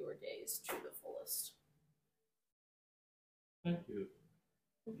of your days to the fullest. Thank you.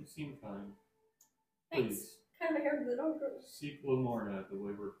 You seem kind. Thanks. Please, Kind of hair that don't grow. seek Lamorna, the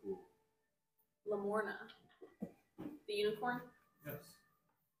wayward fool. Lamorna. The unicorn?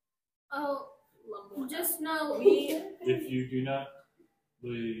 Oh, Lamorna. just know If you do not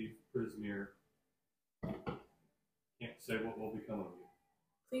leave Prismere, can't say what will become of you.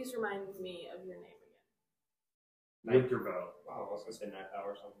 Please remind me of your name again. Winterbow. Wow, I was gonna say night owl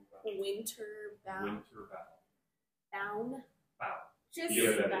or something. But Winterbound. Winterbow. Down. Bow. just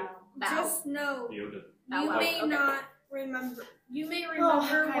Yoda. just know Yoda. Bow you wow. may Okay. not remember. You may remember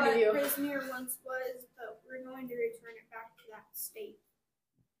kind what of you. Prismere once was, but we're going to return it back to that state.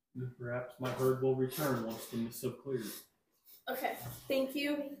 And perhaps my herd will return once the mists have cleared. Okay. Thank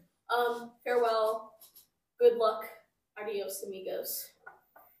you. Farewell. Good luck. Adios, amigos.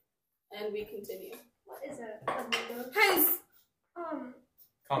 And we continue. What is that? Amigo? Has Calm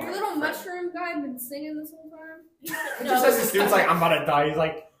your down, little friend. mushroom guy been singing this whole time? He just says his student's like, I'm about to die. He's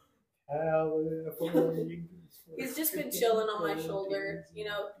like, He's just been chilling on my shoulder, you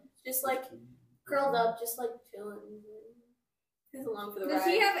know, just like curled up, just like chilling. He's along for the Does ride.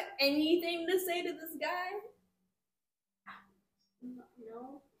 he have anything to say to this guy?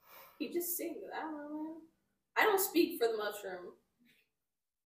 No. He just sings. I don't know, man. I don't speak for the mushroom.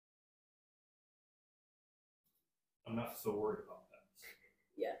 I'm not so worried about that.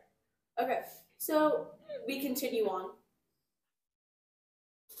 Okay, so we continue on.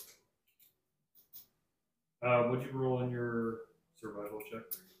 Would you roll on your survival check?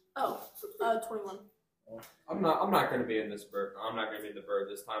 Oh, 21. I'm not gonna be in this bird. I'm not gonna be the bird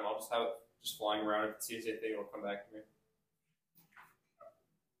this time. I'll just have it just flying around. If it sees anything, it'll come back to me.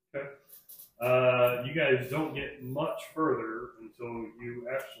 You guys don't get much further until you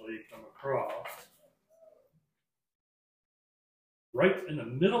actually come across, right in the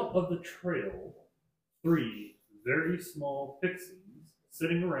middle of the trail, 3 very small pixies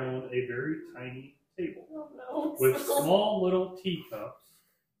sitting around a very tiny table Oh no. with small little teacups,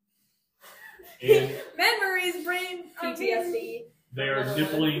 and Memories, brain. PTSD. they are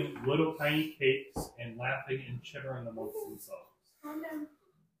nibbling little tiny cakes and laughing and chittering amongst themselves. Calm down.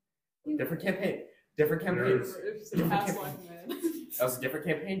 Different campaign. Different campaign. Past life, man. That was a different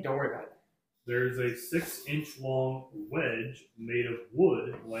campaign. Don't worry about it. There's a 6-inch long wedge made of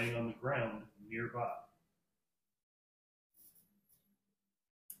wood laying on the ground nearby.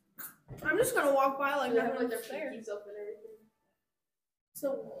 I'm just gonna walk by like They have like nothing's their there. pinkies up and everything.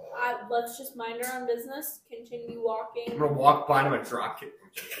 So let's just mind our own business. Continue walking. I'm gonna walk by and I'm gonna drop kick.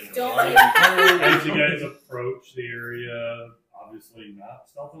 Don't- As you guys approach the area, obviously not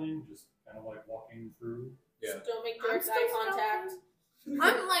stealthing, just kind of like walking through. Yeah. Just don't make I'm direct still eye contact.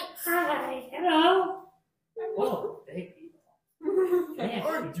 I'm like, Hi, hello. Oh, thank you.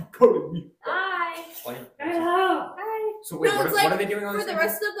 Aren't you calling me? Hi. Hello. hi. So wait, No, what, it's what like, are they doing on For this the table?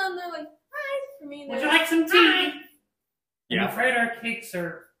 rest of them, they're like, hi. For me, Would they're you like some tea? Yeah. I'm afraid our cakes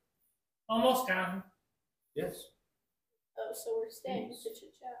are almost gone. Yes. Oh, so we're staying to chit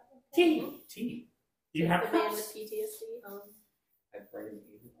chat. Tea. Tea. Do you have the man with cups? PTSD. I bring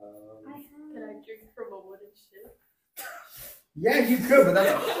you. Can I drink from a wooden ship? Yeah, you could, but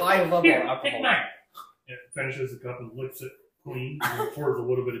that's a high level Here, of alcohol. take mine. It finishes the cup and licks it clean, and pours a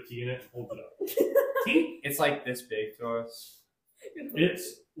little bit of tea in it and holds it up. Tea? It's like this big to us.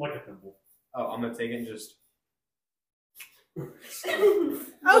 It's like a pimple. Oh, I'm gonna take it and just.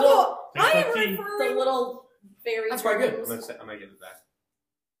 Oh, Tastes I like am tea. The referring. little very. That's quite good. rings. I'm gonna give it back.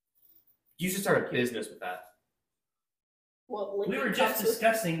 You should start a business with that. What, We licking were just cups with-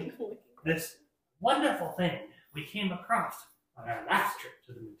 discussing this wonderful thing we came across on our last trip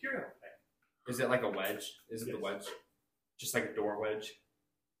to the material thing. Is it like a wedge? Is it the Yes. wedge? Just like a door wedge?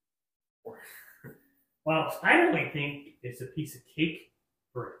 Or Well, I really think it's a piece of cake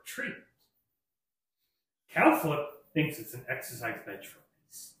for a treat. Cowfoot thinks it's an exercise bench for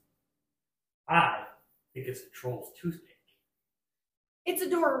mice. I think it's a troll's toothpick. It's a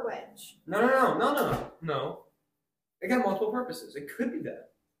door wedge. No. It got multiple purposes. It could be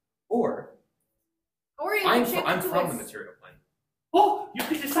that. Or Or you I'm can shape I'm it to from a- the material plane. Oh, you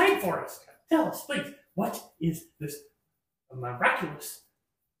can decide for us. Tell us, please. What is this miraculous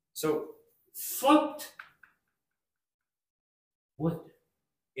So sloped wood?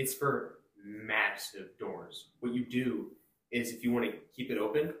 it's for massive doors. What you do is if you want to keep it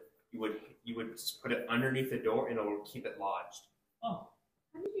open, you would just put it underneath the door and it'll keep it lodged. Oh,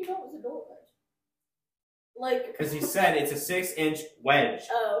 How did you know it was a door wedge? Like. Because he said it's a 6-inch wedge.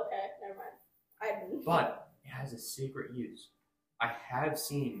 Oh, okay. Never mind. I didn't. But it has a secret use. I have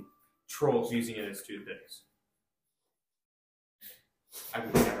seen trolls using it as toothpicks. I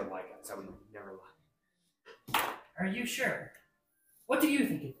would never lie, guys. I would never lie. are you sure? What do you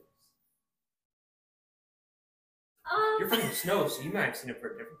think it is? You're from the snow, so you might have seen it for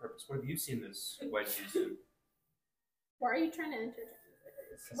a different purpose. What have you seen this wedge used in? Why are you trying to interject?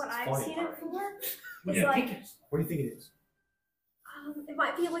 What It's I've funny, seen alright. it for? What It's do you like- think it is? What do you think it is? It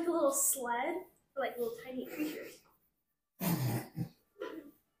might be like a little sled for like little tiny creatures.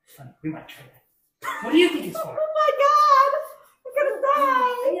 Funny, we might try that. What do you think it's for? Oh my god! I'm gonna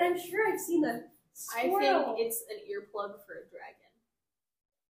die! I mean, I'm sure I've seen them. I think it's an earplug for a dragon.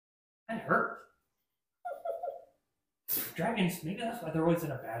 That hurt. Dragons, maybe that's why they're always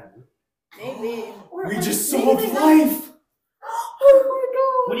in a bad mood. Maybe. Or We like, just maybe solved they got- life!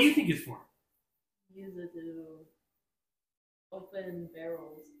 Oh What do you think it's for? Use it to open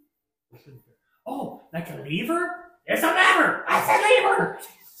barrels. Oh, like a lever? It's a lever! I said lever!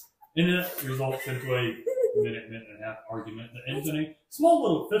 And it results into a minute and a half argument that ends in a small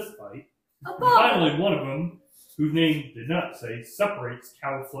little fist fight. A And ball. finally, one of them, whose name did not say, separates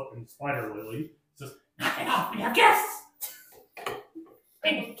Cowfoot and Spider Lily. Says, Knock it off, we have guests!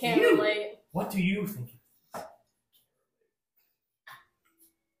 And Can't you, relate. what do you think?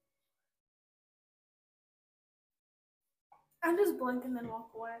 I just blink and then walk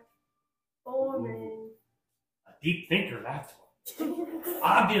away. Boring. A deep thinker, that's what.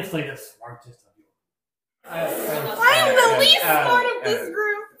 Obviously the smartest of you. I am the least smart of this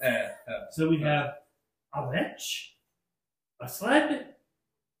group. So we have a wrench, a sled,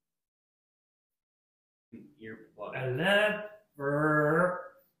 Earplug. a lever, or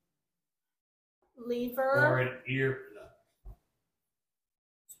Lever. an earplug.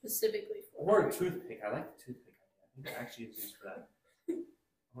 Specifically for. Or a toothpick. I like the toothpick idea. I think it actually is used for that. I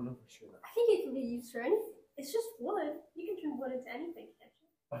don't know for sure. I think it can be used for anything. It's just wood. You can turn wood into anything, can't you?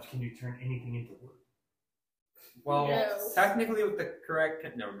 But can you turn anything into wood? Well, No. technically with the correct...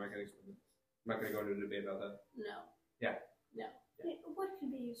 No, I'm not going to explain it. I'm not going to go into a debate about that. No. Yeah. No. Yeah, wood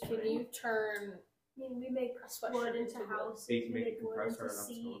can be used for Can anything. you turn? I mean, we make A sweatshirt wood into into wood. houses. So you can we make make a wood compressor into and it's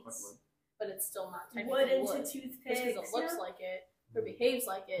still look like seats. wood. But it's still not technically Wood wood. into Just toothpicks. because it looks yeah. like it or behaves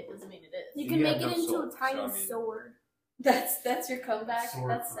like it doesn't mean it is. You You can have make no it into soul, a tiny so, I mean- sword. That's your comeback.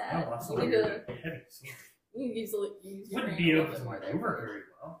 Sword That's for- sad. Oh, that's You not need a to heavy sword. you usually use your Wouldn't brain be a able little to bit more there. maneuver very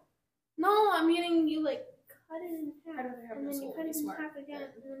well. No, I'm meaning you like cut it in I'd half, rather have and your then you soul cut be it in smart half again,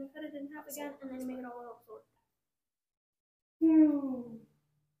 than- and then you cut it in half again, and then you make it all a sword.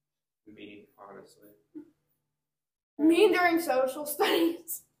 I mean, honestly. Me during social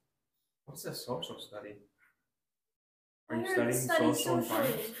studies. What's a social study? Are I you heard studying study social and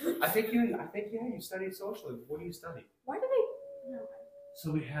socially. finance? I think yeah, you studied socially. What do you study? Why do they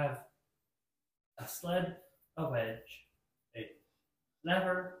So we have a sled, a wedge, a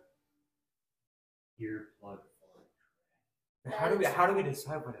lever, earplug for a tray. How do we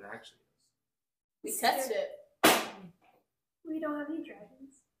decide what it actually is? We test it. We don't have any dragons.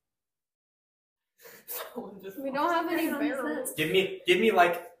 We don't have any barrels. Give me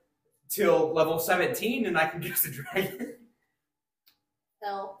like till level 17 and I can guess a dragon.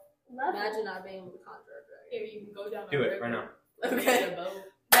 Hell, imagine not being able to conjure a dragon. Here, you can go down. Do a it river. right now. Okay. Get a boat.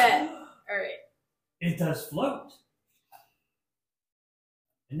 Bet. All right. It does float.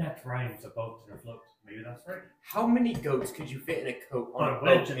 And that rhymes a boat and a float. Maybe that's right. How many goats could you fit in a coat on On a a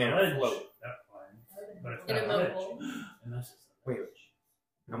wedge boat and and a a ledge. float? That fine. But it's In not a a wedge. boat. Unless it's a Wait, wedge.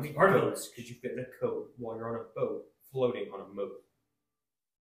 how many Part of goats could you fit in a coat while you're on a boat floating on a moat?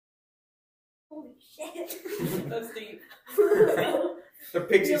 Holy shit. That's deep. The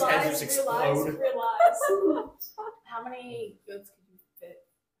pixie's heads just explode. Realize. How many goats could you fit?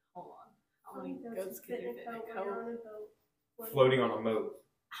 Hold on. How many goats could you fit in a coat? Floating on a moat.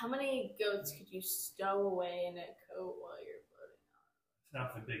 How many goats could you stow away in a coat while you're It's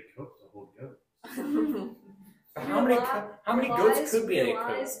not a big coat to hold goats. floating? But how many goats could be in a coat?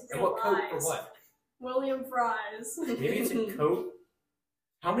 Realize, And what coat for realize. what? William Fries. Maybe it's a coat.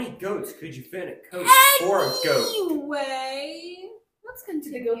 How many goats could you fit in a coat for a goat? Anyway, let's Do the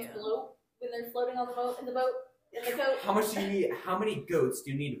continue. goats float when they're floating on the boat in the boat in the coat? How much do you need? How many goats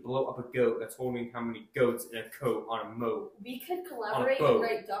do you need to blow up a goat that's holding how many goats in a coat on a moat? We could collaborate and boat.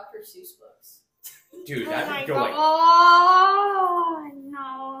 write Dr. Seuss books. Dude, Oh that my would go like. God,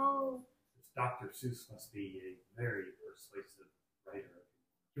 no. Dr. Seuss must be a very persuasive writer.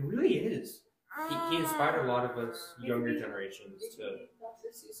 He really is. He inspired a lot of us younger generations We to could be Dr.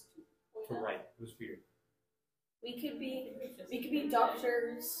 Seuss 2.0. write. It was weird. We could be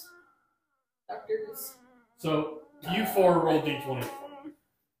doctors. Doctors. So you four roll d20.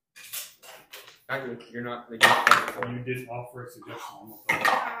 Not you. You're not. You didn't offer a suggestion on what the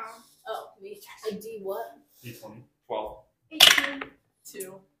Oh, me. A D what? d20. 12. 18.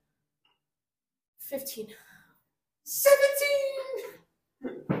 2. 15.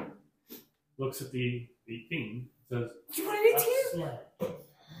 17! Looks at the 18. Says, You want an 18? "A sled."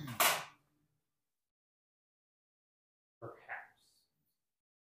 Perhaps.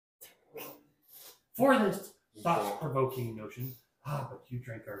 For this thought-provoking notion, but you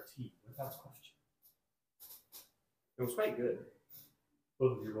drank our tea without question. It was quite good.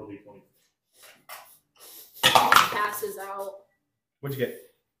 Both of you roll d20. Passes out. What'd you get?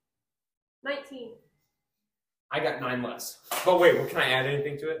 19. I got 9 less. But wait, well, can I add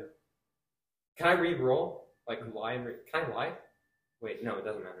anything to it? Can I re-roll? Like lie and can I lie? Wait, no, it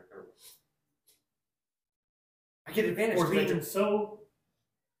doesn't matter. Never mind. I get advantage. For 'cause I being so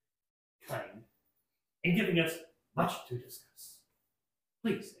kind and giving us much to discuss.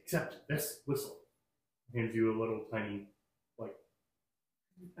 Please accept this whistle. Hands you a little tiny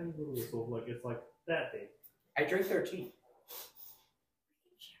little whistle, like it's like that big. I drink their tea.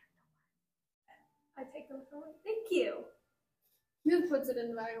 I take them from it. Thank you. Who puts it in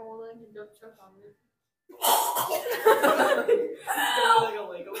the bag of holding and don't choke on it? Like a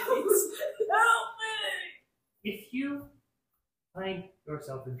Lego piece. If you find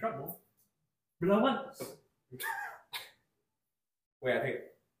yourself in trouble, blow once. Wait, I think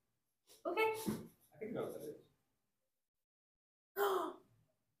Okay. I know what that is.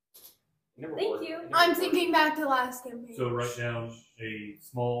 It never Thank worked. you. It never I'm worked. thinking back to last campaign. So write down a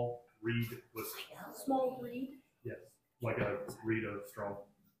small reed whistle. Small reed. Yes, like a reed of straw.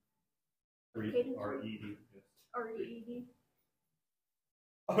 Reed, Cadence R-E-D. Yes. R-E-E-D.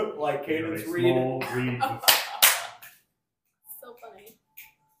 Like Cadence A Reed. small reed whistle. So funny.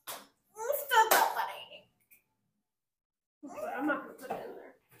 Still not funny. But I'm not going to put it in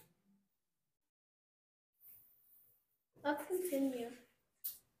there. Let's continue.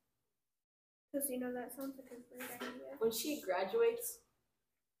 Because that sounds like a great idea. When she graduates,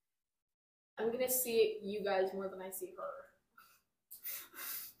 I'm gonna see you guys more than I see her.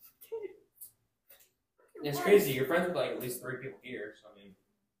 It's crazy. You're friends with like at least 3 people here, so I mean.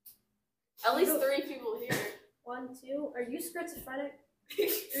 At least 3 people here. 1, 2. Are you schizophrenic?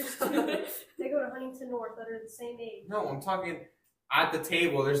 There's 2. They go to Huntington North that are the same age. No, I'm talking at the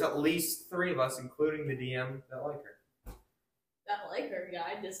table. There's at least 3 of us, including the DM, that like her. I like her, yeah,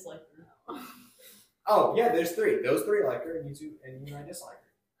 I dislike her now. Oh yeah, there's 3. Those 3 like her, and you 2, and you and I dislike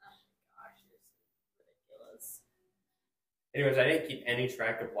her. Gosh, you're so ridiculous. Anyways, I didn't keep any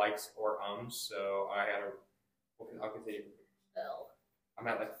track of likes or so I had a. I'll continue. L. I'm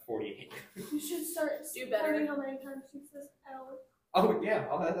at like 48. You should start Do better. counting how many times she says L. Oh yeah,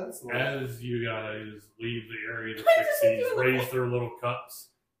 that's the one. As you guys leave the area, the I just pixies do the- raise their little cups.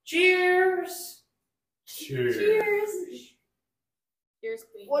 Cheers! Cheers. Here's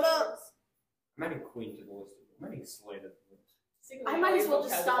Queen. What up? I'm adding Queen to the list. I'm adding Slay to the list. I might as well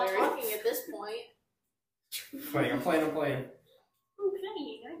just stop talking at this point. I'm playing. I'm playing.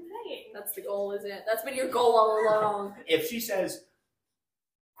 That's the goal, isn't it? That's been your goal all along. If she says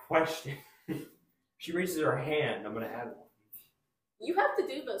question, she raises her hand. I'm gonna add one. You have to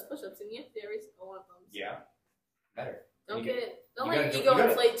do those push-ups, and you have to do every single one of them. Yeah, better. Don't You let gotta your do- ego you gotta-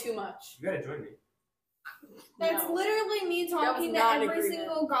 inflate too much. You gotta join me. That's No. literally me That was talking to not an every agreement.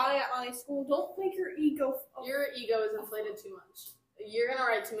 single guy at my school. Don't make your ego. Your ego is inflated too much. You're gonna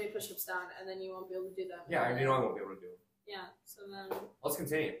write too many push-ups down, and then you won't be able to do them. Yeah, I know I won't be able to do it. Yeah. So then. Let's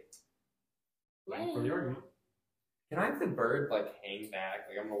continue. Waiting for the argument. Can I have the bird like hang back?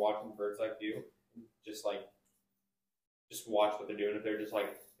 Like I'm gonna watch the birds like you, just watch what they're doing. If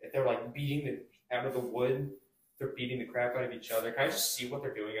they're like beating the out of the wood, they're beating the crap out of each other. Can I just see what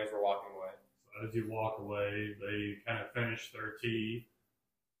they're doing as we're walking away? So as you walk away, they kind of finish their tea,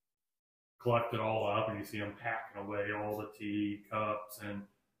 collect it all up, and you see them packing away all the tea cups, and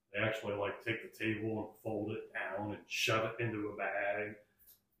they actually like take the table and fold it down and shove it into a bag.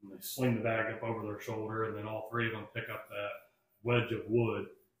 And they sling the bag up over their shoulder, and then all three of them pick up that wedge of wood.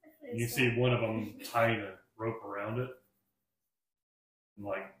 And you see one of them tying a rope around it and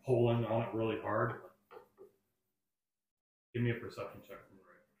like pulling on it really hard. Give me a perception check from the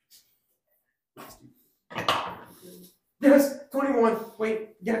right. Yes, 21.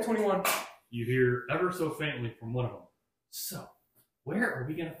 Wait, yeah, 21. You hear ever so faintly from one of them. So, where are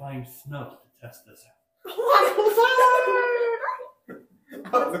we going to find snow to test this out?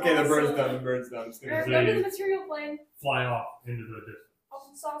 Okay, the bird's done. The bird's done. It's gonna As Go to the they material plane. fly off into the distance.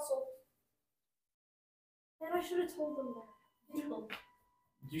 Awesome sausal. Man, I should have told them that.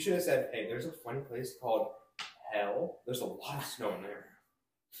 You should have said, "Hey, there's a funny place called Hell. There's a lot of snow in there."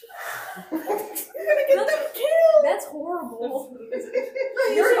 You're gonna get them killed. That's horrible. You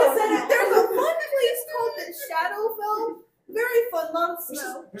should have said it. There's a fun place called the Shadowfell. Very fun, lot of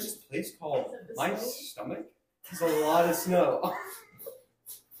snow. There's this place called My Stomach. There's a lot of snow.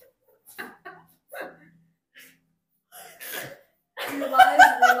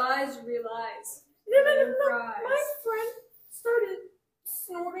 Realize. No. Cries. My friend started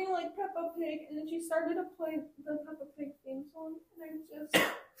snorting like Peppa Pig, and then she started to play the Peppa Pig theme song, and I just.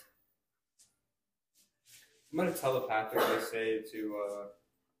 I'm gonna telepathically say to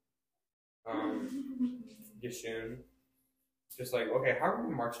Yishun, just like, okay, how are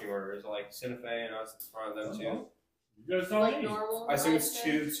we marching order? Is it like Sinafe and us in front of them too? You guys tell Like me. normal. I assume I'd it's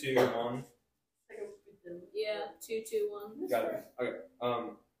say. 2, 2, 1. Yeah, 2, 2, 1. Got it. Okay.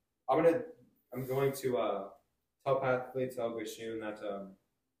 I'm going to telepathically tell Yishun that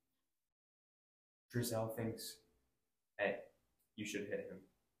Drizel thinks, hey, you should hit him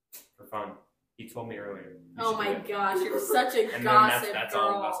for fun. He told me earlier. Oh my gosh, you're such a And then gossip that's girl.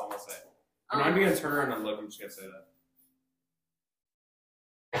 all. That's all I'll say. I'm not even gonna turn around and look. I'm just gonna say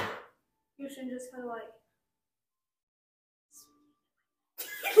that. You should just kind of like.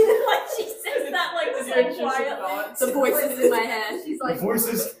 Like she says that like so quiet. The voices in my head. She's like. The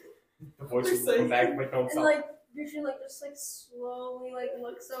voices will come back, but don't And stop. like you should like just like slowly like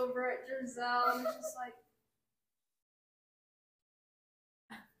looks over at Giselle and is just like.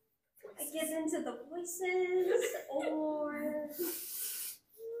 I get into the voices or.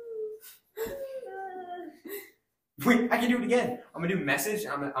 Wait, I can do it again. I'm gonna do message.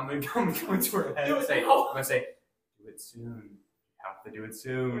 I'm gonna go into her head and say, I'm gonna say, do it soon. You have to do it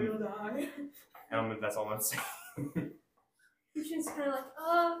soon. And that's all I'm gonna say. She's kind of like,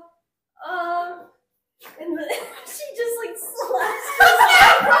 and then she just like slaps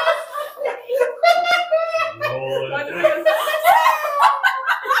Roll it Why down. did I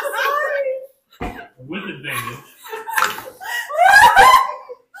With advantage.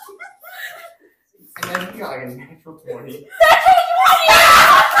 And then you got like a natural 20.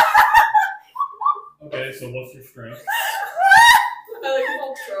 Okay, so what's your strength? I like the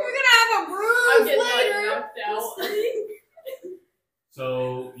whole trope. You're gonna have a bruise I'm getting later. like knocked out. So,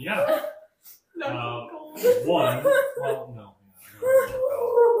 yeah. Not cold. One. Well, no.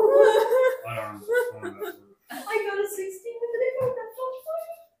 I don't know. I go to 16 and then I go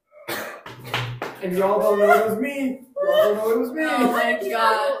to And y'all don't know it was me. Y'all don't know it was me. Oh my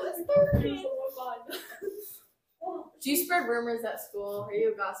god. That's 13. Do you spread rumors at school? Are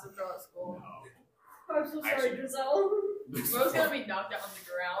you a gossip girl at school? I'm so sorry, Actually- Giselle. Bro's gonna be knocked out on the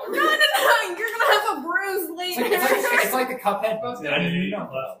ground. No, you're gonna have a bruise It's later. it's like the Cuphead. Bro's Yeah, gonna you be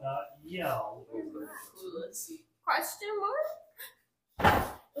let's not yell. clueless. Question mark?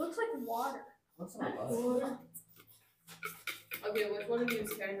 It looks like water. What's not bad? Okay, which one of you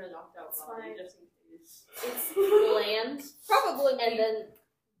is carrying the knocked out body? fine. Just in case. It's land, Probably. and then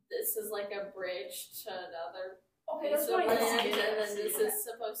this is like a bridge to another Okay, piece that's of what I land, see. and then this is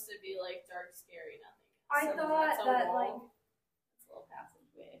supposed to be like dark, scary, nothing. I So thought it's a that wall. like It's a little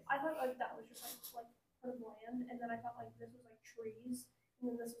passageway. I thought like that was just like part of land, and then I thought like this was like trees, and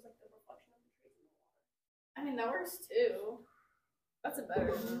then this was like the reflection of the trees in the water. I mean, that works too. That's a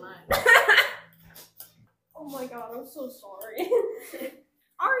better than mine. Oh my god, I'm so sorry.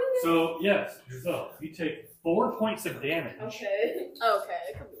 Are you? So yes, Giselle, you take 4 points of damage Okay,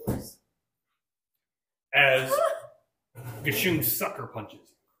 it could be worse. as Gashoon sucker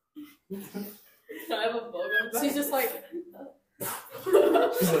punches. Can I have a bug on So he's just like, I don't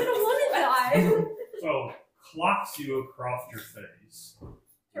want to die. So clocks you across your face.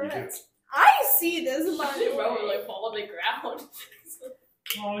 Tourette's. I see this, by She the probably way. like fall on the ground.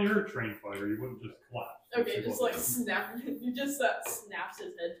 Well, you're a trained fighter. You wouldn't just collapse. Okay, just like snap. You just snaps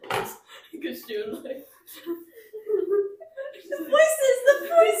his head towards Gashoon like. The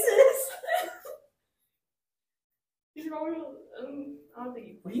voices. He's probably. I don't think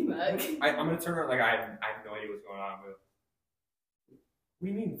he What do you mean? back. I'm gonna turn around like I have no idea what's going on. But what do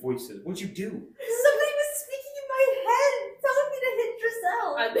you mean voices? What'd you do? Somebody was speaking in my head, telling me to hit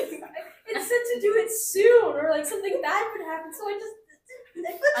Giselle. I think It said to do it soon, or like something bad would happen. So I just.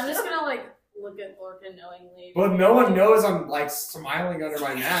 I'm just gonna like look at Lorcan knowingly. But no one knows I'm like smiling under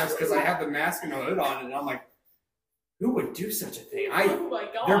my mask because I have the mask and the hood on, and I'm like, who would do such a thing? Oh my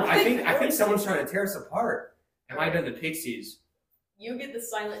god! I think someone's trying to tear us apart. Am I done the pixies? You get the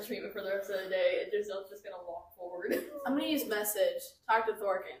silent treatment for the rest of the day, and yourself's just gonna walk forward. I'm gonna use message. Talk to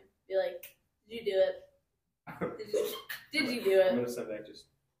Thorkin. Be like, did you do it? Did you do I'm it? gonna send back just.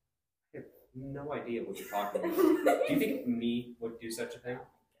 I have no idea what you're talking about. Do you think me would do such a thing?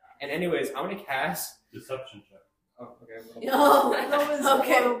 And anyways, I'm gonna cast. Deception check. Oh, okay. No. That was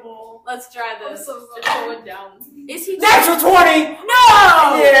Okay. horrible. Let's try I'm this. so Just sorry. go it down. Is he? Natural 20! No.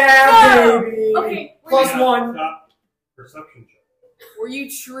 Yeah, baby! Okay. Plus Yeah, one. stop. Perception check. Were you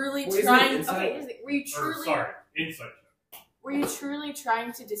truly What is it? trying? Insight? Okay. Were you Or truly? sorry, insight check. Were you truly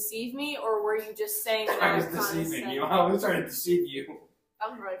trying to deceive me, or were you just saying that I was of deceiving condescending? you. I was trying to deceive you.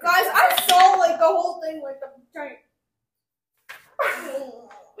 I'm right. Guys, I saw like the whole thing, like the giant.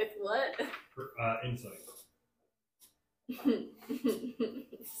 With what? Insight.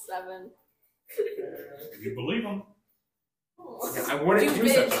 7. You believe him. I wouldn't do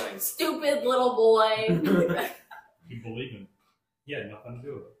such a thing. Stupid little boy. You believe him. He had nothing to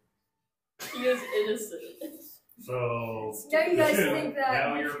do with it. He is innocent. So Now you guys Gashoon, think that-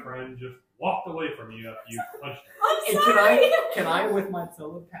 now your friend just walked away from you after you punched him. I'm And sorry. can I with my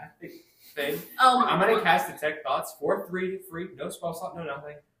telepathic thing, Oh I'm gonna cast Detect Thoughts for free, no spell slot, no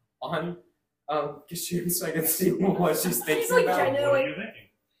nothing, on Gashoon so I can see what she's thinking She's like about. genuine. What are you thinking?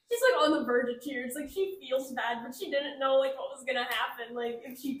 She's like on the verge of tears. Like she feels bad, but she didn't know like what was gonna happen. Like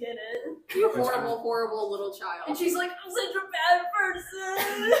if she didn't. You horrible, horrible little child. And she's like, I'm such a bad person.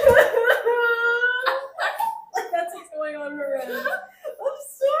 Like that's what's going on in her head. I'm sorry.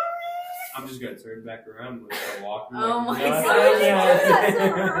 I'm just gonna turn back around and start walking. Oh like, my nuts.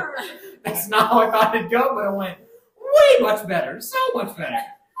 God. That's not how I thought it'd go, but it went way much better, so much better.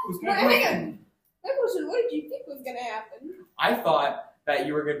 It was Wait, good. hang on. My question: what did you think was gonna happen? I thought that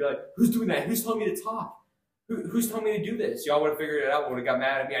you were gonna be like, who's doing that? Who's telling me to talk? Who's telling me to do this? Y'all would have figured it out, would have got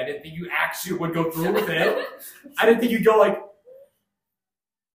mad at me. I didn't think you actually would go through with it. I didn't think you'd go like,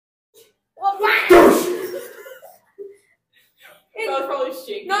 Well, I was probably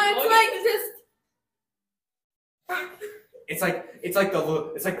shaking. no, it's like just.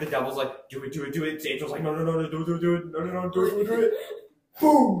 it's like the devil's like, do it. The angel's like, no, do it, do it.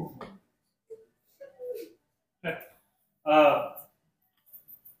 Boom.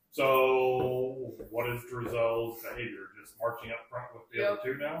 So what is Drizel's behavior? Just marching up front with the Yep. other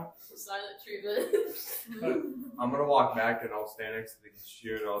two now? Silent treatment. I'm gonna walk back and I'll stand next to the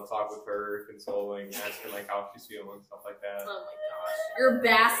Gashoon and I'll talk with her, consoling, asking like how she's feeling and stuff like that. Oh my gosh. You're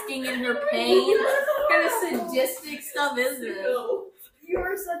basking in her pain? What kind of sadistic stuff is this? You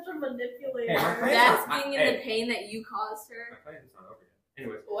are such a manipulator. Hey, my friend- Basking in Hey. the pain that you caused My her? plan is not over yet.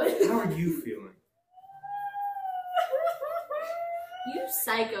 Anyways, What? how are you feeling? You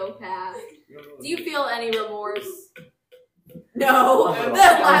psychopath. You don't know Do you feel any remorse? A No. little.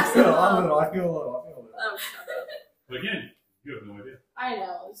 That I last feel a one. little. I feel a little. Oh, shut up. But again, you have no idea. I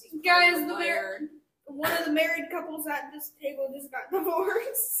know. It's just Guys, fucking the weird. One of the married couples at this table just got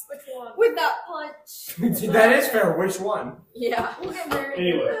divorced Which one? with that punch. That is fair. Which one? Yeah. We'll get married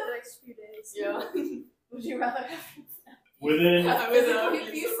Anyway. in the next few days. Yeah. Would you rather have Within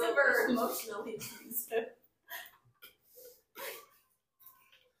Abusive or emotionally abusive.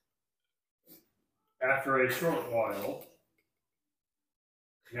 after a short while,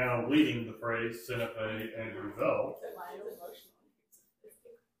 now leading the phrase Senepe and Ruvel,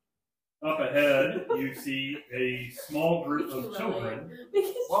 up ahead you see a small group of children.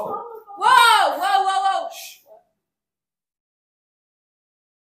 Whoa. Whoa! Whoa! Whoa! Whoa!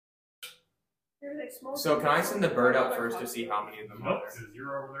 There's like small. So can I send the bird out first to see how many of them are Nope, there? because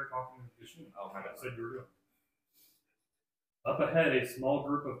you're over there talking to the machine. Oh, my Like I bad. said you were doing. Up ahead, a small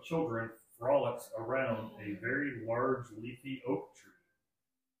group of children frolics around a very large leafy oak tree,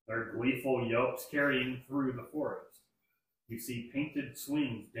 their gleeful yelps carrying through the forest. You see painted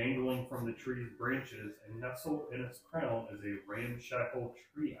swings dangling from the tree's branches, and nestled in its crown is a ramshackle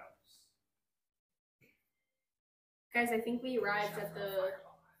treehouse. Guys, I think we arrived at the.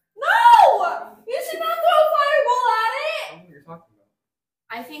 No! You should not throw a fireball at it! I don't know what you're talking about.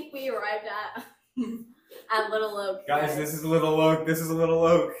 I think we arrived at at Little Oak. Guys, this is a little oak. This is a little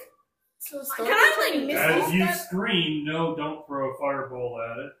oak. So Can I like miss As you this? scream, no, don't throw a fireball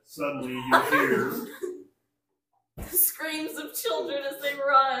at it, suddenly you hear screams of children as they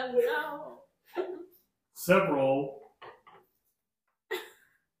run. No. several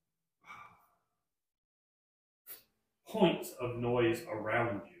points of noise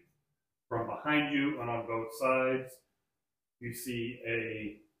around you. From behind you and on both sides, you see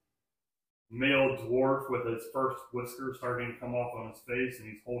a male dwarf with his first whisker starting to come off on his face, and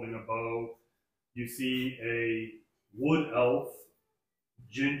he's holding a bow. You see a wood elf,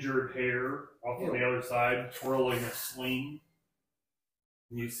 gingered hair, off on the other side, twirling a sling.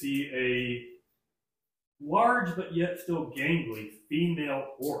 And you see a large but yet still gangly female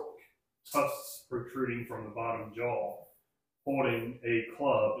orc, tusks protruding from the bottom jaw, holding a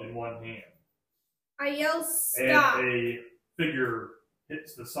club in one hand. I yell stop. And a figure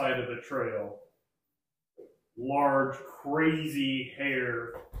hits the side of the trail. Large, crazy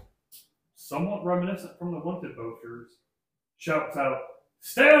hair, somewhat reminiscent from the wanted posters, shouts out,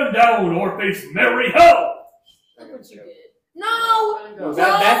 "Stand down or face merry hell!" Look what you did. No! No,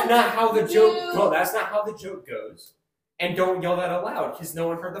 that's not how the joke. No, that's not how the joke goes. And don't yell that aloud, because no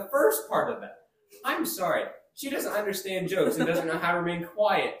one heard the first part of that. I'm sorry. She doesn't understand jokes and doesn't know how to remain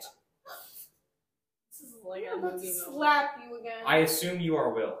quiet. This is like I'm a about to movie moment. slap you again. I assume you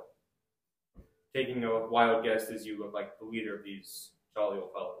are Will. Taking a wild guess as you look like the leader of these jolly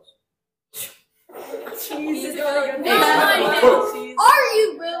old fellows. He's really going good. Are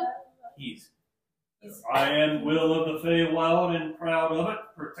you, Will? He's. I am Will of the Feywild and proud of it,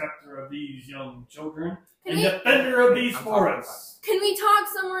 protector of these young children, Can and we, defender of these I'm forests. can we talk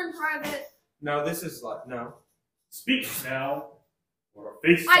somewhere in private? No, this is like no. Speak now, or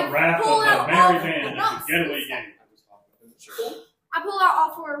face I the wrath pull of out the merry all- band no, at the getaway game. I pull out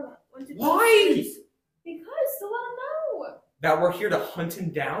all four wanted Why? posters. Because to let them know. That we're here to hunt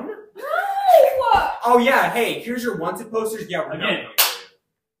him down? No! Oh yeah, hey, here's your wanted posters. Yeah, we're Again. not.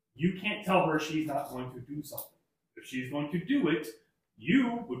 You can't tell her she's not going to do something. If she's going to do it,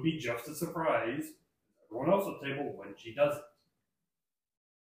 you would be just as surprised as everyone else at the table when she does it.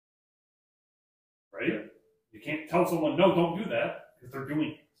 Right? You can't tell someone, no, don't do that, because they're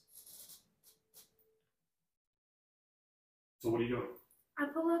doing it. So what are you doing? I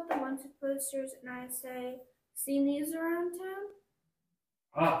pull out the wanted posters and I say, seen these around town?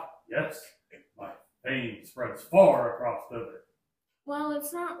 Ah, yes. My fame spreads far across thither. Well,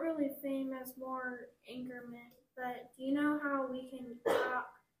 it's not really fame as more angerment, but do you know how we can talk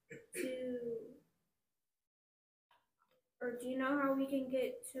to, or do you know how we can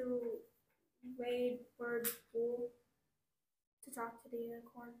get to Wade Bird Pool to talk to the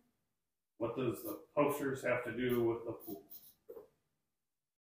unicorn? What does the posters have to do with the pool?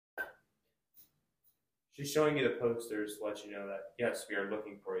 She's showing you the posters to let you know that yes, we are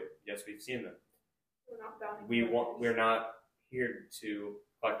looking for you. Yes, we've seen them. We're not bound. We're not here to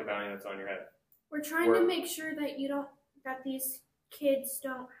collect the bounty that's on your head. We're trying to make sure that that these kids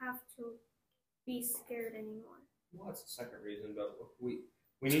don't have to be scared anymore. Well, that's the second reason, but we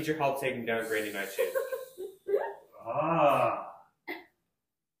need your help taking down Granny Nightshade. Ah.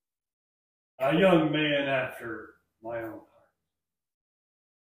 A young man after my own heart.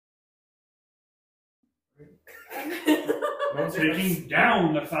 Taking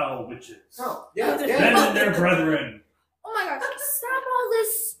down the foul witches. Oh, yeah, Them yeah. and their brethren. Oh my gosh! Stop all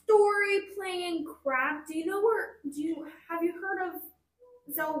this story playing crap. Have you heard of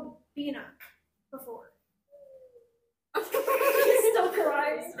Zelbina before? Still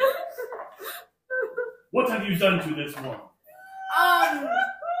cries. What have you done to this one?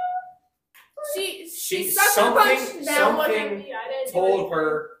 She sucker punched something them. something told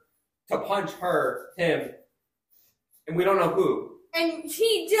her to punch him, and we don't know who. And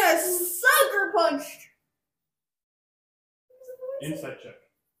he just sucker punched. Insight check.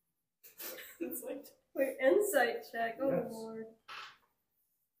 It's like, Wait, insight check. Oh Yes. lord.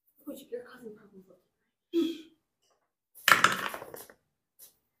 oh, your cousin probably looked.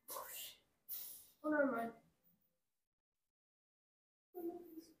 Oh, never mind.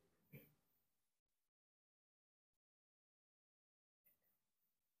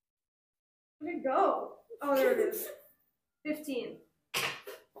 Where'd it go? Oh, there it is. 15. That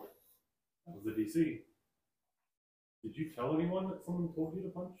was the DC. Did you tell anyone that someone told you to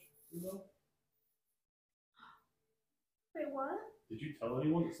punch yourself? Wait, what? Did you tell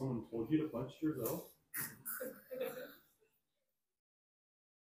anyone that someone told you to punch yourself?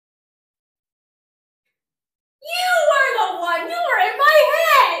 You were the one. You were in my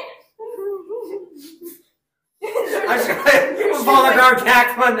head. I'm on the ground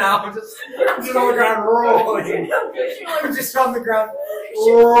cackling now. I'm just on the ground rolling. I'm just on the ground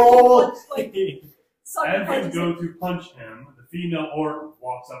rolling. As you go to punch him, the female orc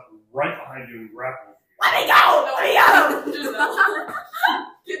walks up right behind you and grapples you. Let me go. Let me go. Giselle.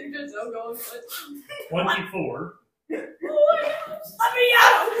 Getting Giselle going, but 24. Let me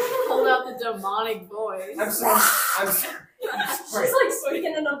out. Hold out the demonic voice. I'm sorry. She's like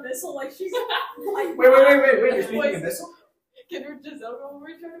speaking in abyssal, like she's like. Wait. You're speaking abyssal? get her Giselle going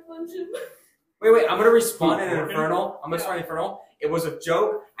where we try to punch him. Wait. I'm gonna respond in an infernal. I'm gonna respond in infernal. It was a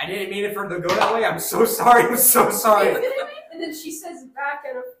joke. I didn't mean it for it to go that way. I'm so sorry. I'm so sorry. And then she says back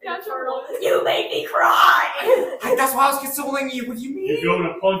in a Gotcha. infernal. You made me cry. That's why I was consoling you. What do you You mean? go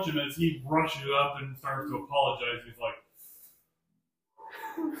to punch him as he rushes up and starts to apologize. He's like,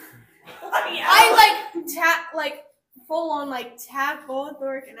 I like full on tap both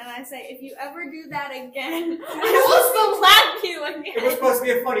Orc, and then I say, if you ever do that again, I will slap you again. It was supposed to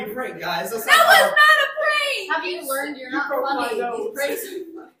be a funny prank, guys. That was not a prank. Have you learned you're not broke my funny? nose. These pranks are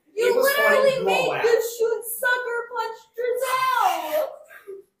funny. You It was literally funny made blowout. this shoot sucker punch Giselle.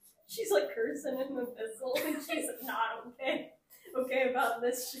 She's like cursing in the abyssal, and she's not okay about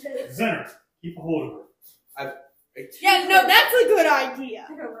this shit. Zenner, keep a hold of her. Yeah, no, that's a good idea.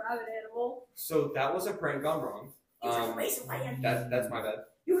 Like a rabbit animal. So that was a prank gone wrong. You took the razor blade. That's my bad.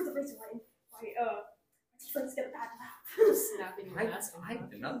 You were the razor blade. My friends get a bad laugh. Snapping your I mask.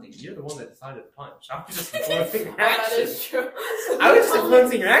 did nothing. You're the one that decided to punch. I was just influencing your That actions. is true. I was just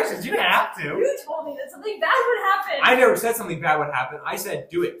influencing your actions. You didn't have to. You told me that something bad would happen. I never said something bad would happen. I said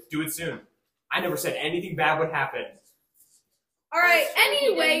do it. Do it soon. I never said anything bad would happen. All right. That's true, he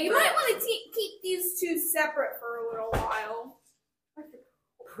Anyway, didn't you might correct want to keep these two separate for a little while.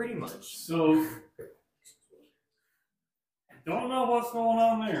 Pretty much. So, I don't know what's going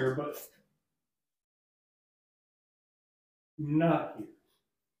on there, but not here.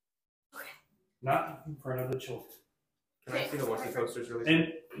 Not in front of the children. Can I see the Wonky posters really?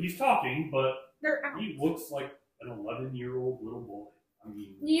 And he's talking, but They're out. he looks like an 11-year-old little boy. I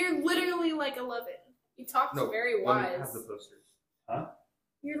mean, You're literally like 11. You talked No, very let me wise. have the posters.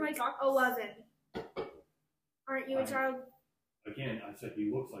 You're like 11. Aren't you a I'm- child? again, I said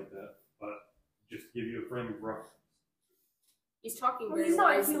he looks like that, but just to give you a frame of reference. He's talking Well, very he's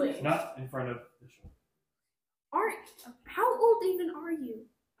not wisely. human. Not in front of the children. How old even are you?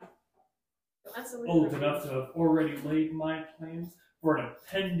 That's a Old enough to have already laid my plans for an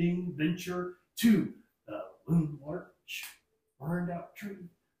impending venture to the Loon Larch burned out tree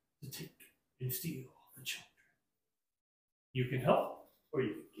to take and steal the children. You can help, or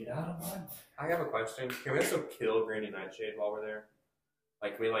you can get out of my way. I have a question. Can we also kill Granny Nightshade while we're there?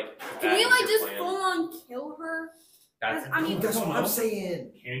 Like, can we like? Can we just full on kill her? That's, I mean, that's what I'm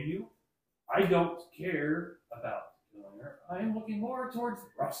saying. Can you? I don't care about killing her. I am looking more towards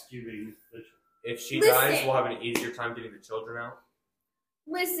rescuing the children. If she Listen. dies, we'll have an easier time getting the children out.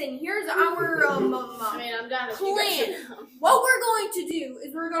 Listen, here's our I mean, I'm down if you guys plan. should- What we're going to do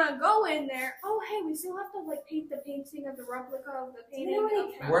is we're gonna go in there. Oh, hey, we still have to paint the painting of the replica of the painting.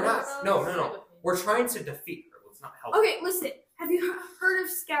 of We're not. Capra. No. We're trying to defeat her. Let's not help. Okay, listen. Have you heard of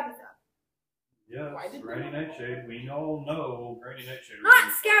Scabatha? Yes, Why did Granny we- Nightshade. We all know Granny Nightshade.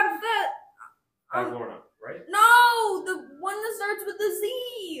 Not Scabatha. Lorna, right? No, the one that starts with the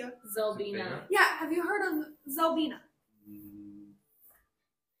Z. Zelbina. Yeah, have you heard of Zelbina? Mm,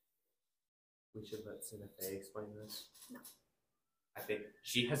 We should let Cinefe explain this. No. I think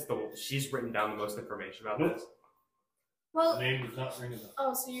she's written down the most information about Nope. this. the Well, name does not ring a bell.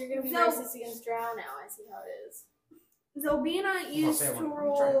 Oh, so you're gonna be Zel- racist against Drow now? I see how it is. Zelbina used Sam, to I'm trying to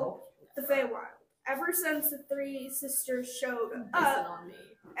rule help. the Feywild. Ever since the three sisters showed Listen up, on me.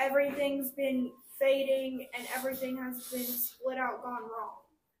 everything's been fading and everything has been split out, gone wrong.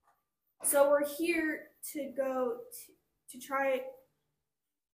 So we're here to go to try.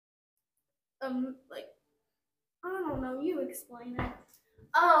 Like, I don't know. You explain it.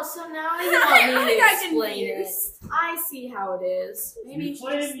 Oh, so now you I want me to got explain it. confused. I see how it is. Maybe You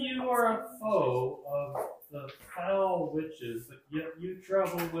claim you are a foe of the foul witches, but yet you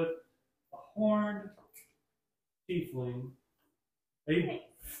travel with a horned tiefling, a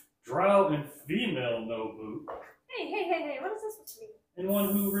drow and female no boot, Hey, what is this mean? and one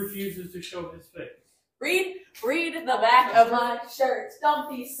who refuses to show his face. read the back of my shirt. Don't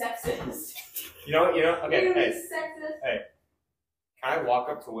be sexist. You know, okay, You hey, sexist. can I walk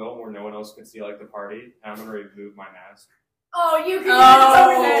up to Will where no one else can see, like, the party, and I'm gonna remove my mask? Oh, you can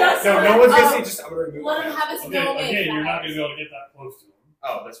Oh. just No, no one's gonna see, just, I'm gonna remove my Let him mask. have his Okay, moment. again, you're not going to be able to get that close to him.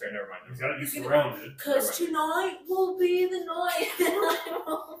 Oh, that's fair, never mind. He's got you surrounded. Cause tonight will be the night.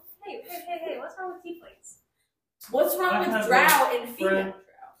 Hey, what's wrong with tieflings? What's wrong I with have drow a and female friend-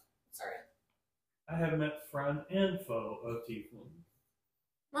 drow? Sorry. I have met friend and foe of tiefling.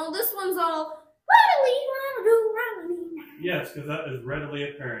 Well, this one's all. Yes, because that is readily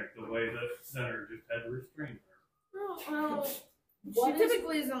apparent the way that Center just had to restrain her. Well, What she is-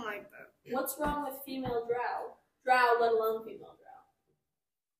 typically isn't like that. What's wrong with female drow? Drow, let alone female drow.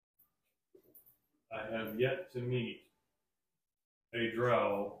 I have yet to meet a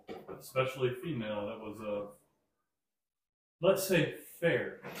drow, especially female, that was of, let's say,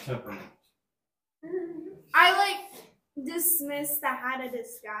 fair temperament. I like dismiss the hat of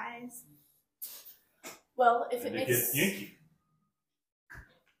disguise. Well, if it And it makes gets Yankee.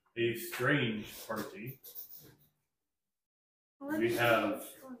 A strange party. We have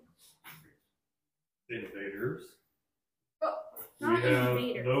invaders. We Not have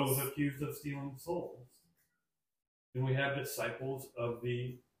invaders. those accused of stealing souls. And we have disciples of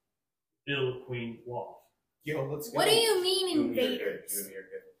the ill Queen Watt. Yo, let's go. What do you mean You and me are good. invaders? You and me are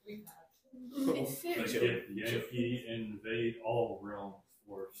good. if Like it, if Yankee invade all realms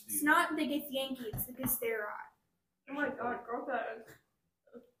for stealing. It's not the Gith Yankee, it's the Githzerai. Oh my god, girl, that.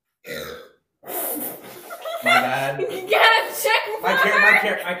 My bad. You gotta check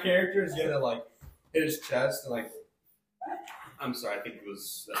My character is gonna, like, hit his chest and, like, I'm sorry, I think it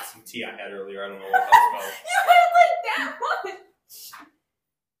was some tea I had earlier. I don't know what that was You had like that one.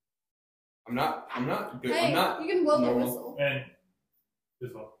 about. I'm not good. Hey, I'm not you can blow the normal. whistle. And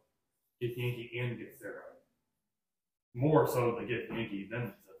this one, Gith Yankee and Githzerai. More so the Gith Yankee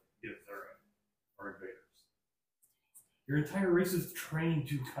than the Githzerai are invaders. Your entire race is trained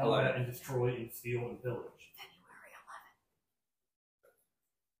to combat and destroy and steal and pillage.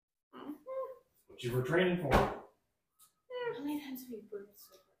 What you were training for. how many times have you burped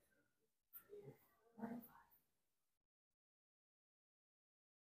so far?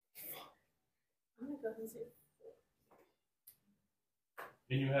 I'm gonna go ahead and say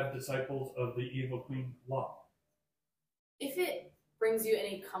And you have disciples of the evil Queen Law. if it brings you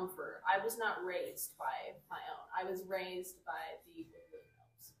any comfort, I was not raised by my own. I was raised by the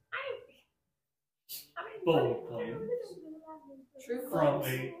elves. Bold claims. True From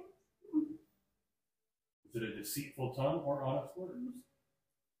claims. is it a deceitful tongue or honest words?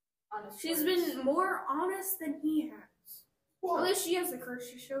 Honest She's words. been more honest than he has. At least she has the courage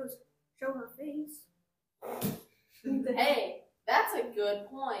to show her face. Hey, that's a good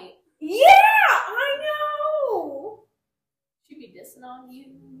point. Yeah, I know. She'd be dissing on you.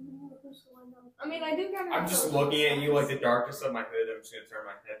 I mean, I do kind of. I'm just looking at you like the darkness of my hood. I'm just gonna turn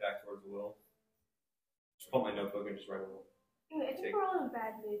my head back towards Will. Just pull my notebook and just write a little. I think we're all in a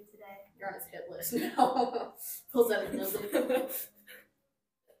bad mood today. You're on his hit list now. Pulls out his notebook.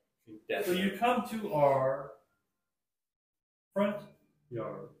 So you come to our front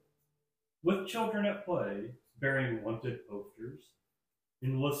yard with children at play, bearing wanted posters,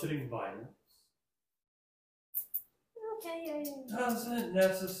 eliciting violence. Okay, yeah. Doesn't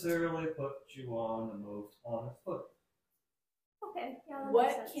necessarily put you on the most honest foot. Okay, yeah. That What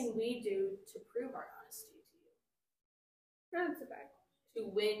makes sense. can we do to prove our honesty to you? That's a bad. To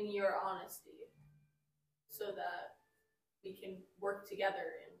win your honesty, so that we can work together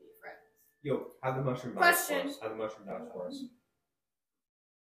and be friends. Yo, have the mushroom vouch for Question. us. Have the mushroom vouch for us.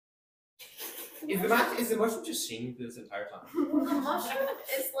 Is the mushroom just singing for this entire time? Well, the mushroom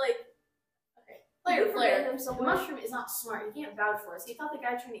is like, okay, You forget Flair. him so The much. mushroom is not smart. He can't vouch for us. He thought the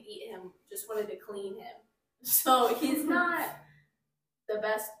guy trying to eat him just wanted to clean him. So he's not the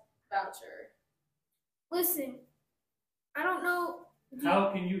best voucher. Listen, I don't know.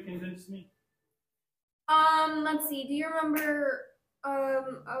 How can you convince me? Let's see. Do you remember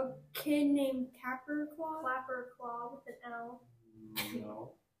a kid named Capperclaw? Clapper claw with an L.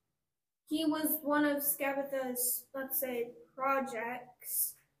 No. he was one of Skabatha's, let's say,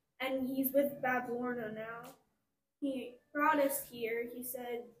 projects, and he's with Bablorna now. He brought us here. He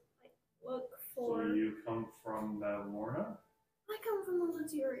said, like, look for. So you come from Bablorna? I come from the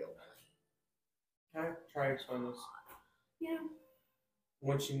material plane. Can I try to explain this? Yeah.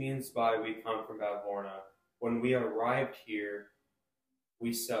 What she means by we come from Bablorna, when we arrived here,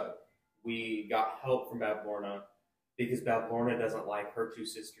 we got help from Bablorna because Bablorna doesn't like her two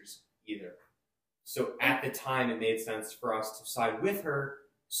sisters either. So at the time, it made sense for us to side with her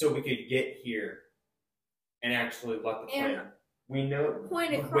so we could get here and actually let the plan. We know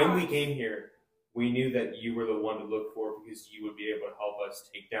Point across. when we came here, we knew that you were the one to look for because you would be able to help us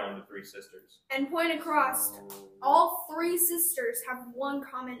take down the three sisters. And point across. All three sisters have one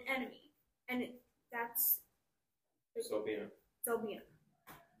common enemy, and that's Zelbina. Zelbina.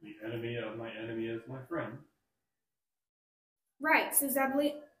 The enemy of my enemy is my friend. Right, so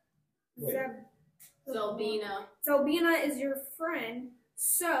Wait. Zelbina. Zelbina is your friend,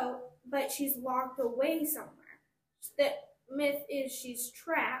 but she's locked away somewhere. The myth is she's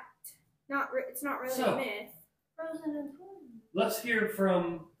trapped. It's not really So- a myth. Frozen and frozen. Let's hear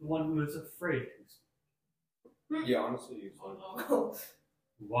from the one who is afraid to speak. Yeah, honestly, you Oh,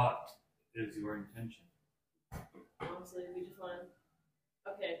 What is your intention? honestly, we just want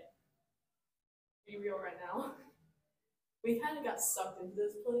to. Okay. Be real right now. We kind of got sucked into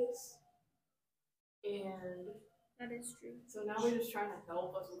this place. And That is true. so now we're just trying to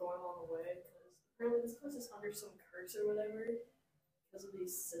help as we're going along the way. Because apparently this place is under some curse or whatever. Because of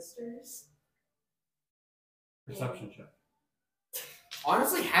these sisters. Perception check.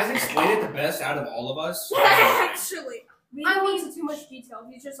 honestly has explained it the best out of all of us. Actually, We I don't go mean- into too much detail.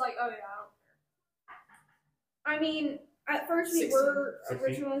 He's just like, oh yeah, I don't I mean, at first we 16. were 16?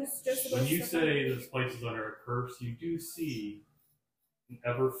 originally just supposed When you to say this place is under a curse, you do see an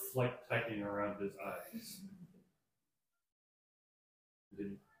ever slight tightening around his eyes.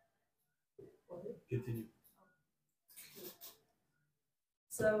 Continue. Continue.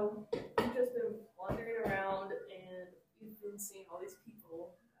 So we've just been wandering around and we've been seeing all these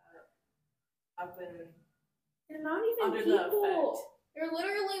people that have been They're not even under the people. effect. They're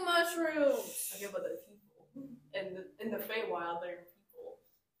literally mushrooms. Okay, but they're people. And in the Feywild, they're people.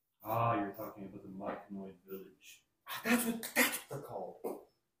 Ah, you're talking about the Myconoid village. That's what they're called.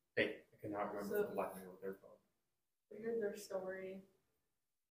 I cannot remember So- the Latin name what they're called. We heard their story.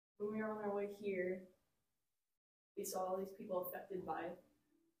 When we were on our way here, we saw all these people affected by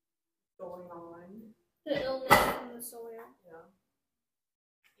going on. The illness from the soil.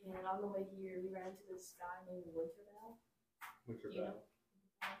 Yeah. And on the way here, we ran into this guy named Winterval. Which are Do you know?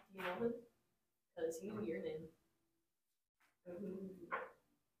 Do you know him? Because he knew your name.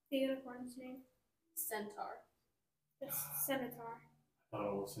 The unicorn's name. Centaur. The Centaur. I thought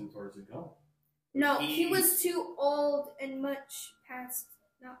all the centaurs had gone. No, he was too old and not much past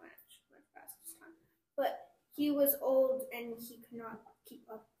his time. But he was old and he could not keep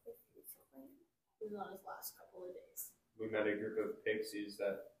up with his plan. He was on his last couple of days. We met a group of pixies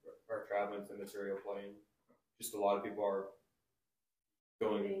that are traveling to the material plane. Just a lot of people are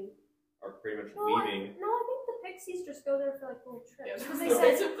pretty much leaving. No, I think the pixies just go there for like little trips. Yeah, Because they they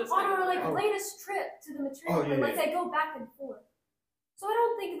said took this on thing. our like Oh. latest trip to the material, Oh, yeah, like yeah. they go back and forth. So I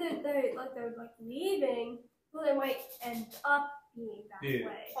don't think that they're leaving, but they might end up being that Yeah.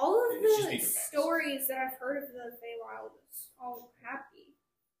 way. All of It's just the being fast. stories that I've heard of the Feywild is all happy.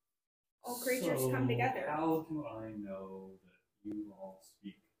 All creatures come So, together. How do I know that you all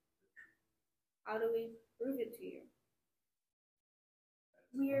speak the truth? How do we prove it to you?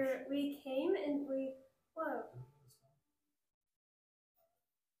 We came and whoa,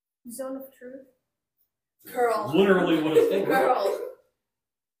 zone of truth. Girl. Literally what it's called. Girl.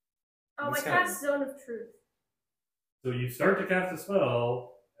 Oh, I It's kind of- cast zone of truth. So you start to cast a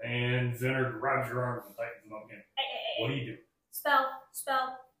spell, and Zenner grabs your arms and tightens them up again. What do you do? Spell.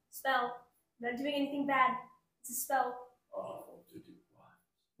 Not doing anything bad. It's a spell Oh, to do what?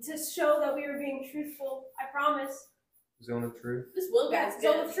 to show that we were being truthful. I promise. Zone of Truth. This Will Yeah, guy's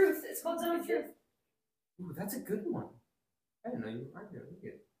zone good. of truth. It's called zone of truth. Ooh, that's a good one. I didn't know you were really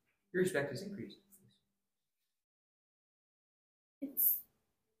good. Your respect has increased. It's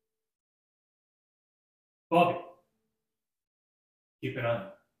Bobby. Keep an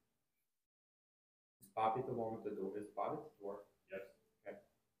eye. Is Bobby the one with the door? Is Bobby the door? Yes.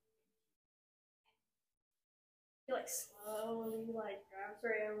 He slowly grabs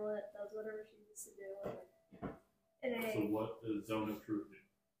her amulet, does whatever she needs to do. And So what does Zone of Truth do?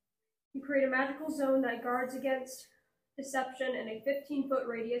 you create a magical zone that guards against deception in a 15-foot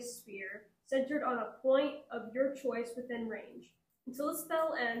radius sphere centered on a point of your choice within range. Until the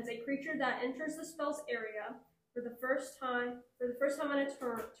spell ends, a creature that enters the spell's area for the first time on its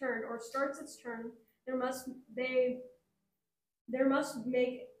turn or starts its turn, must make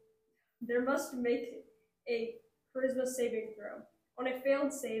a charisma saving throw. On a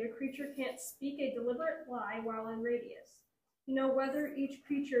failed save, a creature can't speak a deliberate lie while in radius. You know whether each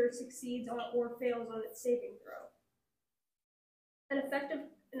creature succeeds or fails on its saving throw. An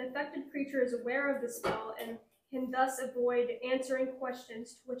affected creature is aware of the spell and can thus avoid answering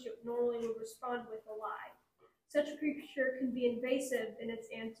questions to which it normally would respond with a lie. Such a creature can be evasive in its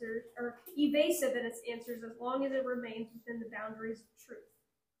answers as long as it remains within the boundaries of truth.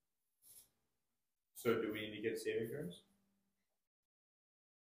 So do we need to get saving throws?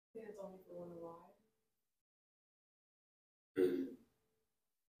 I think it's only for one alive.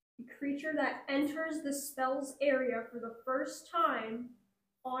 A creature that enters the spell's area for the first time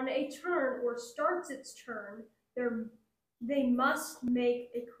on a turn or starts its turn, they must make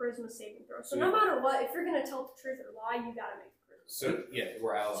a charisma saving throw. So no matter what, if you're gonna tell the truth or lie, you gotta make a charisma. So yeah,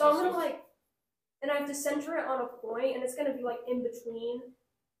 we're allies. So I'm gonna and I have to center it on a point, and it's gonna be in between,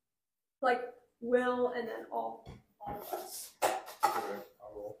 Will and then all of us. Okay,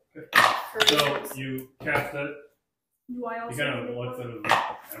 I'll roll. So you cast it. Do I also? You kind of looks at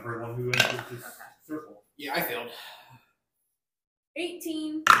everyone who enters this circle. Yeah, I failed.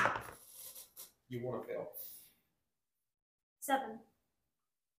 18. You want to fail? 7.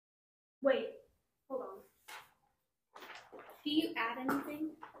 Wait, hold on. Do you add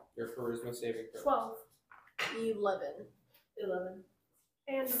anything? Your charisma saving throw. 12. 11.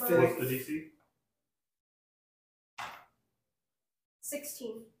 And What's the DC?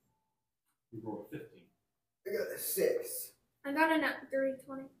 16. You rolled a 15. I got a 6. I got a nat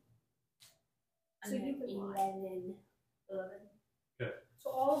 20. So you can lie. 11. Okay. So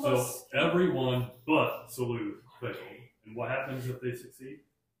all of So us. everyone but Salute failed. And what happens if they succeed?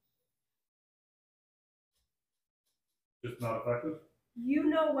 Just not effective? You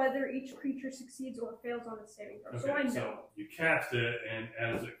know whether each creature succeeds or fails on its saving throw. So I know. So you cast it, and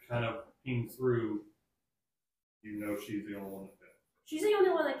as it kind of pings through, you know she's the only one that failed. She's the only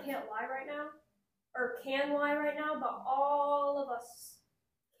one that can't lie right now. Or can lie right now, but all of us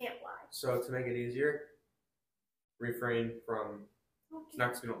can't lie. So to make it easier, refrain from. It's not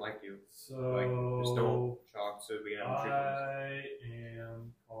because we don't like you. So Just don't talk so we can have treatment. I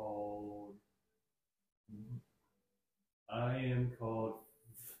am called.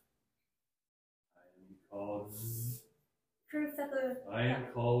 Proof that I am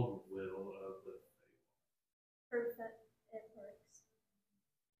called Will of the proof that it works.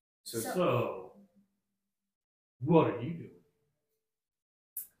 So, what are you doing?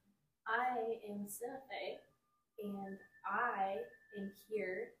 I am Cinefe, and I am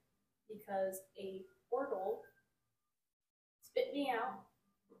here because a portal spit me out.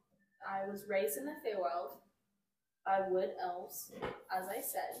 I was raised in the Feywild by wood elves, as I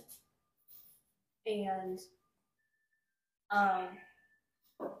said, and I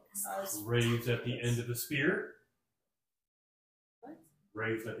was Raised at the end of the spear. what?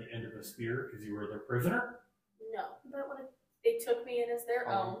 Raised at the end of the spear because you were their prisoner. No, But what they took me in as their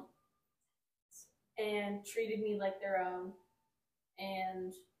own and treated me like their own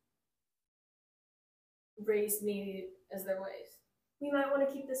and raised me as their ways. we might want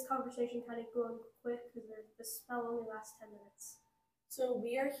to keep this conversation kind of going quick because the spell only lasts 10 minutes. So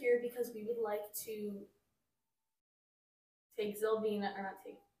we are here because we would like to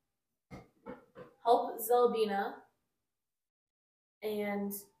help Zelbina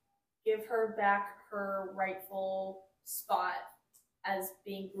and give her back her rightful spot as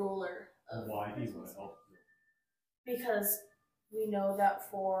being ruler of. Why do you want to help? Because we know that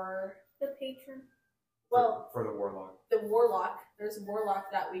for The patron. For the warlock. there's a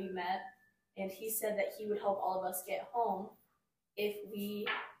warlock that we met, and he said that he would help all of us get home if we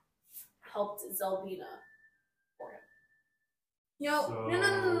helped Zelbina for him. No.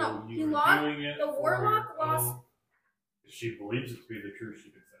 You He were lost. doing it The for warlock your lost. own- If she believes it to be the truth,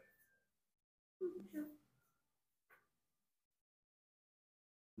 she could say.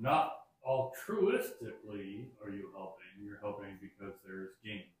 Not altruistically are you helping. You're helping because there's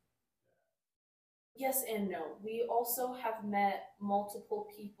gain. Yes and no. We also have met multiple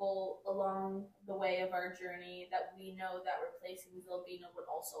people along the way of our journey that we know that replacing Zelbina would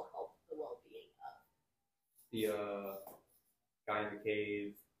also help the well-being of. The guy in the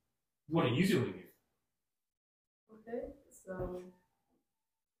cave. What are you doing here? Okay, so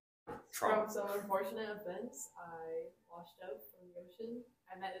Trump. from some unfortunate events, I washed up from the ocean.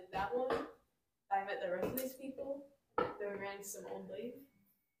 I met that one. I met the rest of these people. They were running some old leaf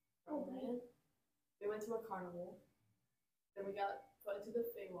from land. They went to a carnival. Then we got put into the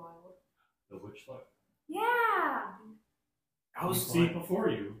Feywild. The Witchlight. Yeah. I You was see fine. before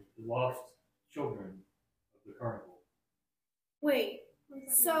you the lost children of the carnival. Wait.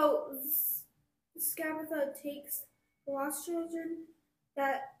 So Scabatha takes the lost children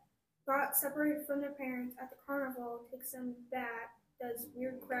that got separated from their parents at the carnival, takes them back, does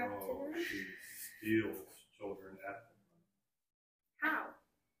weird crap to No, them. she steals children at the How?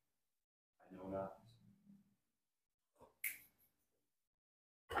 I know not.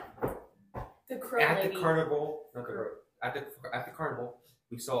 The crow At lady. the carnival, not the road. At the carnival,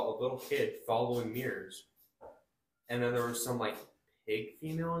 we saw a little kid following mirrors, and then there was some like pig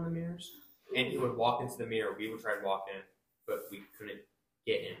female in the mirrors, and he would walk into the mirror. We would try to walk in, but we couldn't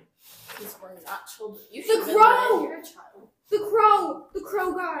get in. These were not children. You The should have been crow! there. You're a child. The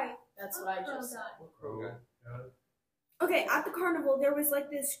crow guy. That's what I just said. Okay. Okay, at the carnival there was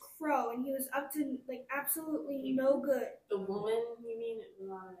like this crow, and he was up to like absolutely no good. The woman, you mean? It was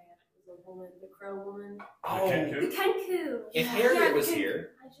not a man. It was a woman. The crow woman. Oh, The Kenku. if Yeah. Harriet Yeah, was the-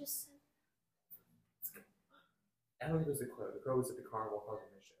 here, I just said. I don't think it was the crow. The crow was at the carnival causing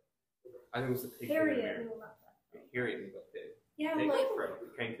the show. I think it was the pig. Harriet in the knew mirror. about that. Harriet knew about pig. Yeah, Pig like crow.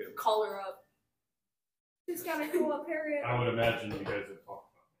 Kenku. Call her up. just gotta go up Harriet. I would imagine you guys have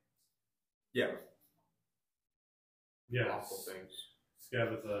talked about Yeah. it. Yes. Awful things.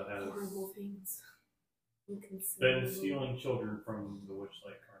 Scabatha has Horrible things. been stealing children from the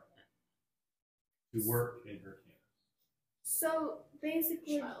Witchlight Carnival to work in her campus. So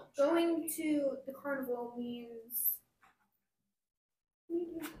basically, Child going trafficking. to the carnival means.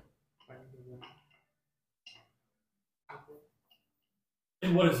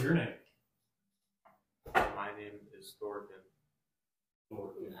 And what is your name? My name is Thornton.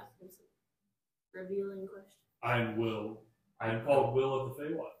 Thornton. Ask him some revealing question. I'm Will. I am called Will of the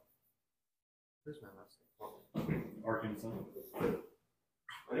Feywild. Where's my last name? Arkansas.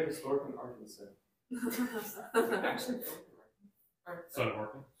 My name is Thornton Arkansas. Actually, Son of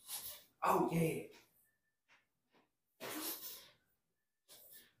Arkansas. oh yeah.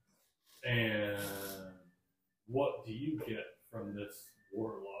 And what do you get from this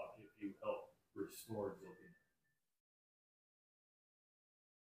warlock if you help restore Zilpina?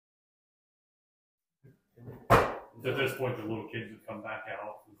 At this point, the little kids have come back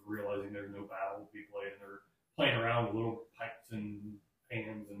out, realizing there's no battle to be played, and they're playing around with little pipes and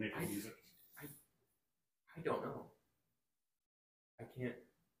pans and making music. I don't know. I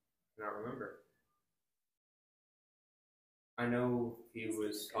cannot remember. I know he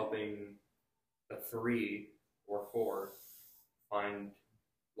was helping the 3 or 4 find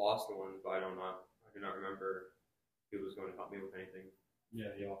lost ones, but I do not remember if he was going to help me with anything. Yeah,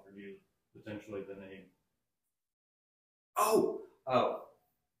 he offered you potentially the name. Oh,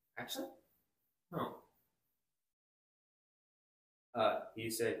 actually, no. He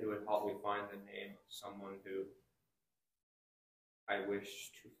said he would help me find the name of someone who I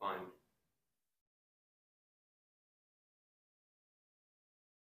wish to find.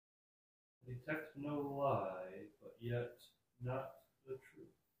 Detect no lie, but yet not the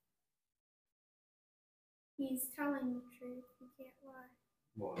truth. He's telling the truth. He can't lie.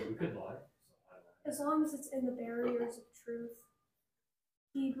 Well, we could lie. So I lie. As long as it's in the barriers of truth,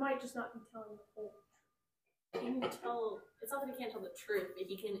 he might just not be telling the whole truth. He can tell. It's not that he can't tell the truth, but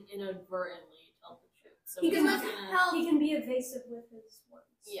he can inadvertently tell the truth. So He he's can not like gonna- help He can be evasive with his words.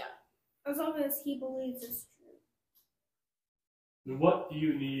 Yeah. as long as he believes it's true. Then what do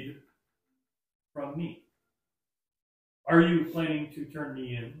you need from me? Are you planning to turn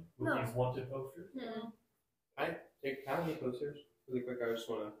me in with No. these wanted posters? Take how many posters? Really quick, I just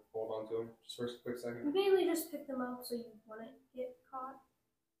want to hold on to them just for a quick You second. mainly just pick them up so you wouldn't get caught.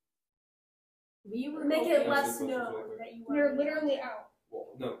 We were Make it hoping- less Posters really known quick. that you You're are literally out.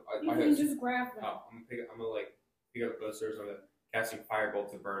 Well, no, I You got can just grab them. Oh, I'm gonna like pick up the posters. I'm gonna casting firebolt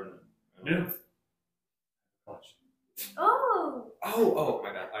to burn them. No. Clutch. Oh! Oh,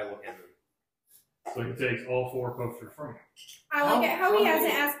 my bad. I will hand them. So he takes all 4 posters from you. I like it how he how hasn't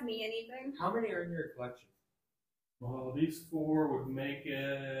many- asked me anything. How many are in your collection? Well, these 4 would make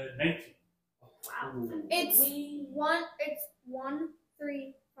it 19. Wow. Ooh. It's 1,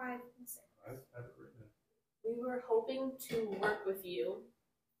 3, 5, and 6. I have it written down. We were hoping to work with you,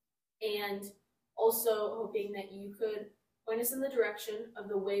 and also hoping that you could point us in the direction of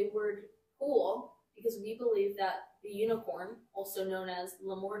the Wayward Pool, because we believe that the unicorn, also known as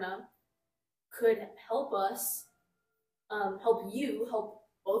Lamorna, could help us, help you, help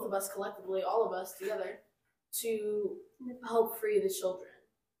both of us collectively, all of us together, to help free the children.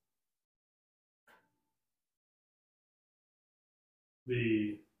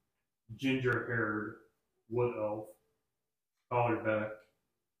 The ginger-haired wood elf Called her back.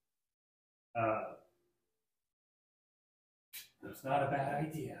 That's not a bad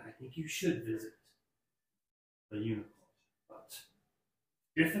idea. I think you should visit the unicorn, but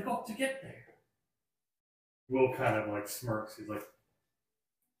difficult to get there. Will kind of like smirks. He's like,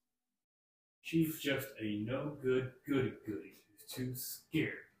 she's just a no good goody who's too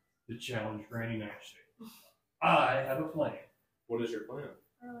scared to challenge Granny Nightshade. I have a plan. What is your plan?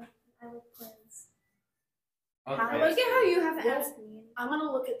 I like plans. I like it how you have to ask me. I'm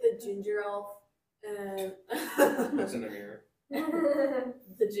gonna look at the ginger elf and It's in the mirror.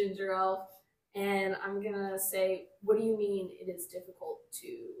 the ginger elf, and I'm gonna say, "What do you mean it is difficult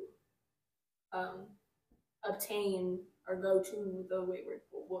to obtain or go to the wayward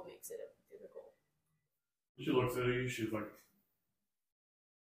pool? What makes it difficult?" She looks at you. She's like,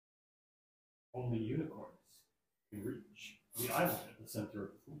 only unicorns can reach the island at the center of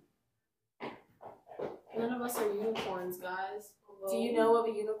the pool. None of us are unicorns, guys. Do you know of a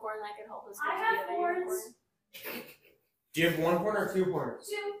unicorn that could help us get I to have the other horns. unicorn? Do you have one horn or two horns?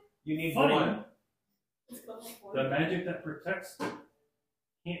 Two. You need Funny. one. The magic that protects them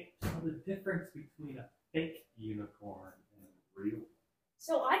can't tell the difference between a fake unicorn and a real.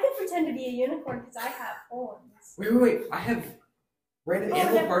 So I can pretend to be a unicorn because I have horns. Wait. I have random Oh,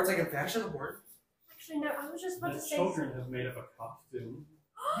 animal never- parts I can fashion a horn. Actually, no. I was just about The to say. children have made up a costume.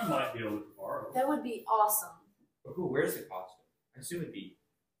 You might be able to borrow. That would be awesome. But who wears the costume? I assume it'd be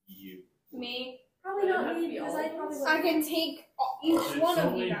you. Me. Probably not Would it me be because all I of probably. us? wouldn't. I can take each It's one of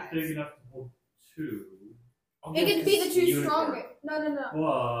only you guys. big enough to hold two. It could be the two Unicorn. strongest. No.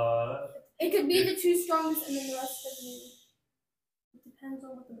 But It could be the two strongest, and then the rest of you. It depends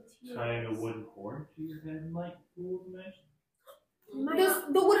on what the material. tying a is. wooden horn to your head might fool the magic. We might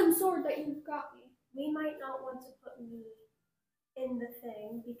not- The wooden sword that you've got me. we might not want to put me in the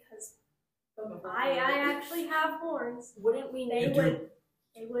thing because I actually have horns. Wouldn't we They need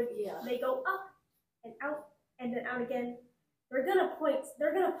would Yeah. they go up and out and then out again. They're gonna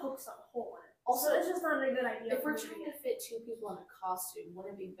poke some hole in it. Also, it's just not a good idea. If we're for me trying to to fit two people in a costume,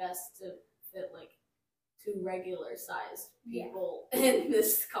 wouldn't it be best to fit like two regular sized Yeah. people in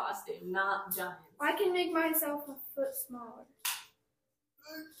this costume, not giants? I can make myself a foot smaller.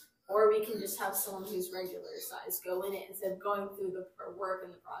 Or we can just have someone who's regular size go in it instead of going through the work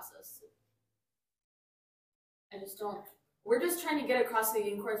and the process. I just don't. We're just trying to get across the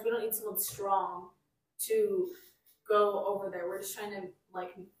unicorns. We don't need someone strong to go over there. We're just trying to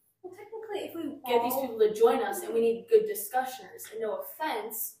like Well, technically, if we get these all- people to join us, and we need good discussioners. And no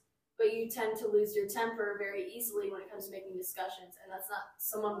offense, but you tend to lose your temper very easily when it comes to making discussions, and that's not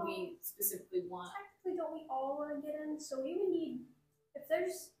someone we specifically want. technically, don't we all want to get in? So we would need, if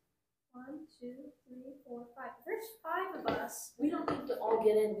there's 1, 2, 3, 4, 5. If there's 5 of us, We don't need to all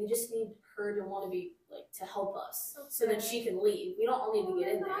get in. We just need her to want to be like to help us, so that she can leave. We don't all need to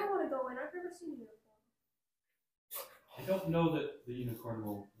get in then I there. want to go in. I've never seen a unicorn. I don't know that the unicorn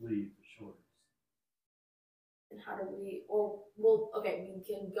will leave the shores. And how do we? Or well, okay, we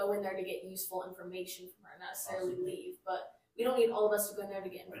can go in there to get useful information from her, not necessarily Possibly. leave. But we don't need all of us to go in there to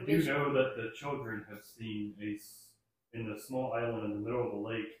get I do information. know that the children have seen in the small island in the middle of the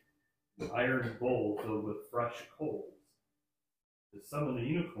lake, an iron bowl filled with fresh coals. To summon the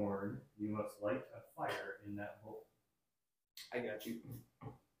unicorn, you must light a fire in that bowl. I got you.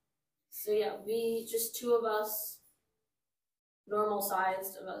 So yeah, we just two of us, normal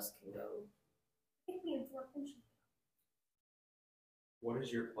sized of us, can go. I think we have 4 inches. What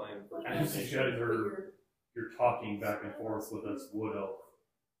is your plan for As you guys are you're talking back and forth with this wood elf.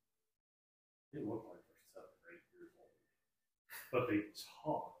 They look like they're 7 or 8 years old, but they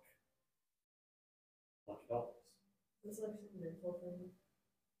talk like adults. It's like some mental thing.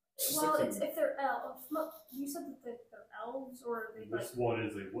 Well, it's if they're elves. No, you said that they're elves, or they like This one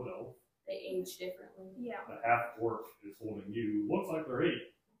is a wood elf. They age differently. yeah. The half orc is holding you. Looks like they're 8,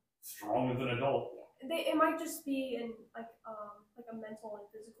 strong as an adult. It might just be in like a mental and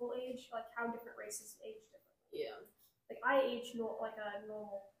physical age, like how different races age differently. Yeah. Like I age like a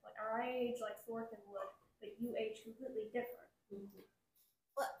normal, like or I age like Thornton would, but you age completely different.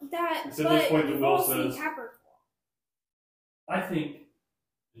 That, So at this but point, the you've will all seen says- Capricorn. I think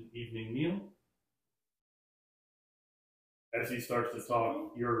an evening meal. As he starts to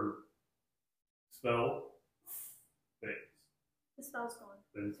talk, your spell fades The spell's gone.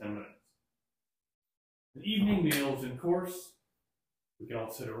 within 10 minutes. An evening meal is in course. We can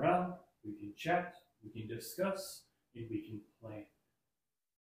all sit around, we can chat, we can discuss, and we can plan.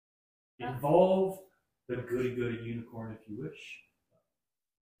 Involve the goody unicorn if you wish.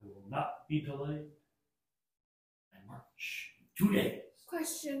 It will not be delayed. And march in 2 days.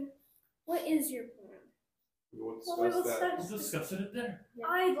 Question: what is your plan? We'll Well, discuss let's that. We'll discuss it at dinner.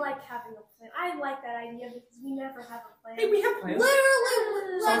 I like having a plan. I like that idea because we never have a plan. Hey, we have plans.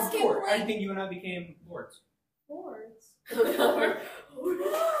 Literally, let's Sounds get cool. I playing. think you and I became lords. Lords. We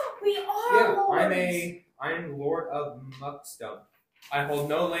are Yeah, lords. I'm Lord of Muckstone. I hold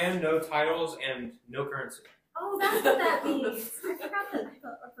no land, no titles, and no currency. Oh, that's what that means. I forgot that.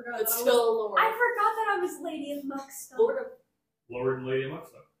 But still a lord. I forgot that I was Lady of Muckstone. Lord of Lord and Lady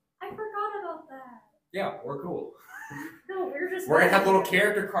Muckstone. I forgot about that. Yeah, we're cool. No, we're just. We're gonna have little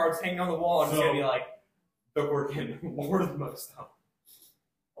character cards hanging on the wall, and it's So- gonna be like the working Lord of Muckstone.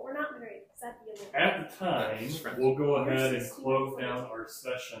 But we're not married because that'd be a little. At the time, we'll go ahead and close down our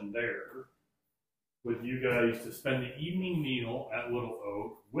session there with you guys to spend the evening meal at Little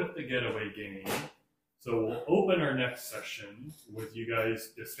Oak with the getaway game. So we'll open our next session with you guys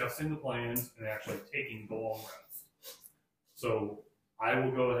discussing the plans and actually taking the long rest. So I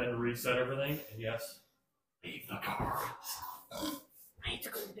will go ahead and reset everything, and yes, leave the car. I need to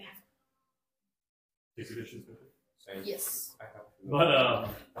go to the bathroom. Casey dishes good. Same. Yes. I have to.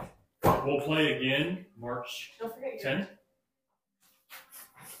 But we'll play again March Don't forget your 10th.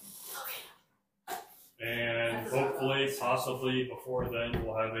 And hopefully, possibly before then,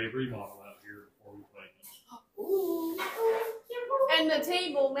 we'll have a remodel out here before we play again. Ooh. And the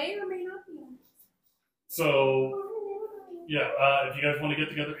table may or may not be on. So, yeah, if you guys want to get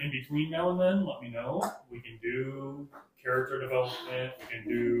together in between now and then, let me know. We can do character development, we can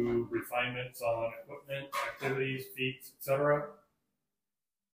do refinements on equipment, activities, feats, etc.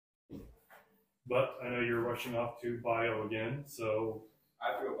 But I know you're rushing off to bio again, so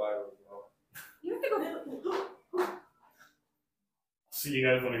I have to go buy it as well. You have to go. see you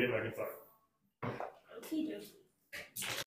guys when I get back inside. He does.